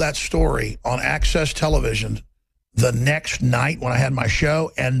and told that story on Access Television the next night when I had my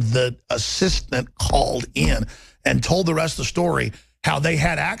show, and the assistant called in and told the rest of the story, how they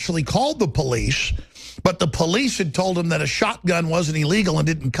had actually called the police, but the police had told him that a shotgun wasn't illegal and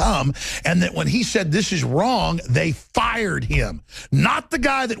didn't come, and that when he said this is wrong, they fired him. Not the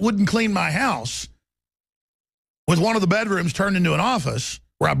guy that wouldn't clean my house with one of the bedrooms turned into an office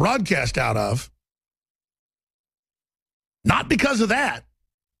where I broadcast out of. Not because of that.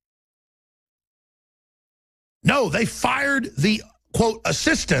 No, they fired the, quote,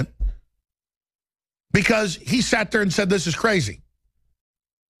 assistant because he sat there and said this is crazy.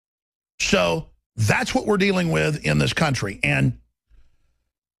 So that's what we're dealing with in this country. And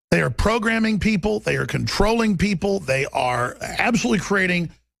they are programming people. They are controlling people. They are absolutely creating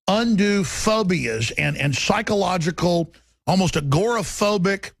undue phobias and psychological, almost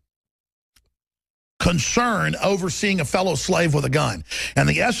agoraphobic concern over seeing a fellow slave with a gun. And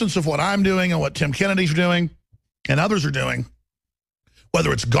the essence of what I'm doing and what Tim Kennedy's doing and others are doing,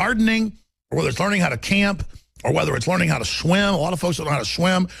 whether it's gardening or whether it's learning how to camp or whether it's learning how to swim, a lot of folks don't know how to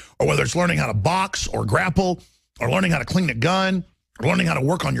swim, or whether it's learning how to box or grapple or learning how to clean a gun or learning how to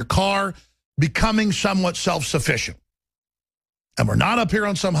work on your car, becoming somewhat self-sufficient. And we're not up here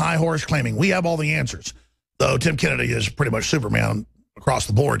on some high horse claiming we have all the answers, though Tim Kennedy is pretty much Superman across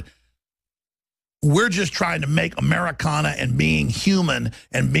the board. We're just trying to make Americana and being human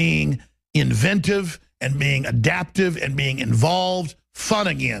and being inventive and being adaptive and being involved fun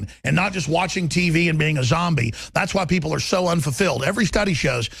again, and not just watching TV and being a zombie. That's why people are so unfulfilled. Every study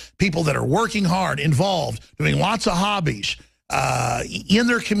shows people that are working hard, involved, doing lots of hobbies in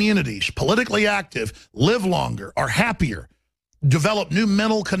their communities, politically active, live longer, are happier, develop new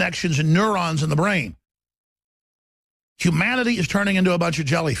mental connections and neurons in the brain. Humanity is turning into a bunch of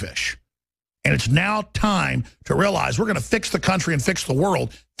jellyfish. And it's now time to realize we're going to fix the country and fix the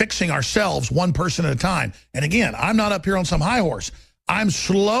world, fixing ourselves one person at a time. And again, I'm not up here on some high horse. I'm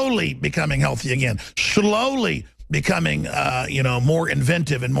slowly becoming healthy again, slowly becoming, more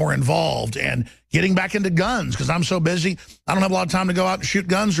inventive and more involved and getting back into guns because I'm so busy. I don't have a lot of time to go out and shoot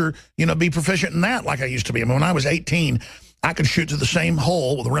guns or, be proficient in that like I used to be. I mean, when I was 18, I could shoot to the same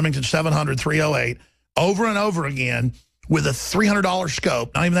hole with a Remington 700 308 over and over again with a $300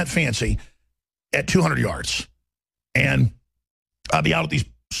 scope, not even that fancy, at 200 yards. And I'd be out at these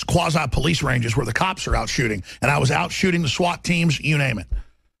quasi-police ranges where the cops are out shooting, and I was out shooting the SWAT teams, you name it.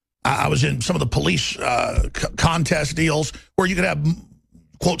 I was in some of the police contest deals where you could have,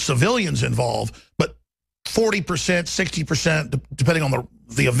 quote, civilians involved, but 40%, 60%, depending on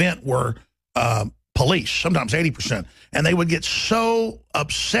the event, were police, sometimes 80%. And they would get so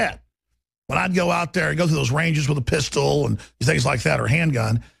upset when I'd go out there and go through those ranges with a pistol and things like that, or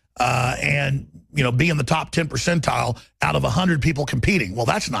handgun, and be in the top 10 percentile out of 100 people competing. Well,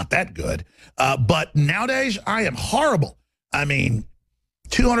 that's not that good. But nowadays, I am horrible. I mean,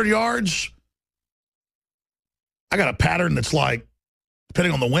 200 yards, I got a pattern that's like,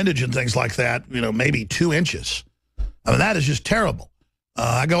 depending on the windage and things like that, maybe 2 inches. I mean, that is just terrible.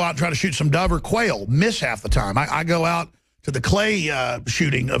 I go out and try to shoot some dove or quail, miss half the time. I go out to the clay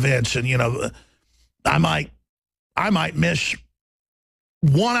shooting events, and, I might miss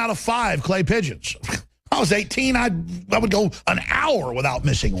 1 out of 5 clay pigeons. I was 18, I would go an hour without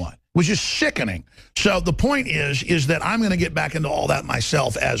missing one. It was just sickening. So the point is that I'm going to get back into all that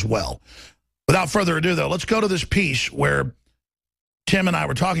myself as well. Without further ado, though, let's go to this piece where Tim and I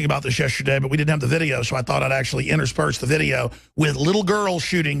were talking about this yesterday, but we didn't have the video, so I thought I'd actually intersperse the video with little girls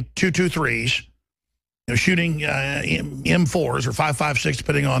shooting 223s, shooting M4s or 5.56,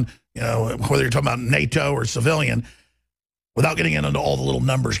 depending on whether you're talking about NATO or civilian, without getting into all the little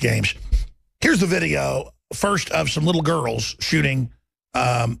numbers games. Here's the video, first of some little girls shooting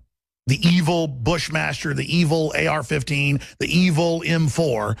the evil Bushmaster, the evil AR-15, the evil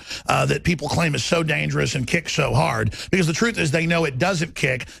M4 that people claim is so dangerous and kicks so hard. Because the truth is they know it doesn't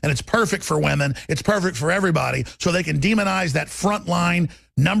kick, and it's perfect for women. It's perfect for everybody. So they can demonize that frontline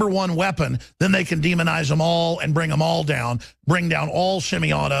 #1 weapon. Then they can demonize them all and bring them all down, bring down all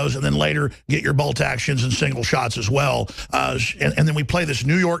semi-autos, and then later get your bolt actions and single shots as well. And then we play this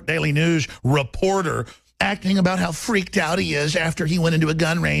New York Daily News reporter acting about how freaked out he is after he went into a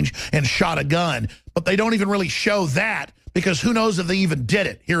gun range and shot a gun. But they don't even really show that, because who knows if they even did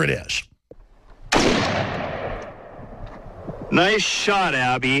it. Here it is. Nice shot,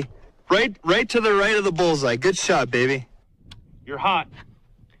 Abby. Right to the right of the bullseye. Good shot, baby. You're hot.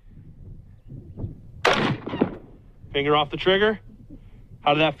 Finger off the trigger.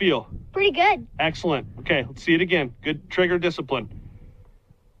 How did that feel? Pretty good. Excellent. Okay, let's see it again. Good trigger discipline.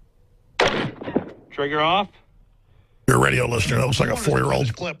 Trigger off. You're a radio listener. That looks like a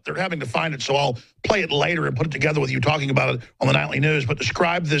 4-year-old clip. They're having to find it, so I'll play it later and put it together with you talking about it on the Nightly News. But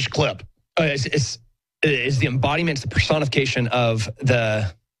describe this clip. It's the embodiment, it's the personification of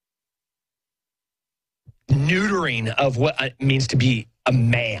the neutering of what it means to be a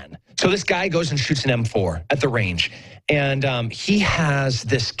man. So this guy goes and shoots an M4 at the range, and he has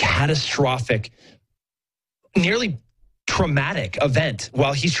this catastrophic, nearly traumatic event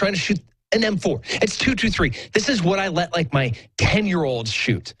while he's trying to shoot an M4. It's 223. This is what I let like my 10-year-olds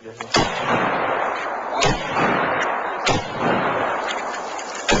shoot.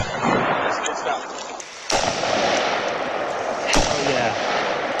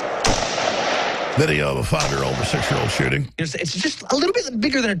 Video of a 5-year-old or 6-year-old shooting. It's just a little bit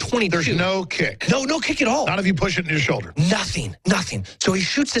bigger than a 22. There's no kick. No kick at all. Not if you push it in your shoulder. Nothing. So he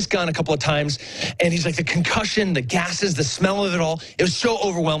shoots this gun a couple of times, and he's like, the concussion, the gases, the smell of it all. It was so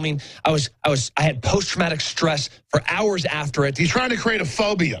overwhelming. I had post-traumatic stress for hours after it. He's trying to create a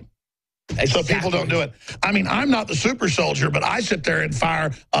phobia. Exactly. So people don't do it. I mean, I'm not the super soldier, but I sit there and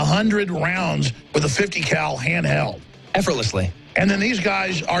fire 100 rounds with a 50 cal handheld. Effortlessly. And then these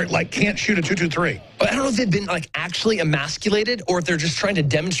guys are like can't shoot a 223. But I don't know if they've been like actually emasculated or if they're just trying to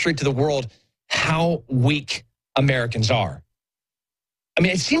demonstrate to the world how weak Americans are. I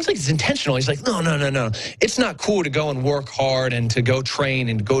mean, it seems like it's intentional. He's like, no. It's not cool to go and work hard and to go train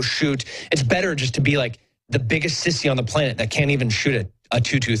and go shoot. It's better just to be like the biggest sissy on the planet that can't even shoot a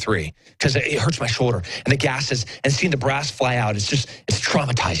 223 because it hurts my shoulder and the gases and seeing the brass fly out. It's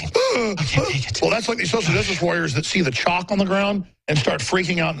traumatizing. I can't take it. Well, that's like these social justice warriors that see the chalk on the ground and start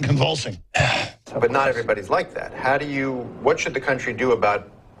freaking out and convulsing. But not everybody's like that. What should the country do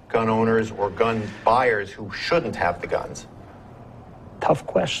about gun owners or gun buyers who shouldn't have the guns? Tough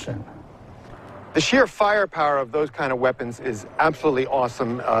question. The sheer firepower of those kind of weapons is absolutely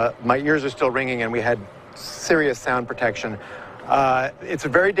awesome. My ears are still ringing, and we had serious sound protection. It's a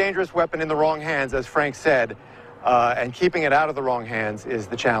very dangerous weapon in the wrong hands, as Frank said, and keeping it out of the wrong hands is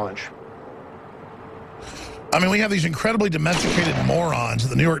the challenge. I mean, we have these incredibly domesticated morons at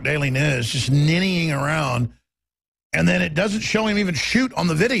the New York Daily News just ninnying around, and then it doesn't show him even shoot on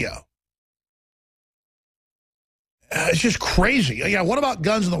the video. It's just crazy. Yeah, what about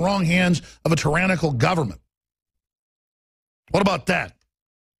guns in the wrong hands of a tyrannical government? What about that?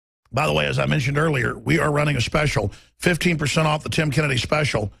 By the way, as I mentioned earlier, we are running a special, 15% off the Tim Kennedy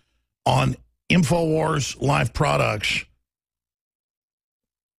special on InfoWars Life products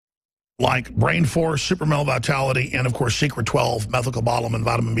like Brain Force, Super Male Vitality, and, of course, Secret 12, methylcobalamin,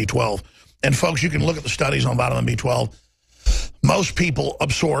 vitamin B12. And, folks, you can look at the studies on vitamin B12. Most people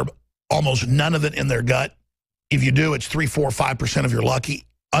absorb almost none of it in their gut. If you do, it's 3, 4, 5% if you're lucky.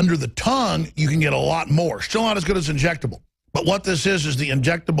 Under the tongue, you can get a lot more. Still not as good as injectable. But what this is the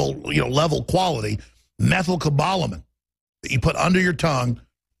injectable, level quality methylcobalamin that you put under your tongue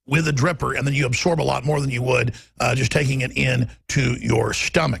with a dripper, and then you absorb a lot more than you would just taking it into your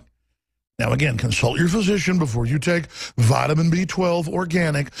stomach. Now, again, consult your physician before you take vitamin B12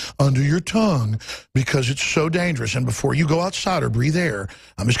 organic under your tongue because it's so dangerous. And before you go outside or breathe air,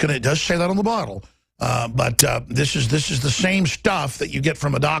 it does say that on the bottle. But this is the same stuff that you get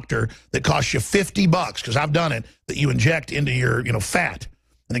from a doctor that costs you $50 because I've done it, that you inject into your fat.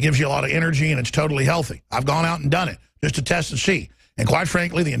 and it gives you a lot of energy, and it's totally healthy. I've gone out and done it just to test and see. And quite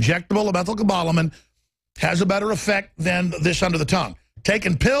frankly, the injectable methylcobalamin has a better effect than this under the tongue.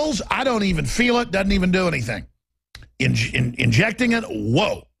 Taking pills, I don't even feel it, doesn't even do anything. Injecting it,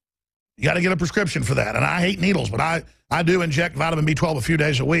 whoa. You got to get a prescription for that. And I hate needles, but I do inject vitamin B12 a few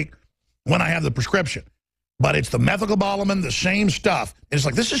days a week when I have the prescription. But it's the methylcobalamin, the same stuff. It's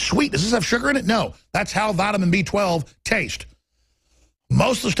like, this is sweet. Does this have sugar in it? No. That's how vitamin B12 tastes.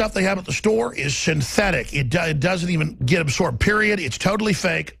 Most of the stuff they have at the store is synthetic. It doesn't even get absorbed, period. It's totally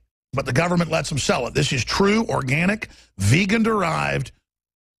fake, but the government lets them sell it. This is true, organic, vegan-derived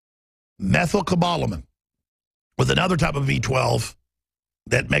methylcobalamin with another type of B12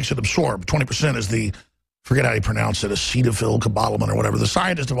 that makes it absorb. 20% is the, forget how you pronounce it, acetylcobalamin or whatever. The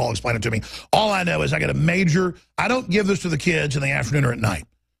scientists have all explained it to me. All I know is I get a major, I don't give this to the kids in the afternoon or at night.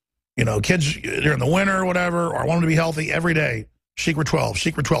 You know, kids during the winter or whatever, or I want them to be healthy every day. Secret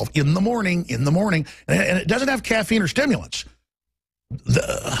 12 in the morning. And it doesn't have caffeine or stimulants.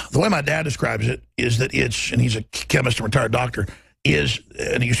 The way my dad describes it is that it's, and he's a chemist and retired doctor,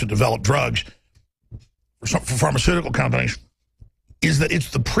 and he used to develop drugs for pharmaceutical companies, is that it's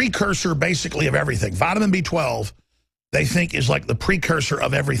the precursor basically of everything. Vitamin B12, they think, is like the precursor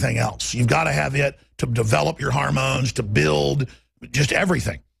of everything else. You've got to have it to develop your hormones, to build just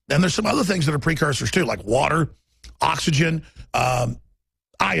everything. And there's some other things that are precursors too, like water, oxygen,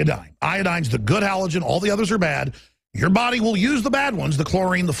 iodine. Iodine's the good halogen. All the others are bad. Your body will use the bad ones, the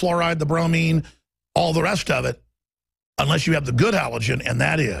chlorine, the fluoride, the bromine, all the rest of it, unless you have the good halogen, and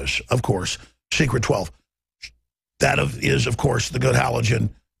that is, of course, Secret 12. That is, of course, the good halogen,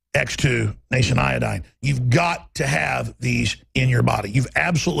 X2, nascent iodine. You've got to have these in your body. You've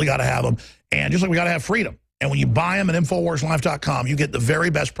absolutely got to have them. And just like we got to have freedom. And when you buy them at InfoWarsLife.com, you get the very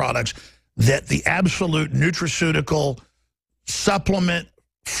best products that the absolute nutraceutical supplement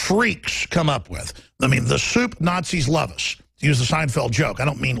freaks come up with. I mean, the soup Nazis love us. To use the Seinfeld joke. I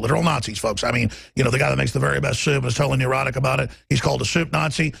don't mean literal Nazis, folks. I mean, you know, the guy that makes the very best soup and is totally neurotic about it. He's called a soup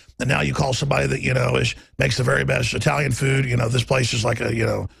Nazi. And now you call somebody that, you know, makes the very best Italian food. You know, this place is like a, you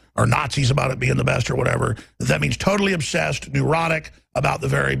know, are Nazis about it being the best or whatever. That means totally obsessed, neurotic about the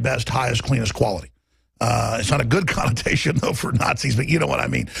very best, highest, cleanest quality. It's not a good connotation, though, for Nazis, but you know what I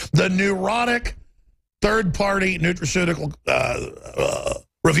mean. The neurotic, third-party nutraceutical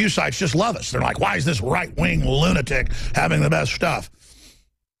review sites just love us. They're like, why is this right-wing lunatic having the best stuff?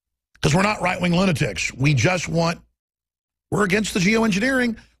 Because we're not right-wing lunatics. We just want, we're against the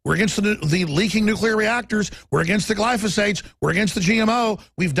geoengineering. We're against the leaking nuclear reactors. We're against the glyphosates. We're against the GMO.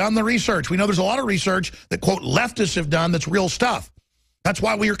 We've done the research. We know there's a lot of research that, quote, leftists have done that's real stuff. That's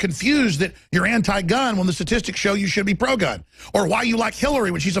why we are confused that you're anti-gun when the statistics show you should be pro-gun. Or why you like Hillary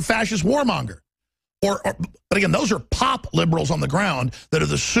when she's a fascist warmonger. But again, those are pop liberals on the ground that are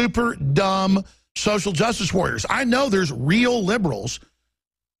the super dumb social justice warriors. I know there's real liberals,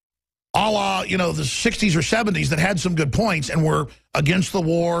 a la, you know, the 60s or 70s that had some good points and were against the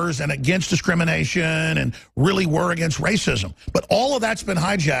wars and against discrimination and really were against racism. But all of that's been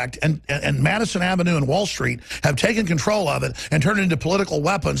hijacked, and Madison Avenue and Wall Street have taken control of it and turned it into political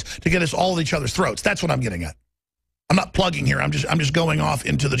weapons to get us all at each other's throats. That's what I'm getting at. I'm not plugging here. I'm just going off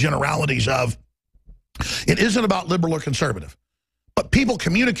into the generalities of, it isn't about liberal or conservative, but people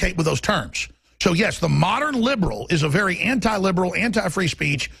communicate with those terms. So yes, the modern liberal is a very anti-liberal, anti-free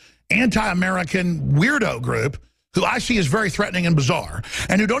speech, anti-American weirdo group who I see as very threatening and bizarre,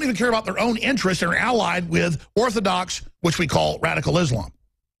 and who don't even care about their own interests and are allied with Orthodox, which we call radical Islam.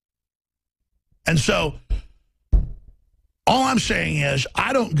 And so all I'm saying is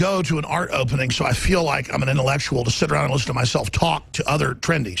I don't go to an art opening so I feel like I'm an intellectual to sit around and listen to myself talk to other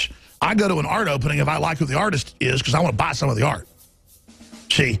trendies. I go to an art opening if I like who the artist is because I want to buy some of the art.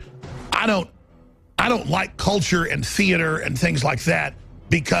 See, I don't like culture and theater and things like that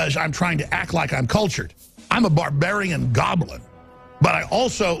because I'm trying to act like I'm cultured. I'm a barbarian goblin. But I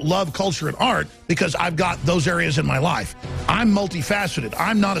also love culture and art because I've got those areas in my life. I'm multifaceted.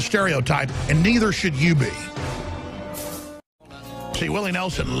 I'm not a stereotype, and neither should you be. See, Willie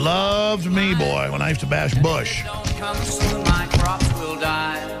Nelson loved me, boy, when I used to bash Bush.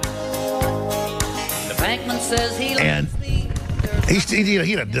 And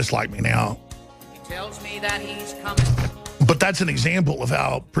he doesn't dislike me now. But that's an example of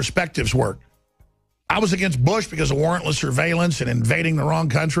how perspectives work. I was against Bush because of warrantless surveillance and invading the wrong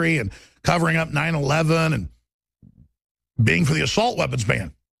country and covering up 9/11 and being for the assault weapons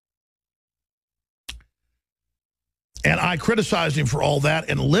ban. And I criticized him for all that.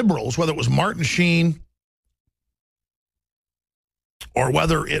 And liberals, whether it was Martin Sheen or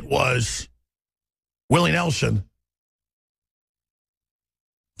whether it was Willie Nelson,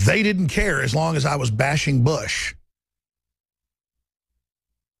 They didn't care as long as I was bashing Bush.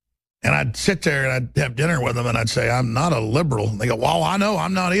 And I'd sit there and I'd have dinner with them and I'd say, I'm not a liberal. And they go, well, I know,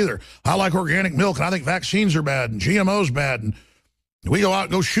 I'm not either. I like organic milk and I think vaccines are bad and GMO's bad. And we go out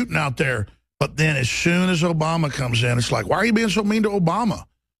and go shooting out there. But then as soon as Obama comes in, it's like, why are you being so mean to Obama?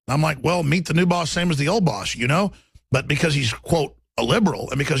 And I'm like, well, meet the new boss, same as the old boss, you know? But because he's, quote, a liberal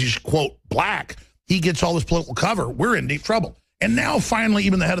and because he's, quote, black, he gets all this political cover. We're in deep trouble. And now, finally,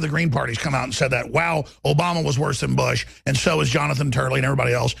 even the head of the Green Party's come out and said that, wow, Obama was worse than Bush, and so is Jonathan Turley and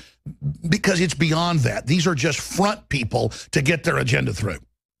everybody else, because it's beyond that. These are just front people to get their agenda through.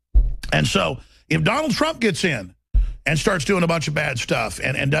 And so if Donald Trump gets in and starts doing a bunch of bad stuff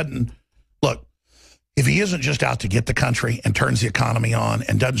and doesn't, look, if he isn't just out to get the country and turns the economy on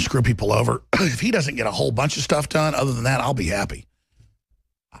and doesn't screw people over, if he doesn't get a whole bunch of stuff done, other than that, I'll be happy.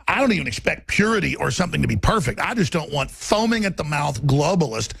 I don't even expect purity or something to be perfect. I just don't want foaming at the mouth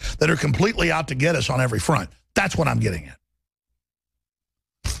globalists that are completely out to get us on every front. That's what I'm getting at.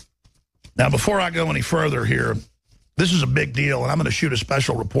 Now, before I go any further here, this is a big deal, and I'm going to shoot a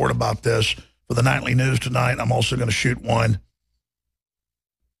special report about this for the Nightly News tonight. I'm also going to shoot one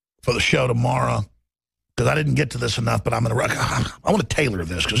for the show tomorrow because I didn't get to this enough, but I want to tailor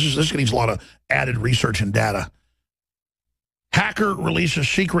this because this needs a lot of added research and data. Hacker releases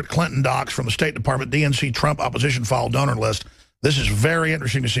secret Clinton docs from the State Department DNC Trump opposition file donor list. This is very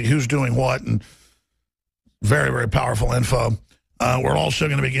interesting to see who's doing what and very, very powerful info. We're also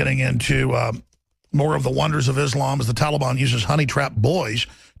going to be getting into more of the wonders of Islam as the Taliban uses honey trap boys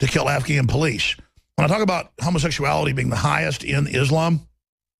to kill Afghan police. When I talk about homosexuality being the highest in Islam,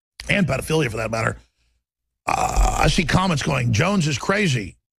 and pedophilia for that matter, I see comments going, Jones is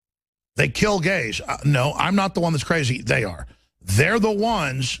crazy. They kill gays. No, I'm not the one that's crazy. They are. They're the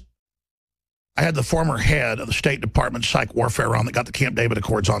ones. I had the former head of the State Department psych warfare on that got the Camp David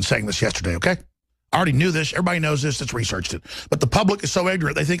Accords on saying this yesterday, okay? I already knew this. Everybody knows this that's researched it. But the public is so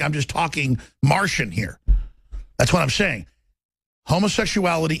ignorant, they think I'm just talking Martian here. That's what I'm saying.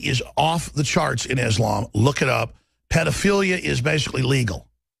 Homosexuality is off the charts in Islam. Look it up. Pedophilia is basically legal.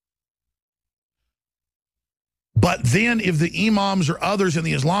 But then if the imams or others in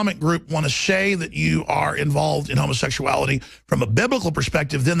the Islamic group want to say that you are involved in homosexuality from a biblical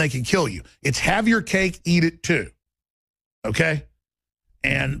perspective, then they can kill you. It's have your cake, eat it too. Okay?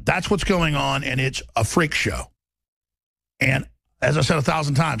 And that's what's going on, and it's a freak show. And as I said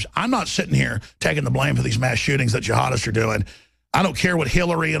 1,000 times, I'm not sitting here taking the blame for these mass shootings that jihadists are doing. I don't care what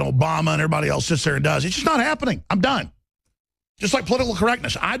Hillary and Obama and everybody else sits there and does. It's just not happening. I'm done. Just like political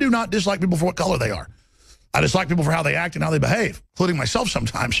correctness. I do not dislike people for what color they are. I dislike people for how they act and how they behave, including myself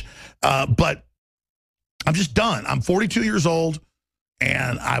sometimes. But I'm just done. I'm 42 years old,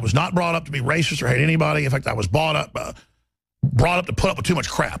 and I was not brought up to be racist or hate anybody. In fact, I was brought up to put up with too much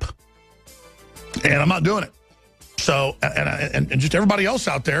crap. And I'm not doing it. So, and just everybody else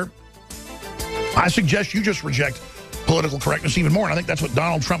out there, I suggest you just reject political correctness even more. And I think that's what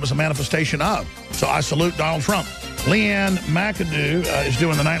Donald Trump is a manifestation of. So I salute Donald Trump. Leanne McAdoo is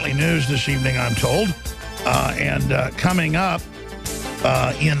doing the Nightly News this evening, I'm told. Coming up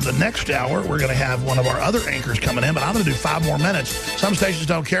in the next hour, we're going to have one of our other anchors coming in, but I'm going to do 5 more minutes. Some stations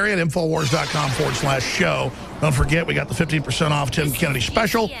don't carry it. Infowars.com/show. Don't forget, we got the 15% off Tim Kennedy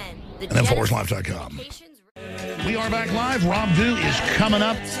special at InfoWarsLive.com. We are back live. Rob Dew is coming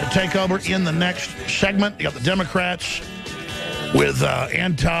up to take over in the next segment. You got the Democrats with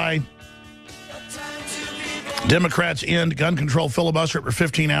Democrats end gun control filibuster for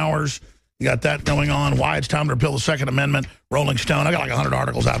 15 hours. You got that going on. Why it's time to repeal the Second Amendment. Rolling Stone. I got like 100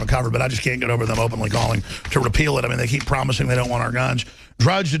 articles I haven't covered, but I just can't get over them openly calling to repeal it. I mean, they keep promising they don't want our guns.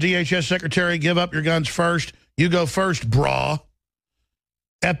 Drudge, the DHS secretary, give up your guns first. You go first, brah.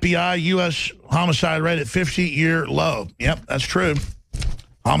 FBI, U.S. homicide rate at 50-year low. Yep, that's true.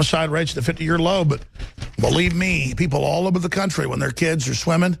 Homicide rate's at a 50-year low, but believe me, people all over the country, when their kids are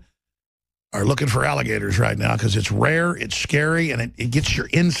swimming, are looking for alligators right now because it's rare, it's scary, and it gets your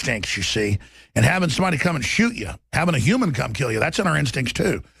instincts, you see. And having somebody come and shoot you, having a human come kill you, that's in our instincts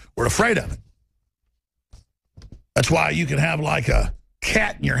too. We're afraid of it. That's why you can have like a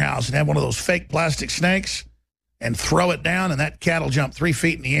cat in your house and have one of those fake plastic snakes and throw it down, and that cat will jump 3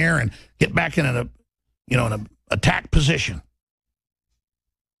 feet in the air and get back in an attack position.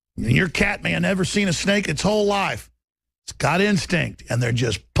 And your cat may have never seen a snake its whole life. It's got instinct, and they're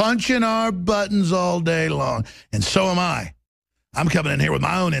just punching our buttons all day long. And so am I. I'm coming in here with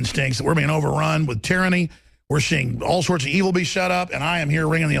my own instincts that we're being overrun with tyranny. We're seeing all sorts of evil be set up, and I am here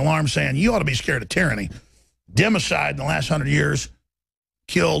ringing the alarm saying, you ought to be scared of tyranny. Democide in the last 100 years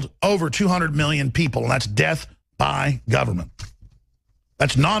killed over 200 million people, and that's death by government.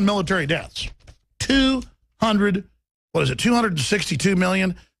 That's non-military deaths. 262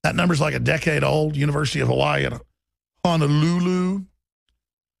 million? That number's like a decade old. University of Hawaii at Honolulu.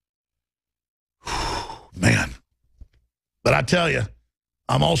 Man. But I tell you,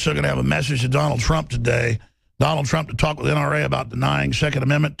 I'm also going to have a message to Donald Trump today. Donald Trump to talk with NRA about denying Second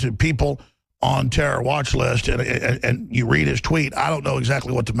Amendment to people on terror watch list. And you read his tweet. I don't know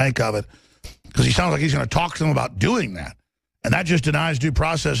exactly what to make of it because he sounds like he's going to talk to them about doing that. And that just denies due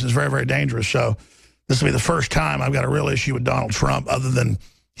process and is very, very dangerous. So this will be the first time I've got a real issue with Donald Trump other than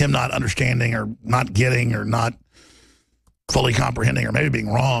him not understanding or not getting or not fully comprehending or maybe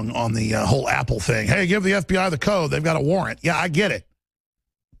being wrong on the whole Apple thing. Hey, give the FBI the code. They've got a warrant. Yeah, I get it.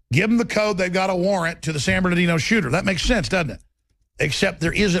 Give them the code. They've got a warrant to the San Bernardino shooter. That makes sense, doesn't it? Except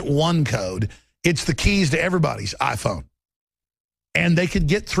there isn't one code. It's the keys to everybody's iPhone. And they could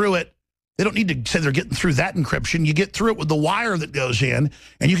get through it. They don't need to say they're getting through that encryption. You get through it with the wire that goes in,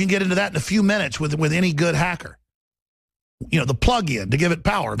 and you can get into that in a few minutes with any good hacker. You know, the plug-in to give it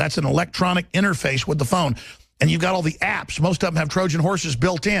power. That's an electronic interface with the phone. And you've got all the apps. Most of them have Trojan horses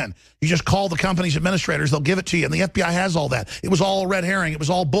built in. You just call the company's administrators. They'll give it to you. And the FBI has all that. It was all a red herring. It was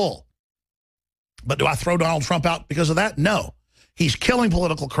all bull. But do I throw Donald Trump out because of that? No. He's killing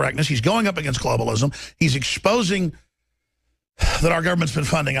political correctness. He's going up against globalism. He's exposing that our government's been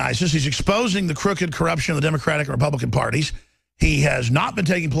funding ISIS. He's exposing the crooked corruption of the Democratic and Republican parties. He has not been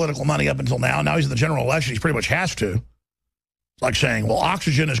taking political money up until now. Now he's in the general election. He pretty much has to. It's like saying, well,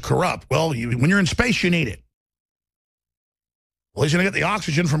 oxygen is corrupt. Well, when you're in space, you need it. Well, he's going to get the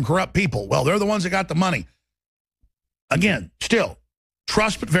oxygen from corrupt people. Well, they're the ones that got the money. Again, still,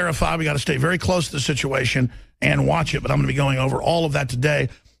 trust but verify. We got to stay very close to the situation and watch it. But I'm going to be going over all of that today.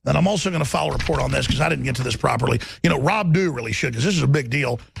 And I'm also going to file a report on this because I didn't get to this properly. You know, Rob Dew really should because this is a big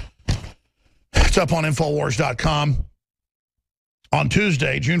deal. It's up on Infowars.com. On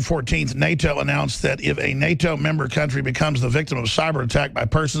Tuesday, June 14th, NATO announced that if a NATO member country becomes the victim of a cyber attack by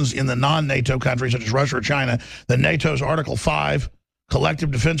persons in the non-NATO countries such as Russia or China, then NATO's Article 5 collective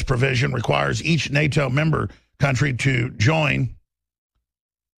defense provision requires each NATO member country to join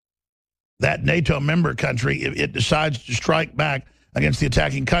that NATO member country if it decides to strike back against the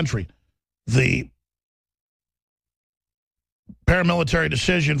attacking country. The paramilitary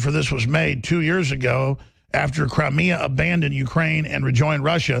decision for this was made 2 years ago after Crimea abandoned Ukraine and rejoined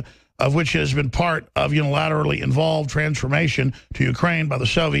Russia, of which has been part of unilaterally involved transformation to Ukraine by the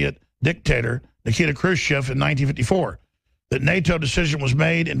Soviet dictator Nikita Khrushchev in 1954. The NATO decision was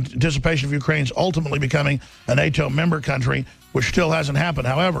made in anticipation of Ukraine's ultimately becoming a NATO member country, which still hasn't happened.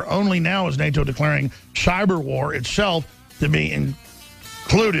 However, only now is NATO declaring cyber war itself to be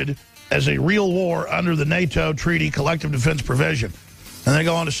included as a real war under the NATO Treaty Collective Defense Provision. And they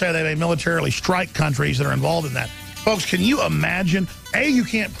go on to say they may militarily strike countries that are involved in that. Folks, can you imagine? A, you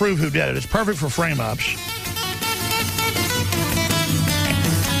can't prove who did it. It's perfect for frame-ups.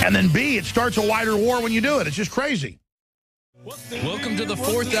 And then B, it starts a wider war when you do it. It's just crazy. Welcome to the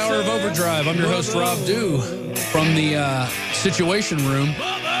fourth hour of Overdrive. I'm your host, Rob Dew, from the Situation Room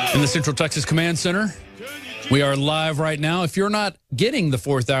in the Central Texas Command Center. We are live right now. If you're not getting the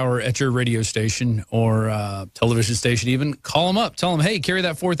fourth hour at your radio station or television station even, call them up. Tell them, hey, carry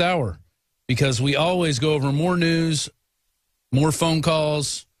that fourth hour. Because we always go over more news, more phone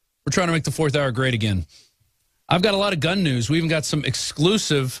calls. We're trying to make the fourth hour great again. I've got a lot of gun news. We even got some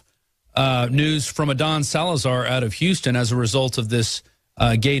exclusive news from Adon Salazar out of Houston as a result of this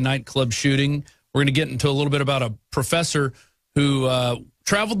gay nightclub shooting. We're going to get into a little bit about a professor who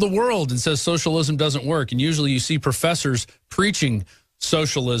traveled the world and says socialism doesn't work. And usually you see professors preaching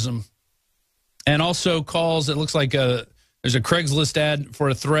socialism. And also calls, it looks like there's a Craigslist ad for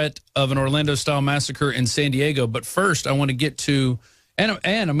a threat of an Orlando-style massacre in San Diego. But first, I want to get to, and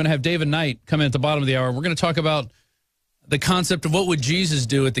I'm going to have David Knight come in at the bottom of the hour. We're going to talk about the concept of what would Jesus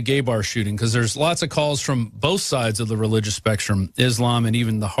do at the gay bar shooting, because there's lots of calls from both sides of the religious spectrum, Islam and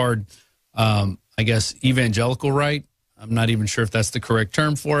even the hard, I guess, evangelical right. I'm not even sure if that's the correct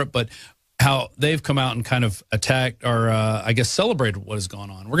term for it, but how they've come out and kind of attacked or, I guess, celebrated what has gone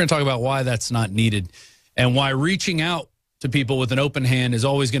on. We're going to talk about why that's not needed and why reaching out to people with an open hand is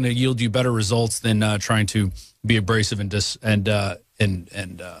always going to yield you better results than trying to be abrasive and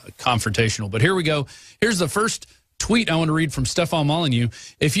confrontational. But here we go. Here's the first tweet I want to read from Stefan Molyneux.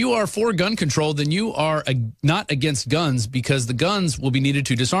 If you are for gun control, then you are not against guns, because the guns will be needed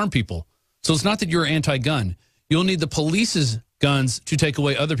to disarm people. So it's not that you're anti-gun. You'll need the police's guns to take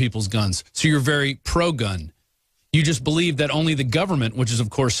away other people's guns. So you're very pro-gun. You just believe that only the government, which is, of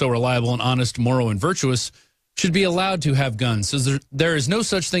course, so reliable and honest, moral, and virtuous, should be allowed to have guns. So there is no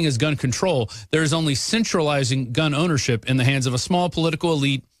such thing as gun control. There is only centralizing gun ownership in the hands of a small political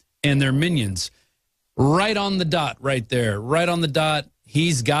elite and their minions. Right on the dot, right there. Right on the dot.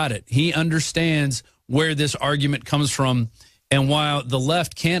 He's got it. He understands where this argument comes from. And while the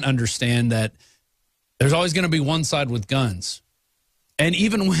left can't understand that there's always going to be one side with guns. And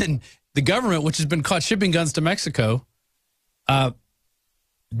even when the government, which has been caught shipping guns to Mexico,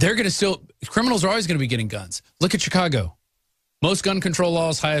 they're going to still, criminals are always going to be getting guns. Look at Chicago. Most gun control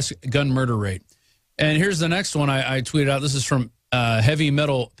laws, highest gun murder rate. And here's the next one I tweeted out. This is from Heavy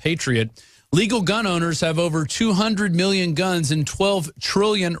Metal Patriot. Legal gun owners have over 200 million guns and 12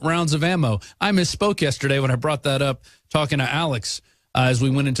 trillion rounds of ammo. I misspoke yesterday when I brought that up talking to Alex as we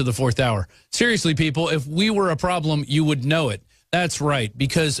went into the fourth hour. Seriously, people, if we were a problem, you would know it. That's right,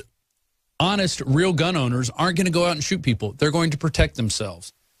 because honest, real gun owners aren't going to go out and shoot people. They're going to protect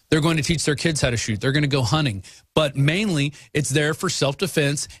themselves. They're going to teach their kids how to shoot. They're going to go hunting. But mainly, it's there for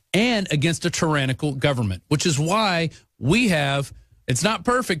self-defense and against a tyrannical government, which is why we have, it's not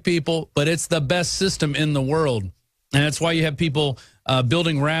perfect, people, but it's the best system in the world. And that's why you have people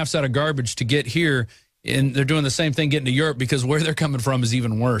building rafts out of garbage to get here, and they're doing the same thing getting to Europe because where they're coming from is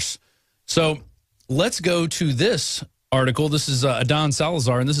even worse. So let's go to this article. This is Adon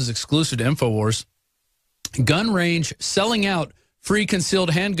Salazar, and this is exclusive to InfoWars. Gun range selling out free concealed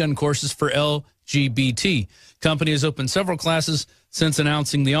handgun courses for LGBT. Company has opened several classes since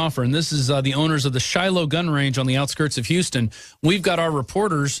announcing the offer, and this is the owners of the Shiloh Gun Range on the outskirts of Houston. We've got our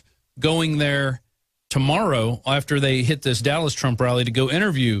reporters going there tomorrow after they hit this Dallas Trump rally to go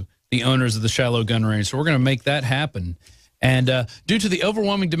interview the owners of the Shiloh Gun Range. So we're going to make that happen. And due to the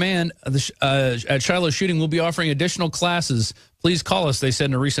overwhelming demand at Shiloh shooting, we'll be offering additional classes. Please call us, they said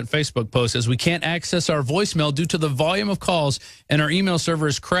in a recent Facebook post, as we can't access our voicemail due to the volume of calls, and our email server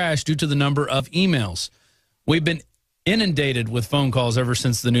has crashed due to the number of emails. We've been inundated with phone calls ever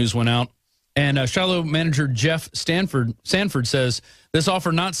since the news went out. And Shiloh manager Jeff Sanford says, this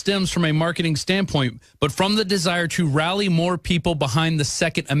offer not stems from a marketing standpoint, but from the desire to rally more people behind the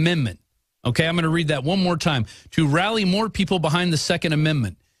Second Amendment. Okay, I'm going to read that one more time. To rally more people behind the Second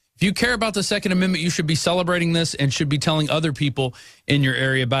Amendment. If you care about the Second Amendment, you should be celebrating this and should be telling other people in your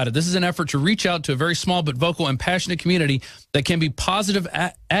area about it. This is an effort to reach out to a very small but vocal and passionate community that can be positive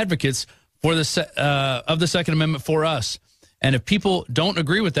advocates for of the Second Amendment for us. And if people don't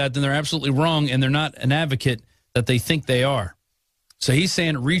agree with that, then they're absolutely wrong, and they're not an advocate that they think they are. So he's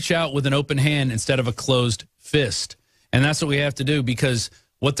saying reach out with an open hand instead of a closed fist. And that's what we have to do, because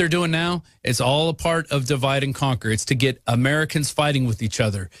what they're doing now, it's all a part of divide and conquer. It's to get Americans fighting with each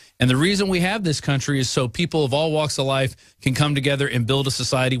other. And the reason we have this country is so people of all walks of life can come together and build a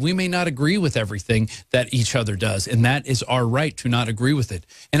society. We may not agree with everything that each other does, and that is our right to not agree with it.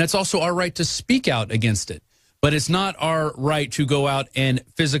 And it's also our right to speak out against it. But it's not our right to go out and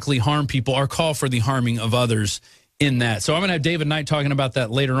physically harm people or call for the harming of others in that. So I'm going to have David Knight talking about that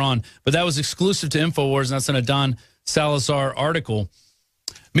later on. But that was exclusive to InfoWars, and that's an Adon Salazar article.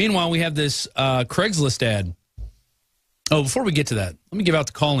 Meanwhile, we have this Craigslist ad. Oh, before we get to that, let me give out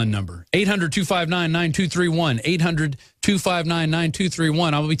the call-in number. 800-259-9231.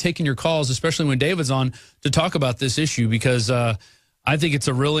 800-259-9231. I will be taking your calls, especially when David's on, to talk about this issue, because I think it's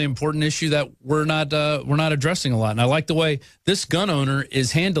a really important issue that we're not addressing a lot. And I like the way this gun owner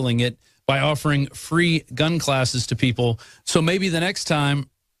is handling it by offering free gun classes to people. So maybe the next time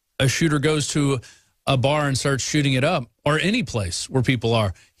a shooter goes to a bar and starts shooting it up, or any place where people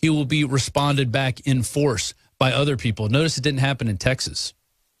are, he will be responded back in force by other people. Notice it didn't happen in Texas.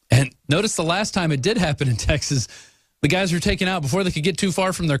 And notice the last time it did happen in Texas, the guys were taken out before they could get too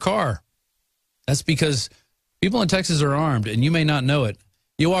far from their car. That's because people in Texas are armed, and you may not know it.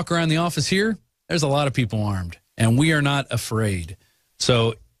 You walk around the office here, there's a lot of people armed, and we are not afraid.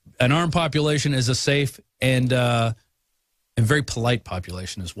 So an armed population is a safe and very polite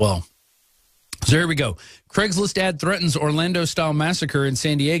population as well. So here we go. Craigslist ad threatens Orlando-style massacre in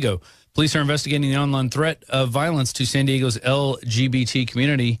San Diego. Police are investigating the online threat of violence to San Diego's LGBT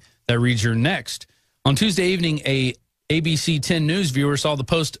community. That reads your next. On Tuesday evening, a ABC 10 News viewer saw the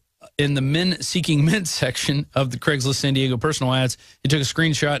post in the Men Seeking Men section of the Craigslist San Diego personal ads. He took a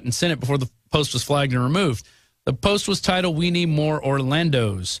screenshot and sent it before the post was flagged and removed. The post was titled, "We Need More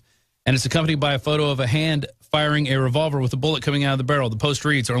Orlandos," and it's accompanied by a photo of a hand firing a revolver with a bullet coming out of the barrel. The post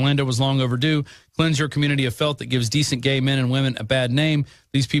reads, "Orlando was long overdue. Cleanse your community of filth that gives decent gay men and women a bad name.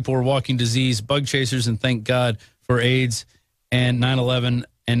 These people were walking disease, bug chasers, and thank God for AIDS and 9/11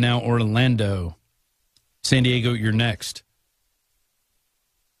 and now Orlando." San Diego, you're next.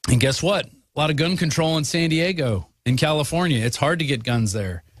 And guess what? A lot of gun control in San Diego, in California. It's hard to get guns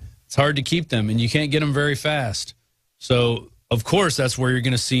there. It's hard to keep them, and you can't get them very fast. So, of course, that's where you're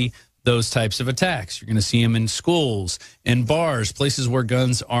going to see those types of attacks. You're going to see them in schools, in bars, places where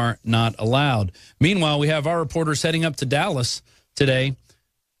guns are not allowed. Meanwhile, we have our reporters heading up to Dallas today.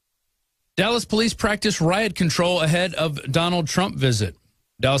 Dallas police practice riot control ahead of Donald Trump visit.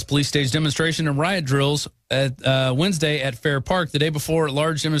 Dallas police staged demonstration and riot drills at Wednesday at Fair Park, the day before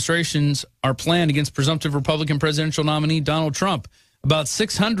large demonstrations are planned against presumptive Republican presidential nominee Donald Trump. About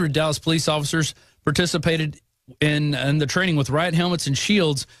 600 Dallas police officers participated in the training with riot helmets and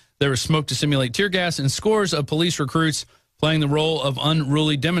shields. There was smoke to simulate tear gas, and scores of police recruits playing the role of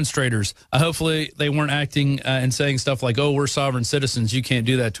unruly demonstrators. Hopefully they weren't acting and saying stuff like, oh, we're sovereign citizens, you can't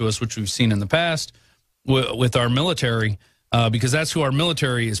do that to us, which we've seen in the past with our military, because that's who our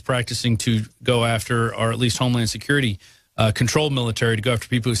military is practicing to go after, or at least Homeland Security controlled military, to go after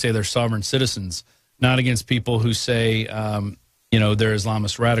people who say they're sovereign citizens, not against people who say, they're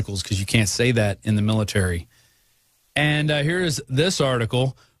Islamist radicals, because you can't say that in the military. And here is this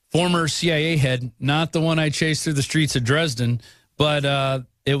article. Former CIA head, not the one I chased through the streets of Dresden, but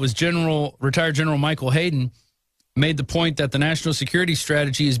it was retired General Michael Hayden, made the point that the national security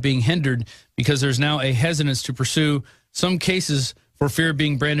strategy is being hindered because there's now a hesitance to pursue some cases for fear of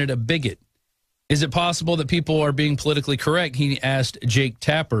being branded a bigot. Is it possible that people are being politically correct? He asked Jake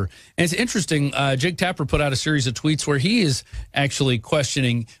Tapper. And it's interesting, Jake Tapper put out a series of tweets where he is actually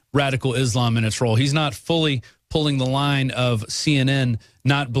questioning radical Islam in its role. He's not fully pulling the line of CNN,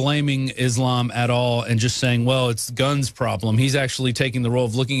 not blaming Islam at all and just saying, well, it's the gun's problem. He's actually taking the role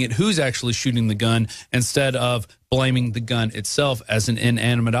of looking at who's actually shooting the gun instead of blaming the gun itself as an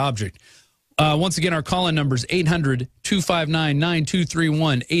inanimate object. Once again, our call-in number is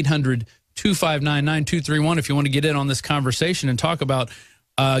 800-259-9231, 800-259-9231 if you want to get in on this conversation and talk about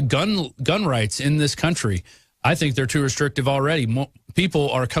gun rights in this country. I think they're too restrictive already.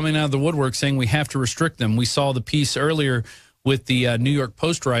 People are coming out of the woodwork saying we have to restrict them. We saw the piece earlier with the New York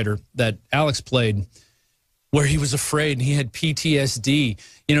Post writer that Alex played where he was afraid and he had PTSD.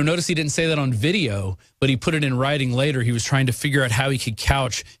 Notice he didn't say that on video, but he put it in writing later. He was trying to figure out how he could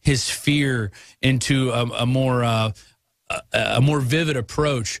couch his fear into a more vivid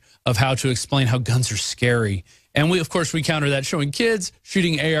approach of how to explain how guns are scary. And we counter that, showing kids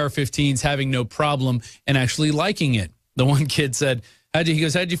shooting AR-15s, having no problem, and actually liking it. The one kid said, how'd you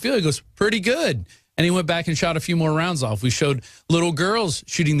feel? He goes, pretty good. And he went back and shot a few more rounds off. We showed little girls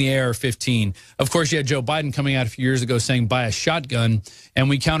shooting the AR-15. Of course, you had Joe Biden coming out a few years ago saying, buy a shotgun. And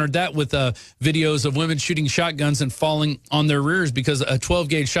we countered that with videos of women shooting shotguns and falling on their rears, because a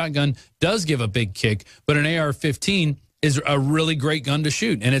 12-gauge shotgun does give a big kick, but an AR-15 is a really great gun to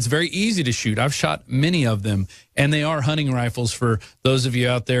shoot, and it's very easy to shoot. I've shot many of them, and they are hunting rifles for those of you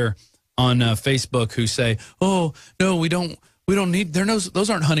out there on Facebook who say, oh, no, we don't need,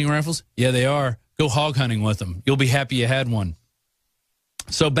 those aren't hunting rifles. Yeah, they are. Go hog hunting with them. You'll be happy you had one.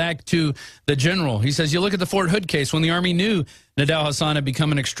 So back to the general. He says, you look at the Fort Hood case when the Army knew Nidal Hasan had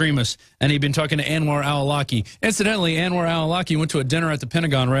become an extremist, and he'd been talking to Anwar al-Awlaki. Incidentally, Anwar al-Awlaki went to a dinner at the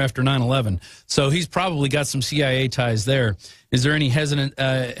Pentagon right after 9/11, so he's probably got some CIA ties there. Is there any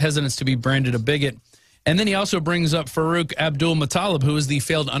hesitance to be branded a bigot? And then he also brings up Farouk Abdul-Muttalib, who was the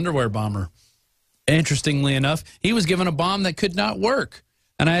failed underwear bomber. Interestingly enough, he was given a bomb that could not work.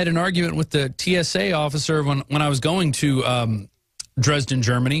 And I had an argument with the TSA officer when I was going to Dresden,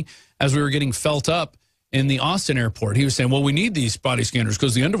 Germany, as we were getting felt up in the Austin airport. He was saying, well, we need these body scanners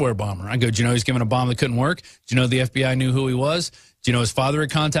because the underwear bomber. I go, do you know he's given a bomb that couldn't work? Do you know the FBI knew who he was? Do you know his father had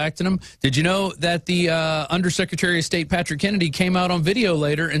contacted him? Did you know that the Undersecretary of State Patrick Kennedy came out on video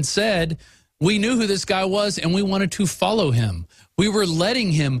later and said, we knew who this guy was and we wanted to follow him. We were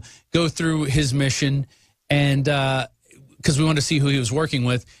letting him go through his mission and because we wanted to see who he was working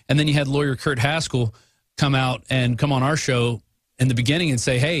with. And then you had lawyer Kurt Haskell come out and come on our show in the beginning and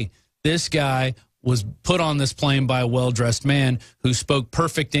say, hey, this guy was put on this plane by a well-dressed man who spoke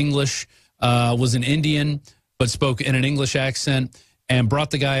perfect English, was an Indian, but spoke in an English accent, and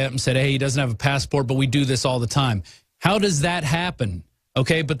brought the guy up and said, hey, he doesn't have a passport, but we do this all the time. How does that happen?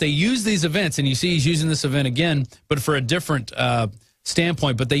 Okay, but they use these events, and you see he's using this event again, but for a different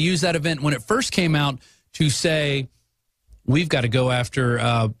standpoint. But they use that event when it first came out to say, we've got to go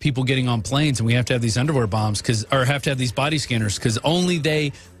after people getting on planes, and we have to have these underwear bombs, or have to have these body scanners, because only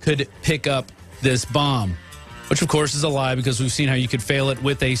they could pick up this bomb, which of course is a lie, because we've seen how you could fail it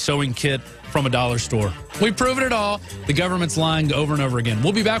with a sewing kit from a dollar store. We've proven it all. The government's lying over and over again.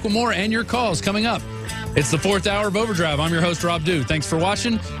 We'll be back with more and your calls coming up. It's the 4th hour of Overdrive. I'm your host, Rob Dew. Thanks for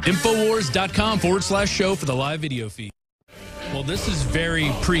watching. Infowars.com/show for the live video feed. Well, this is very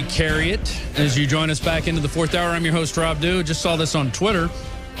precarious as you join us back into the 4th hour. I'm your host, Rob Dew. Just saw this on Twitter.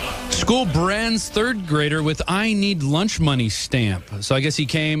 School brands third grader with "I need lunch money" stamp. So I guess he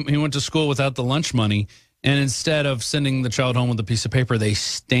went to school without the lunch money, and instead of sending the child home with a piece of paper, they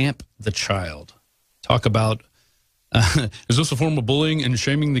stamp the child. Talk about, is this a form of bullying and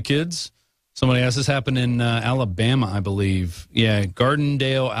shaming the kids? Somebody asked. This happened in Alabama, I believe. Yeah,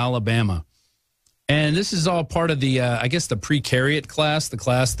 Gardendale, Alabama. And this is all part of the, I guess, the precariat class, the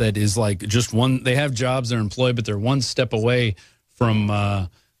class that is like just one. They have jobs, they're employed, but they're one step away from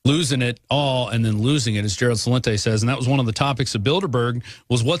losing it all and then losing it, as Gerald Celente says. And that was one of the topics of Bilderberg,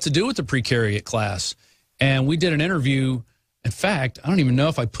 was what to do with the precariat class. And we did an interview. In fact, I don't even know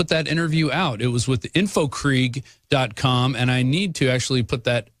if I put that interview out. It was with infokrieg.com, and I need to actually put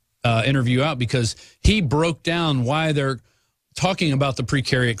that interview out because he broke down why they're talking about the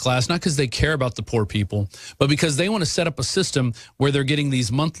precariat class, not because they care about the poor people, but because they want to set up a system where they're getting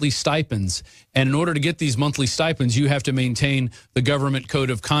these monthly stipends. And in order to get these monthly stipends, you have to maintain the government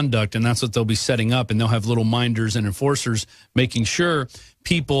code of conduct, and that's what they'll be setting up. And they'll have little minders and enforcers making sure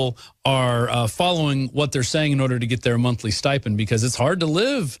people are following what they're saying in order to get their monthly stipend, because it's hard to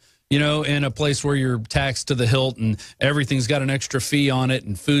live, you know, in a place where you're taxed to the hilt and everything's got an extra fee on it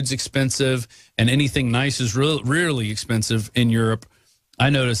and food's expensive and anything nice is really expensive in Europe.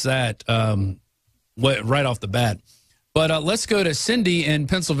 I noticed that right off the bat. But let's go to Cindy in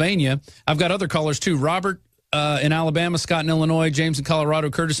Pennsylvania. I've got other callers too. Robert in Alabama, Scott in Illinois, James in Colorado,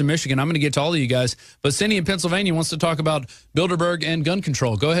 Curtis in Michigan. I'm going to get to all of you guys. But Cindy in Pennsylvania wants to talk about Bilderberg and gun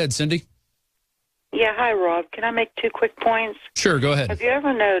control. Go ahead, Cindy. Yeah, hi, Rob. Can I make 2 quick points? Sure, go ahead. Have you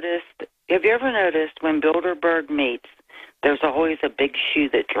ever noticed when Bilderberg meets, there's always a big shoe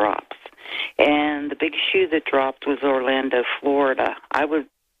that drops? And the big shoe that dropped was Orlando, Florida. I would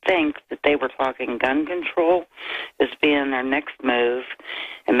think that they were talking gun control as being their next move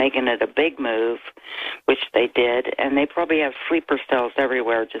and making it a big move, which they did. And they probably have sleeper cells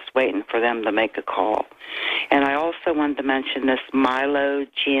everywhere just waiting for them to make a call. And I also wanted to mention this Milo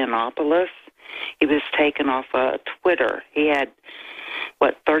Yiannopoulos. He was taken off Twitter. He had,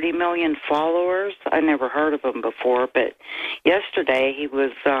 30 million followers? I never heard of him before, but yesterday he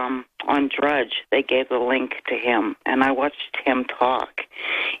was on Drudge. They gave the link to him, and I watched him talk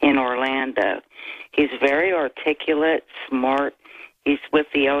in Orlando. He's very articulate, smart. He's with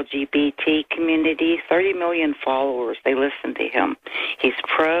the LGBT community. 30 million followers. They listen to him. He's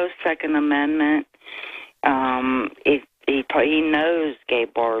pro-Second Amendment. He knows gay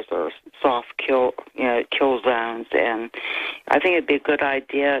bars are soft kill zones, and I think it'd be a good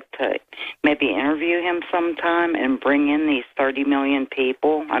idea to maybe interview him sometime and bring in these 30 million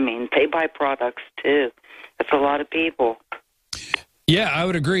people. I mean, they buy products too. That's a lot of people. Yeah, I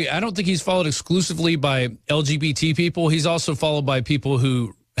would agree. I don't think he's followed exclusively by LGBT people. He's also followed by people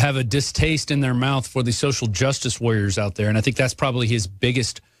who have a distaste in their mouth for the social justice warriors out there, and I think that's probably his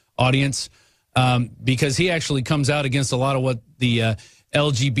biggest audience. Because he actually comes out against a lot of what the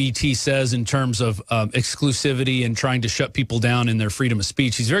LGBT says in terms of exclusivity and trying to shut people down in their freedom of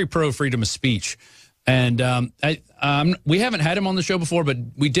speech. He's very pro-freedom of speech. And we haven't had him on the show before, but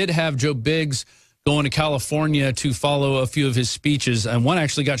we did have Joe Biggs going to California to follow a few of his speeches. And one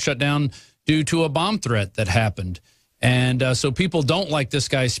actually got shut down due to a bomb threat that happened. And so people don't like this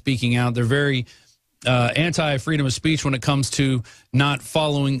guy speaking out. They're very anti-freedom of speech when it comes to not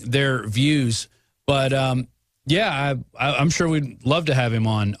following their views. But, yeah, I'm sure we'd love to have him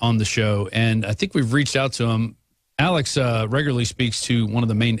on the show. And I think we've reached out to him. Alex regularly speaks to one of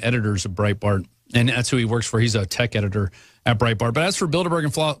the main editors of Breitbart, and that's who he works for. He's a tech editor at Breitbart. But as for Bilderberg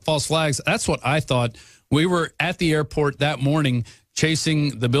and false flags, that's what I thought. We were at the airport that morning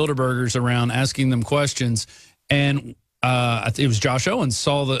chasing the Bilderbergers around, asking them questions. And it was Josh Owens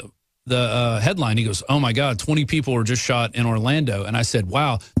saw the headline. He goes, oh my God, 20 people were just shot in Orlando. And I said,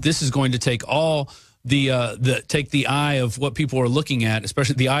 wow, this is going to take all take the eye of what people are looking at,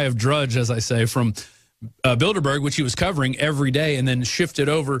 especially the eye of Drudge, as I say, from Bilderberg, which he was covering every day, and then shift it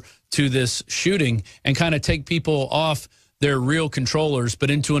over to this shooting and kind of take people off their real controllers, but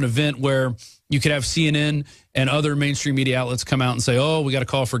into an event where you could have CNN and other mainstream media outlets come out and say, oh, we got to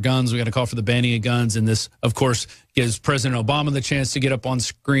call for guns. We got to call for the banning of guns. And this, of course, gives President Obama the chance to get up on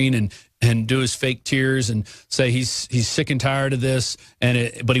screen and do his fake tears and say he's sick and tired of this.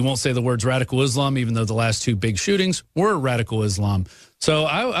 But he won't say the words radical Islam, even though the last 2 big shootings were radical Islam. So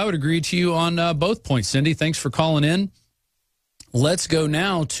I would agree to you on both points, Cindy. Thanks for calling in. Let's go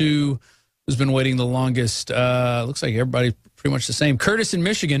now to who's been waiting the longest. Looks like everybody's pretty much the same. Curtis in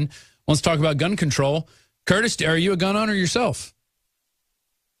Michigan wants to talk about gun control. Curtis, are you a gun owner yourself?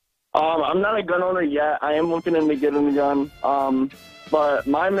 I'm not a gun owner yet. I am looking into getting a gun. But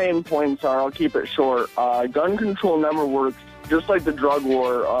my main points are, I'll keep it short. Gun control never works just like the drug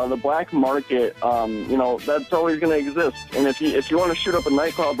war, the black market, you know, that's always going to exist. And if you want to shoot up a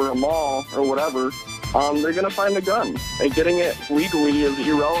nightclub or a mall or whatever, they're going to find a gun. And getting it legally is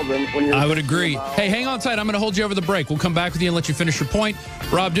irrelevant when you're... I would agree. Hey, hang on tight. I'm going to hold you over the break. We'll come back with you and let you finish your point.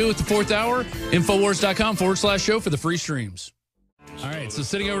 Rob Dew at the 4th hour, Infowars.com/show for the free streams. All right, so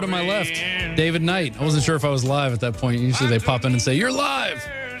sitting over to my left, David Knight. I wasn't sure if I was live at that point. Usually they pop in and say, you're live.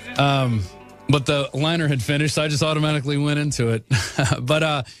 But the liner had finished, so I just automatically went into it.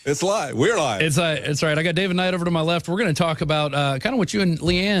 But it's live. We're live. It's right. I got David Knight over to my left. We're going to talk about kind of what you and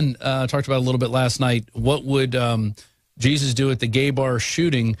Leanne talked about a little bit last night. What would Jesus do at the gay bar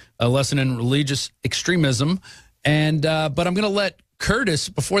shooting? A lesson in religious extremism. And but I'm going to let Curtis,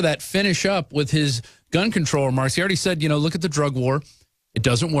 before that, finish up with his gun control remarks. He already said, you know, look at the drug war. It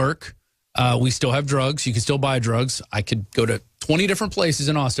doesn't work. We still have drugs. You can still buy drugs. I could go to 20 different places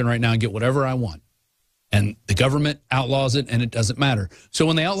in Austin right now and get whatever I want. And the government outlaws it, and it doesn't matter. So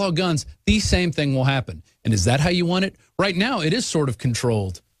when they outlaw guns, the same thing will happen. And is that how you want it? Right now, it is sort of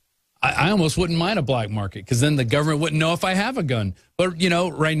controlled. I almost wouldn't mind a black market because then the government wouldn't know if I have a gun. But, you know,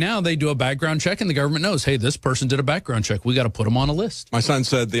 right now they do a background check and the government knows, hey, this person did a background check. We got to put them on a list. My son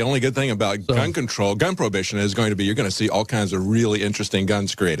said the only good thing about gun control, gun prohibition is going to be you're going to see all kinds of really interesting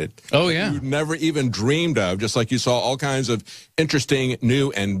guns created. Oh, yeah. You never even dreamed of, just like you saw all kinds of interesting,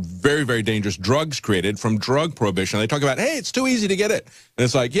 new, and very, very dangerous drugs created from drug prohibition. They talk about, hey, it's too easy to get it. And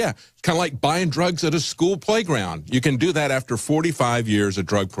it's like, yeah, it's kind of like buying drugs at a school playground. You can do that after 45 years of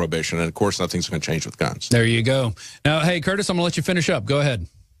drug prohibition. And, of course, nothing's going to change with guns. There you go. Now, hey, Curtis, I'm going to let you finish up. Go ahead.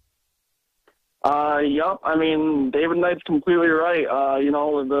 Yep. I mean, David Knight's completely right. You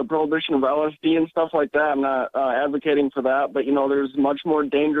know, the prohibition of LSD and stuff like that, I'm not advocating for that. But, you know, there's much more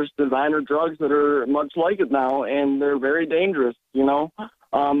dangerous designer drugs that are much like it now, and they're very dangerous, you know.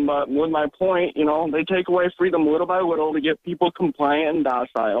 But with my point, you know, they take away freedom little by little to get people compliant and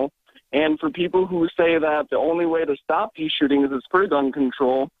docile. And for people who say that the only way to stop these shootings is for gun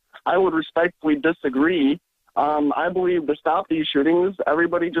control, I would respectfully disagree. I believe to stop these shootings,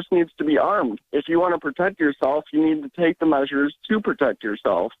 everybody just needs to be armed. If you want to protect yourself, you need to take the measures to protect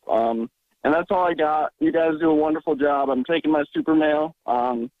yourself. And that's all I got. You guys do a wonderful job. I'm taking my super mail.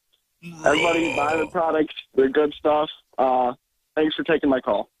 Everybody buy the products. They're good stuff. Thanks for taking my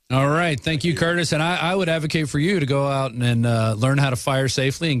call. All right. Thank you, Curtis. And I would advocate for you to go out and learn how to fire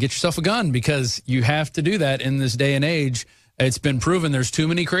safely and get yourself a gun because you have to do that in this day and age. It's been proven there's too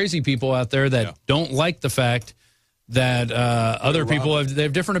many crazy people out there that don't like the fact that other people they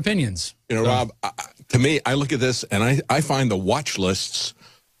have different opinions. You know, Rob, to me, I look at this and I find the watch lists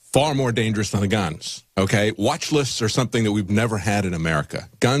far more dangerous than the guns, okay? Watch lists are something that we've never had in America.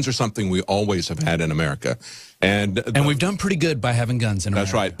 Guns are something we always have had in America. And we've done pretty good by having guns in America.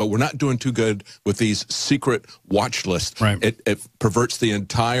 That's right, but we're not doing too good with these secret watch lists. Right. It perverts the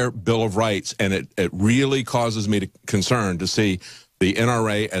entire Bill of Rights, and it really causes me concern to see the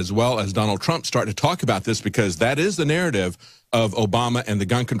NRA as well as Donald Trump start to talk about this because that is the narrative of Obama and the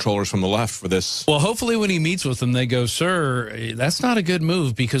gun controllers from the left for this. Well, hopefully when he meets with them, they go, sir, that's not a good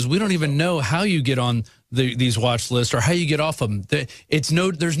move because we don't even know how you get on these watch lists or how you get off them. There's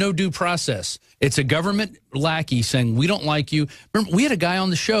no due process. It's a government lackey saying, we don't like you. Remember, we had a guy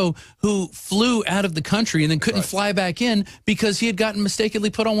on the show who flew out of the country and then couldn't fly back in because he had gotten mistakenly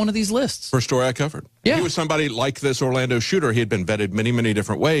put on one of these lists. First story I covered. Yeah. He was somebody like this Orlando shooter. He had been vetted many, many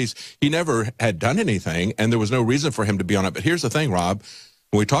different ways. He never had done anything, and there was no reason for him to be on it. But here's the thing, Rob.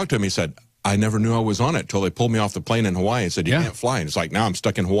 When we talked to him, he said, I never knew I was on it until they pulled me off the plane in Hawaii and said, you can't fly. And it's like, now I'm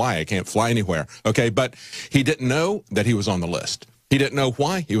stuck in Hawaii. I can't fly anywhere. Okay, but he didn't know that he was on the list. He didn't know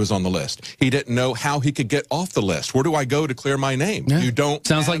why he was on the list. He didn't know how he could get off the list. Where do I go to clear my name? Yeah. You don't.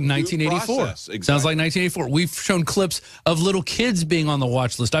 Sounds like 1984. Exactly. Sounds like 1984. We've shown clips of little kids being on the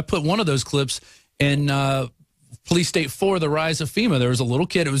watch list. I put one of those clips in Police State 4, The Rise of FEMA. There was a little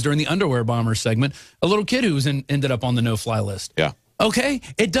kid. It was during the underwear bomber segment. A little kid who ended up on the no-fly list. Yeah. Okay,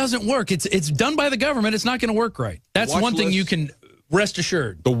 it doesn't work. It's done by the government. It's not going to work right. That's one thing you can rest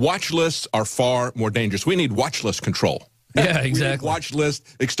assured. The watch lists are far more dangerous. We need watch list control. Yeah, exactly. We need watch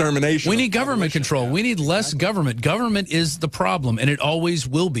list extermination. We need government control. We need less government. Government is the problem, and it always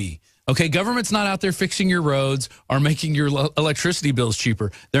will be. Okay, government's not out there fixing your roads or making your electricity bills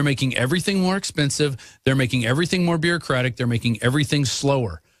cheaper. They're making everything more expensive. They're making everything more bureaucratic. They're making everything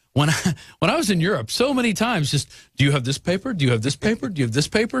slower. When I was in Europe, so many times, just, do you have this paper? Do you have this paper? Do you have this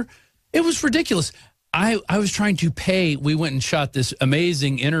paper? It was ridiculous. I was trying to pay. We went and shot this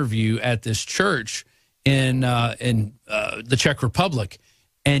amazing interview at this church in the Czech Republic,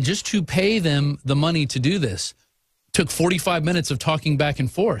 and just to pay them the money to do this took 45 minutes of talking back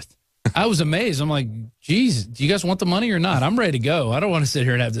and forth. I was amazed. I'm like, geez, do you guys want the money or not? I'm ready to go. I don't want to sit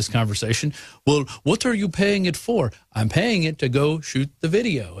here and have this conversation. Well, what are you paying it for? I'm paying it to go shoot the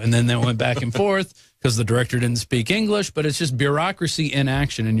video. And then they went back and forth because the director didn't speak English, but it's just bureaucracy in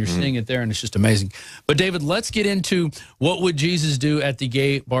action, and you're seeing it there, and it's just amazing. But, David, let's get into what would Jesus do at the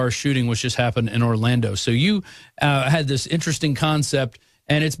gay bar shooting, which just happened in Orlando. So you had this interesting concept,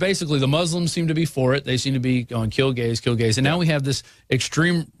 and it's basically the Muslims seem to be for it. They seem to be going, kill gays, kill gays. And now we have this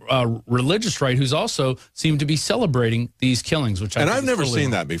extreme religious right who's also seemed to be celebrating these killings, which I've never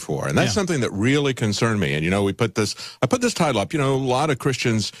seen that before. And that's something that really concerned me. And, you know, I put this title up. You know, a lot of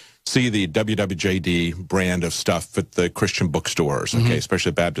Christians see the WWJD brand of stuff at the Christian bookstores, okay,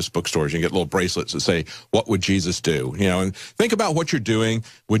 especially Baptist bookstores. You get little bracelets that say, what would Jesus do? You know, and think about what you're doing.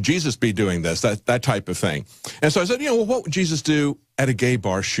 Would Jesus be doing this? That type of thing. And so I said, you know, well, what would Jesus do at a gay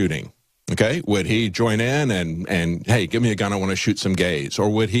bar shooting? Okay, would he join in and hey, give me a gun, I want to shoot some gays? Or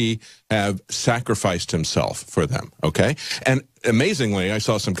would he have sacrificed himself for them? Okay, and amazingly, I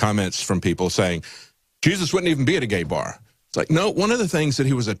saw some comments from people saying, Jesus wouldn't even be at a gay bar. It's like, no, one of the things that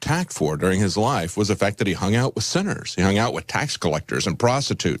he was attacked for during his life was the fact that he hung out with sinners. He hung out with tax collectors and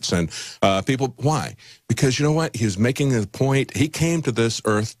prostitutes and people. Why? Because you know what? He was making the point. He came to this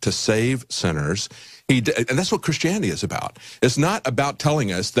earth to save sinners. And that's what Christianity is about. It's not about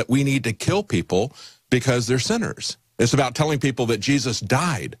telling us that we need to kill people because they're sinners. It's about telling people that Jesus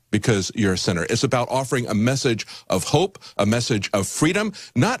died because you're a sinner. It's about offering a message of hope, a message of freedom,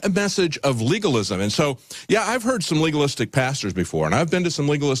 not a message of legalism. And so, yeah, I've heard some legalistic pastors before, and I've been to some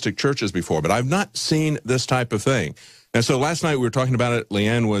legalistic churches before, but I've not seen this type of thing. And so last night we were talking about it.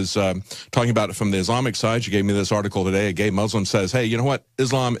 Leanne was talking about it from the Islamic side. She gave me this article today. A gay Muslim says, hey, you know what?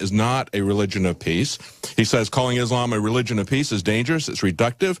 Islam is not a religion of peace. He says calling Islam a religion of peace is dangerous. It's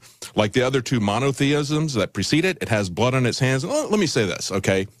reductive. Like the other two monotheisms that precede it, it has blood on its hands. Oh, let me say this,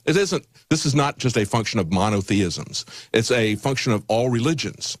 okay? This is not just a function of monotheisms. It's a function of all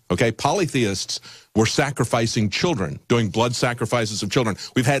religions, okay? Polytheists were sacrificing children, doing blood sacrifices of children.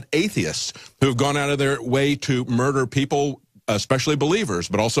 We've had atheists who have gone out of their way to murder people, especially believers,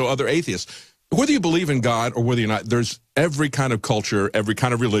 but also other atheists. Whether you believe in God or whether you're not, there's every kind of culture, every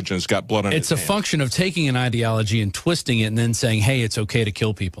kind of religion has got blood on its hands. It's a function of taking an ideology and twisting it and then saying, hey, it's okay to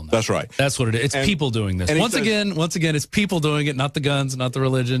kill people now. That's right. That's what it is. It's people doing this. Once again, it's people doing it, not the guns, not the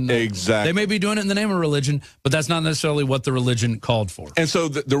religion. Exactly. They may be doing it in the name of religion, but that's not necessarily what the religion called for. And so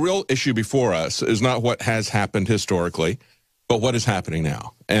the real issue before us is not what has happened historically, but what is happening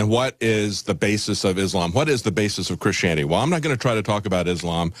now? And what is the basis of Islam? What is the basis of Christianity? Well, I'm not going to try to talk about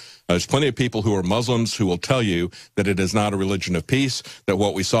Islam. There's plenty of people who are Muslims who will tell you that it is not a religion of peace, that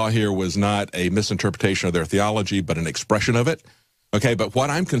what we saw here was not a misinterpretation of their theology, but an expression of it. Okay, but what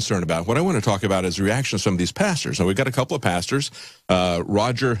I'm concerned about, what I want to talk about is the reaction of some of these pastors. Now, we've got a couple of pastors.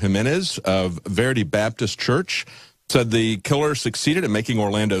 Roger Jimenez of Verity Baptist Church said the killer succeeded in making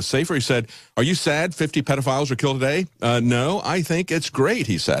Orlando safer. He said, are you sad 50 pedophiles were killed today? No, I think it's great,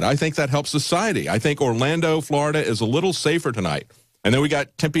 he said. I think that helps society. I think Orlando, Florida is a little safer tonight. And then we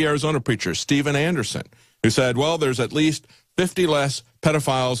got Tempe, Arizona preacher Steven Anderson, who said, well, there's at least 50 less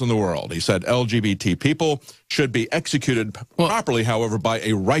pedophiles in the world. He said LGBT people should be executed properly, however, by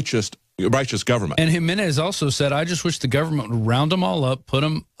a righteous government. And Jimenez also said, I just wish the government would round them all up, put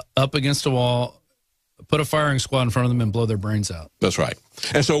them up against a wall, put a firing squad in front of them and blow their brains out. That's right.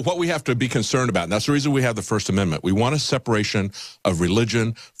 And so what we have to be concerned about, and that's the reason we have the First Amendment, we want a separation of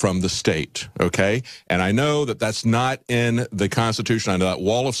religion from the state, okay? And I know that that's not in the Constitution. I know that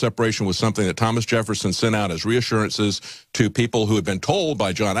wall of separation was something that Thomas Jefferson sent out as reassurances to people who had been told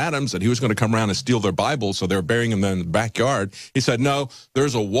by John Adams that he was going to come around and steal their Bibles, so they're burying them in the backyard. He said, no,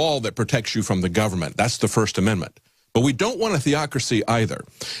 there's a wall that protects you from the government. That's the First Amendment. But we don't want a theocracy either.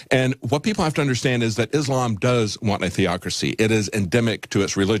 And what people have to understand is that Islam does want a theocracy. It is endemic to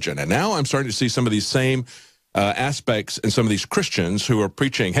its religion. And now I'm starting to see some of these same aspects in some of these Christians who are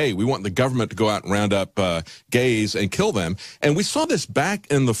preaching, hey, we want the government to go out and round up gays and kill them. And we saw this back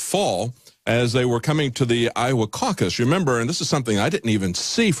in the fall as they were coming to the Iowa caucus. Remember, and this is something I didn't even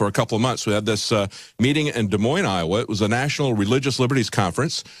see for a couple of months. We had this meeting in Des Moines, Iowa. It was a National Religious Liberties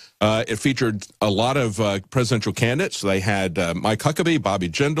Conference. It featured a lot of presidential candidates. They had Mike Huckabee, Bobby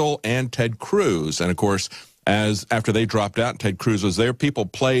Jindal, and Ted Cruz. And, of course, after they dropped out, Ted Cruz was there, people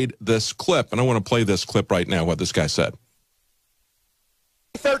played this clip. And I want to play this clip right now, what this guy said.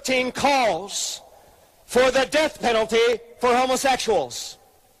 13 calls for the death penalty for homosexuals.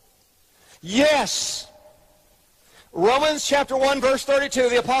 Yes, Romans chapter 1, verse 32,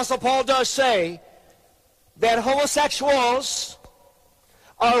 the Apostle Paul does say that homosexuals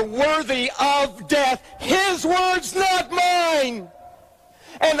are worthy of death. His words, not mine.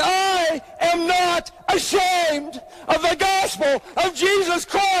 and I am not ashamed of the gospel of Jesus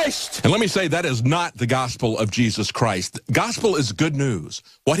Christ. And let me say, that is not the gospel of Jesus Christ. Gospel is good news.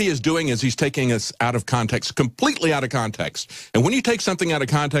 What he is doing is he's taking us out of context, completely out of context. And when you take something out of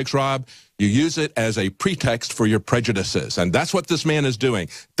context, Rob, you use it as a pretext for your prejudices. And that's what this man is doing.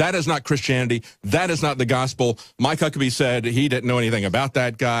 That is not Christianity. That is not the gospel. Mike Huckabee said he didn't know anything about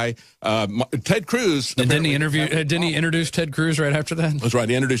that guy. Ted Cruz. And didn't he introduce Ted Cruz right after that? That's right.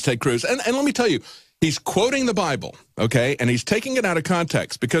 He introduced Ted Cruz. And let me tell you, he's quoting the Bible, okay? And he's taking it out of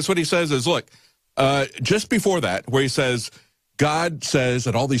context, because what he says is, look, just before that, where he says, God says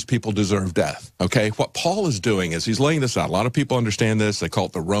that all these people deserve death, okay? What Paul is doing is he's laying this out. A lot of people understand this. They call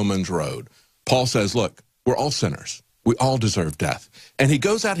it the Romans road. Paul says, look, we're all sinners. We all deserve death. And he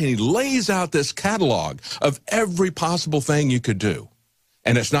goes out and he lays out this catalog of every possible thing you could do.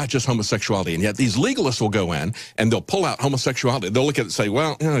 And it's not just homosexuality. And yet these legalists will go in and they'll pull out homosexuality. They'll look at it and say,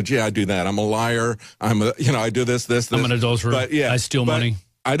 well, gee, I do that. I'm a liar. I do this. I'm an adulterer. But, yeah, I steal money.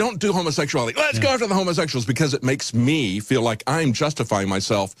 I don't do homosexuality. Let's go after the homosexuals, because it makes me feel like I'm justifying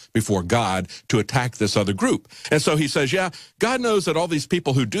myself before God to attack this other group. And so he says, yeah, God knows that all these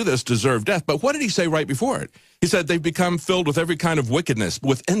people who do this deserve death. But what did he say right before it? He said they've become filled with every kind of wickedness,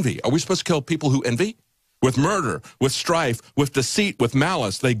 with envy. Are we supposed to kill people who envy? With murder, with strife, with deceit, with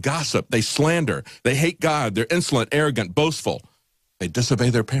malice. They gossip, they slander, they hate God, they're insolent, arrogant, boastful. They disobey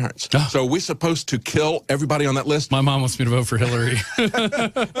their parents. So are we supposed to kill everybody on that list? My mom wants me to vote for Hillary.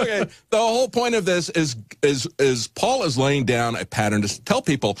 Okay. The whole point of this is Paul is laying down a pattern to tell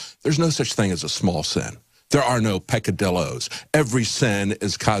people there's no such thing as a small sin. There are no peccadillos. Every sin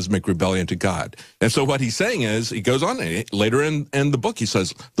is cosmic rebellion to God. And so what he's saying is, he goes on later in the book, he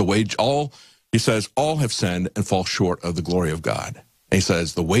says, all have sinned and fall short of the glory of God. And he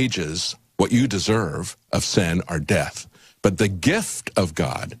says, the wages, what you deserve of sin, are death. But the gift of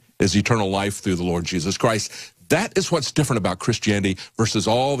God is eternal life through the Lord Jesus Christ. That is what's different about Christianity versus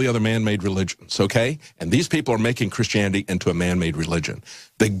all the other man-made religions, okay? And these people are making Christianity into a man-made religion.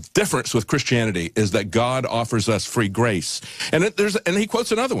 The difference with Christianity is that God offers us free grace. And he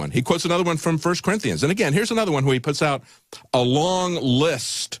quotes another one. He quotes another one from 1 Corinthians. And again, here's another one where he puts out a long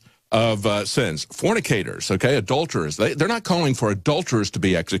list of sins. Fornicators, okay, adulterers. They're not calling for adulterers to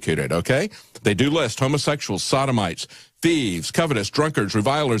be executed, okay? They do list homosexuals, sodomites, thieves, covetous, drunkards,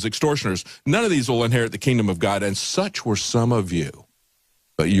 revilers, extortioners. None of these will inherit the kingdom of God, and such were some of you.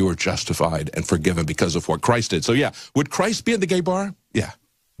 But you were justified and forgiven because of what Christ did. So yeah, would Christ be at the gay bar? Yeah.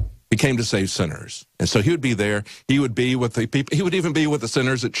 He came to save sinners. And so he would be there. He would be with the people. He would even be with the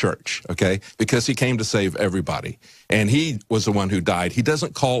sinners at church, okay? Because he came to save everybody. And he was the one who died. He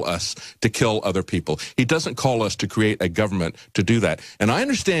doesn't call us to kill other people. He doesn't call us to create a government to do that. And I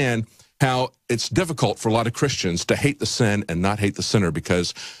understand how it's difficult for a lot of Christians to hate the sin and not hate the sinner,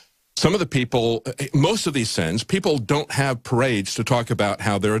 because some of the people, most of these sins, people don't have parades to talk about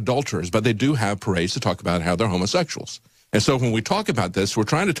how they're adulterers, but they do have parades to talk about how they're homosexuals. And so when we talk about this, we're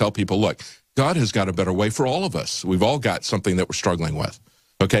trying to tell people, look, God has got a better way for all of us. We've all got something that we're struggling with,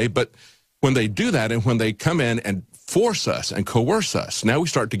 okay? But when they do that, and when they come in and force us and coerce us, now we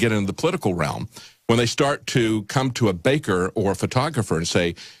start to get into the political realm. When they start to come to a baker or a photographer and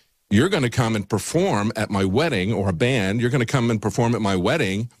say, you're going to come and perform at my wedding, or a band, you're going to come and perform at my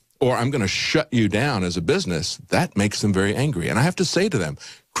wedding, or I'm going to shut you down as a business, that makes them very angry. And I have to say to them,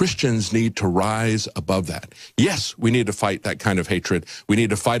 Christians need to rise above that. Yes, we need to fight that kind of hatred. We need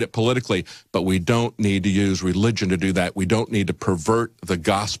to fight it politically, but we don't need to use religion to do that. We don't need to pervert the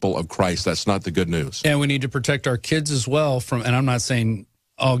gospel of Christ. That's not the good news. And we need to protect our kids as well from, and I'm not saying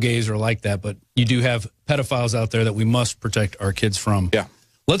all gays are like that, but you do have pedophiles out there that we must protect our kids from. Yeah.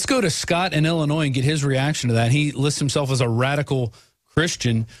 Let's go to Scott in Illinois and get his reaction to that. He lists himself as a radical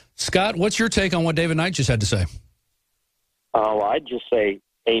Christian. Scott, what's your take on what David Knight just had to say? Well, I'd just say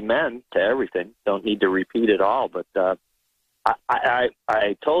amen to everything. Don't need to repeat it all. But I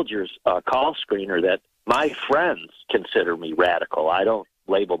told your call screener that my friends consider me radical. I don't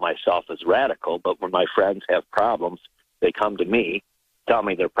label myself as radical, but when my friends have problems, they come to me, tell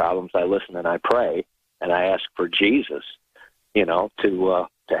me their problems. I listen and I pray, and I ask for Jesus,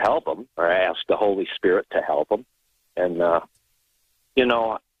 to help them, or I ask the Holy Spirit to help them. And,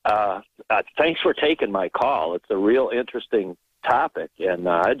 thanks for taking my call. It's a real interesting topic, and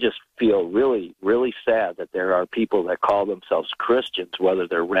I just feel really, really sad that there are people that call themselves Christians, whether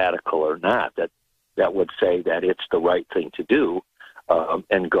they're radical or not, that would say that it's the right thing to do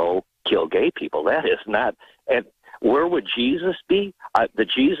and go kill gay people. That is not. And where would Jesus be? The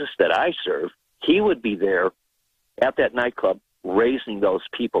Jesus that I serve, he would be there at that nightclub raising those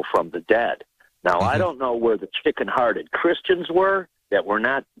people from the dead. Now, I don't know where the chicken-hearted Christians were that we're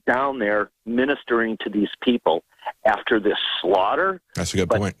not down there ministering to these people after this slaughter. That's a good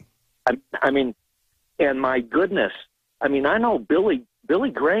point. I mean, and my goodness, I mean, I know Billy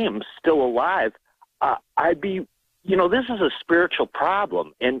Graham's still alive. This is a spiritual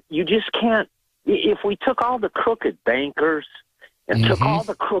problem, and you just can't. If we took all the crooked bankers and took all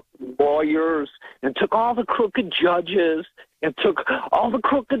the crooked lawyers and took all the crooked judges and took all the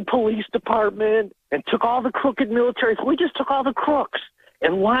crooked police department and took all the crooked military, if we just took all the crooks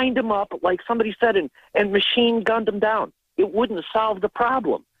and lined them up, like somebody said, and machine gunned them down, it wouldn't solve the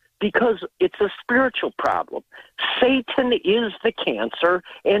problem, because it's a spiritual problem. Satan is the cancer,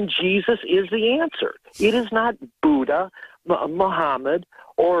 and Jesus is the answer. It is not Buddha, Muhammad,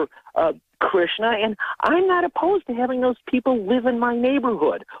 or Krishna, and I'm not opposed to having those people live in my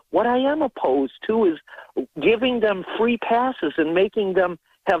neighborhood. What I am opposed to is giving them free passes and making them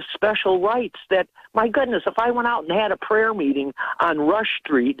have special rights that, my goodness, if I went out and had a prayer meeting on Rush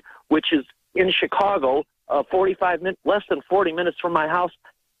Street, which is in Chicago, less than 40 minutes from my house,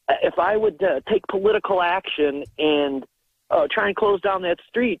 if I would take political action and try and close down that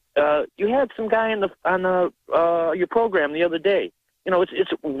street, you had some guy on your program the other day.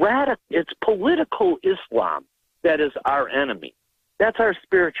 It's political Islam that is our enemy. That's our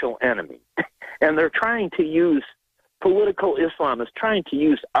spiritual enemy. And they're trying to use, political Islam is trying to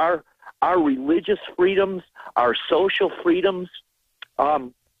use our religious freedoms, our social freedoms.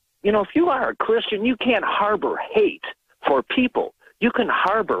 If you are a Christian, you can't harbor hate for people. You can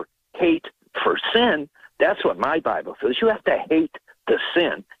harbor hate for sin. That's what my Bible says. You have to hate the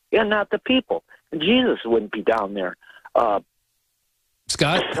sin and not the people. And Jesus wouldn't be down there.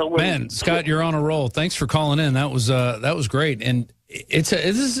 Scott, you're on a roll. Thanks for calling in. That was great. And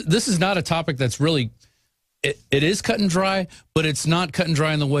this is not a topic that's really it is cut and dry, but it's not cut and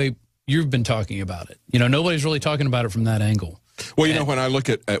dry in the way you've been talking about it. Nobody's really talking about it from that angle. Well, when I look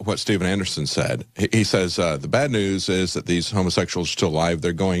at what Steven Anderson said, he says the bad news is that these homosexuals are still alive.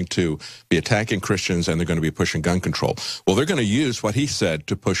 They're going to be attacking Christians, and they're going to be pushing gun control. Well, they're going to use what he said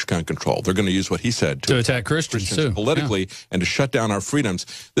to push gun control. They're going to use what he said to attack Christians too, politically, and to shut down our freedoms.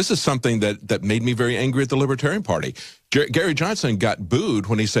 This is something that made me very angry at the Libertarian Party. Gary Johnson got booed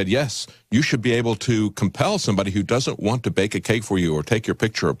when he said, yes, you should be able to compel somebody who doesn't want to bake a cake for you or take your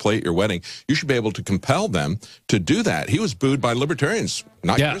picture or play at your wedding. You should be able to compel them to do that. He was booed by libertarians,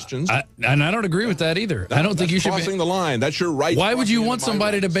 not Christians. And I don't agree with that either. I don't think you should be crossing the line. That's your right. Why would you want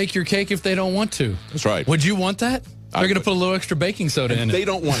somebody to bake your cake if they don't want to? That's right. Would you want that? They're going to put a little extra baking soda in it. They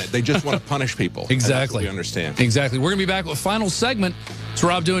don't want it. They just want to punish people. Exactly. We understand. Exactly. We're going to be back with final segment. It's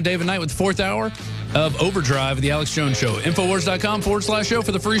Rob Dew and David Knight with the fourth hour of Overdrive, the Alex Jones Show. Infowars.com/show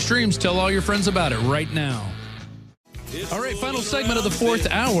for the free streams. Tell all your friends about it right now. All right, final segment of the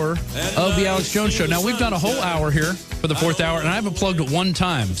fourth hour of the Alex Jones Show. Now, we've done a whole hour here for the fourth hour, and I haven't plugged it one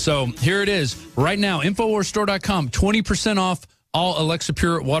time. So here it is. Right now, InfoWarsStore.com, 20% off all Alexa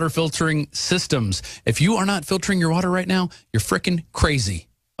Pure water filtering systems. If you are not filtering your water right now, you're freaking crazy.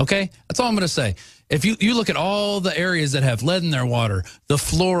 Okay? That's all I'm going to say. If you look at all the areas that have lead in their water, the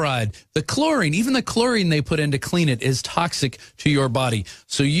fluoride, the chlorine, even the chlorine they put in to clean it is toxic to your body.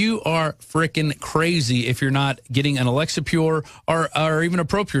 So you are freaking crazy if you're not getting an Alexa Pure or even a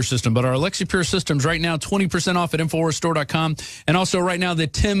ProPure system. But our Alexa Pure systems right now, 20% off at InfoWarsStore.com. And also right now, the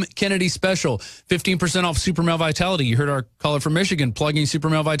Tim Kennedy special, 15% off Super Male Vitality. You heard our caller from Michigan plugging Super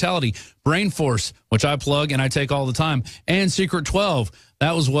Male Vitality. Brain Force, which I plug and I take all the time. And Secret 12.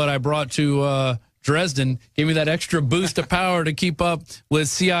 That was what I brought to Dresden. Gave me that extra boost of power to keep up with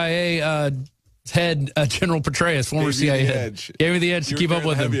CIA head General Petraeus, former CIA head. Gave me the edge to keep up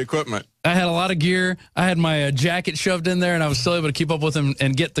with him. Heavy equipment. I had a lot of gear. I had my jacket shoved in there, and I was still able to keep up with him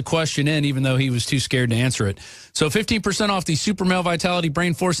and get the question in, even though he was too scared to answer it. So 15% off the Super Male Vitality,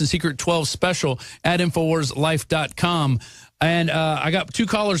 Brain Force, and Secret 12 special at InfoWarsLife.com. And I got two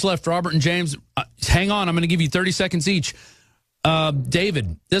callers left, Robert and James. Hang on. I'm going to give you 30 seconds each.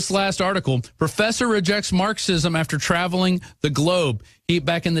 David, this last article, professor rejects Marxism after traveling the globe.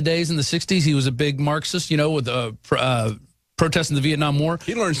 Back in the days in the 60s, he was a big Marxist, with protesting the Vietnam War.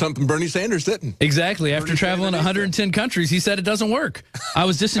 He learned something Bernie Sanders didn't. Exactly. After traveling 110 countries, he said it doesn't work. I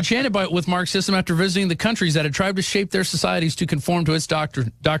was disenchanted with Marxism after visiting the countries that had tried to shape their societies to conform to its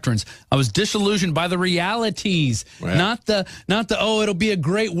doctrines. I was disillusioned by the realities, not the it'll be a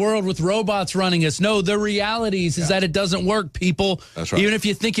great world with robots running us. No, the realities is that it doesn't work, people. That's right. Even if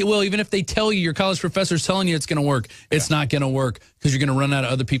you think it will, even if they tell you, your college professor's telling you it's going to work, it's not going to work because you're going to run out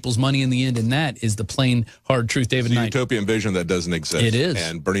of other people's money in the end, and that is the plain, hard truth, David Knight. It's a utopian vision that doesn't exist. It is.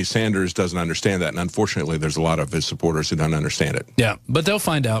 And Bernie Sanders doesn't understand that, and unfortunately, there's a lot of his supporters who don't understand it. Yeah, but they'll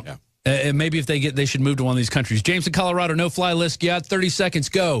find out. Yeah. And maybe if they should move to one of these countries. James in Colorado, no-fly list. Yeah, 30 seconds.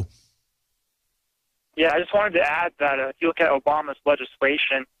 Go. Yeah, I just wanted to add that if you look at Obama's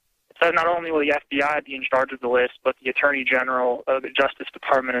legislation, it says not only will the FBI be in charge of the list, but the Attorney General of the Justice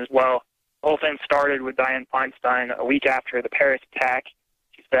Department as well. The whole thing started with Dianne Feinstein a week after the Paris attack.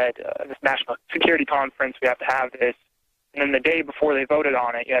 She said, this national security conference, we have to have this. And then the day before they voted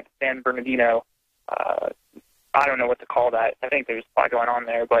on it, you had San Bernardino. I don't know what to call that. I think there's a lot going on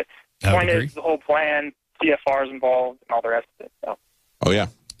there. But the point is, the whole plan, CFR's involved, and all the rest of it. So. Oh, yeah.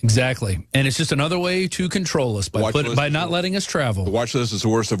 Exactly. And it's just another way to control us by not letting us travel. The watch list is the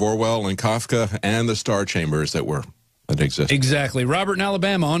worst of Orwell and Kafka and the Star Chambers that exist. Exactly. Robert in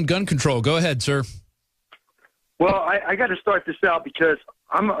Alabama on gun control. Go ahead, sir. Well, I got to start this out because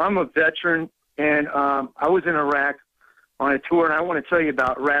I'm a veteran, and I was in Iraq on a tour, and I want to tell you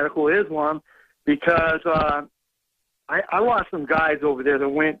about radical Islam because I lost some guys over there that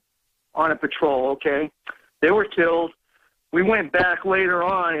went on a patrol, okay? They were killed. We went back later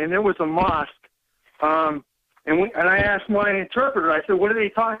on, and there was a mosque, and I asked my interpreter, I said, what are they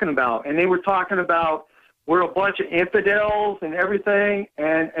talking about? And they were talking about we're a bunch of infidels and everything,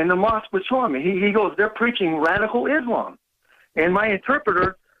 and the mosque was showing me. He goes, they're preaching radical Islam. And my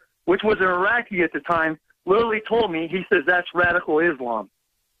interpreter, which was an Iraqi at the time, literally told me, he says, that's radical Islam,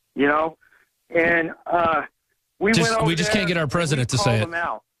 you know? And we just can't get our president to say it.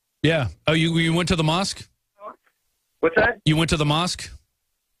 Yeah. Oh, you went to the mosque? What's that? You went to the mosque?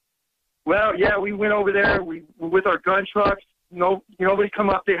 Well, yeah, we went over there with our gun trucks. Nobody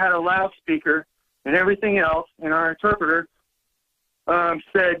come up. They had a loudspeaker and everything else, and our interpreter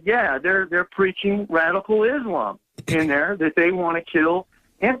said, yeah, they're preaching radical Islam in there, that they want to kill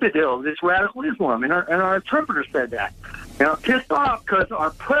infidels. It's radical Islam, and our interpreter said that. Now, pissed off because our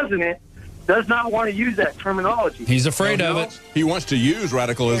president does not want to use that terminology. He's afraid of it. He wants to use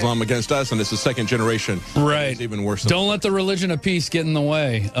radical Islam against us, and it's the second generation. Right. It's even worse. Don't let the religion of peace get in the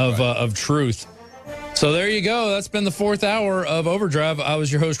way of truth. So there you go. That's been the 4th hour of Overdrive. I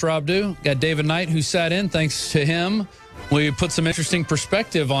was your host, Rob Dew. Got David Knight, who sat in. Thanks to him, we put some interesting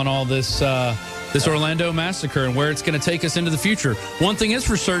perspective on all this this Orlando massacre and where it's going to take us into the future. One thing is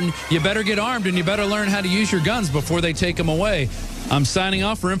for certain, you better get armed and you better learn how to use your guns before they take them away. I'm signing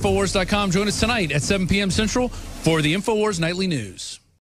off for Infowars.com. Join us tonight at 7 p.m. Central for the Infowars Nightly News.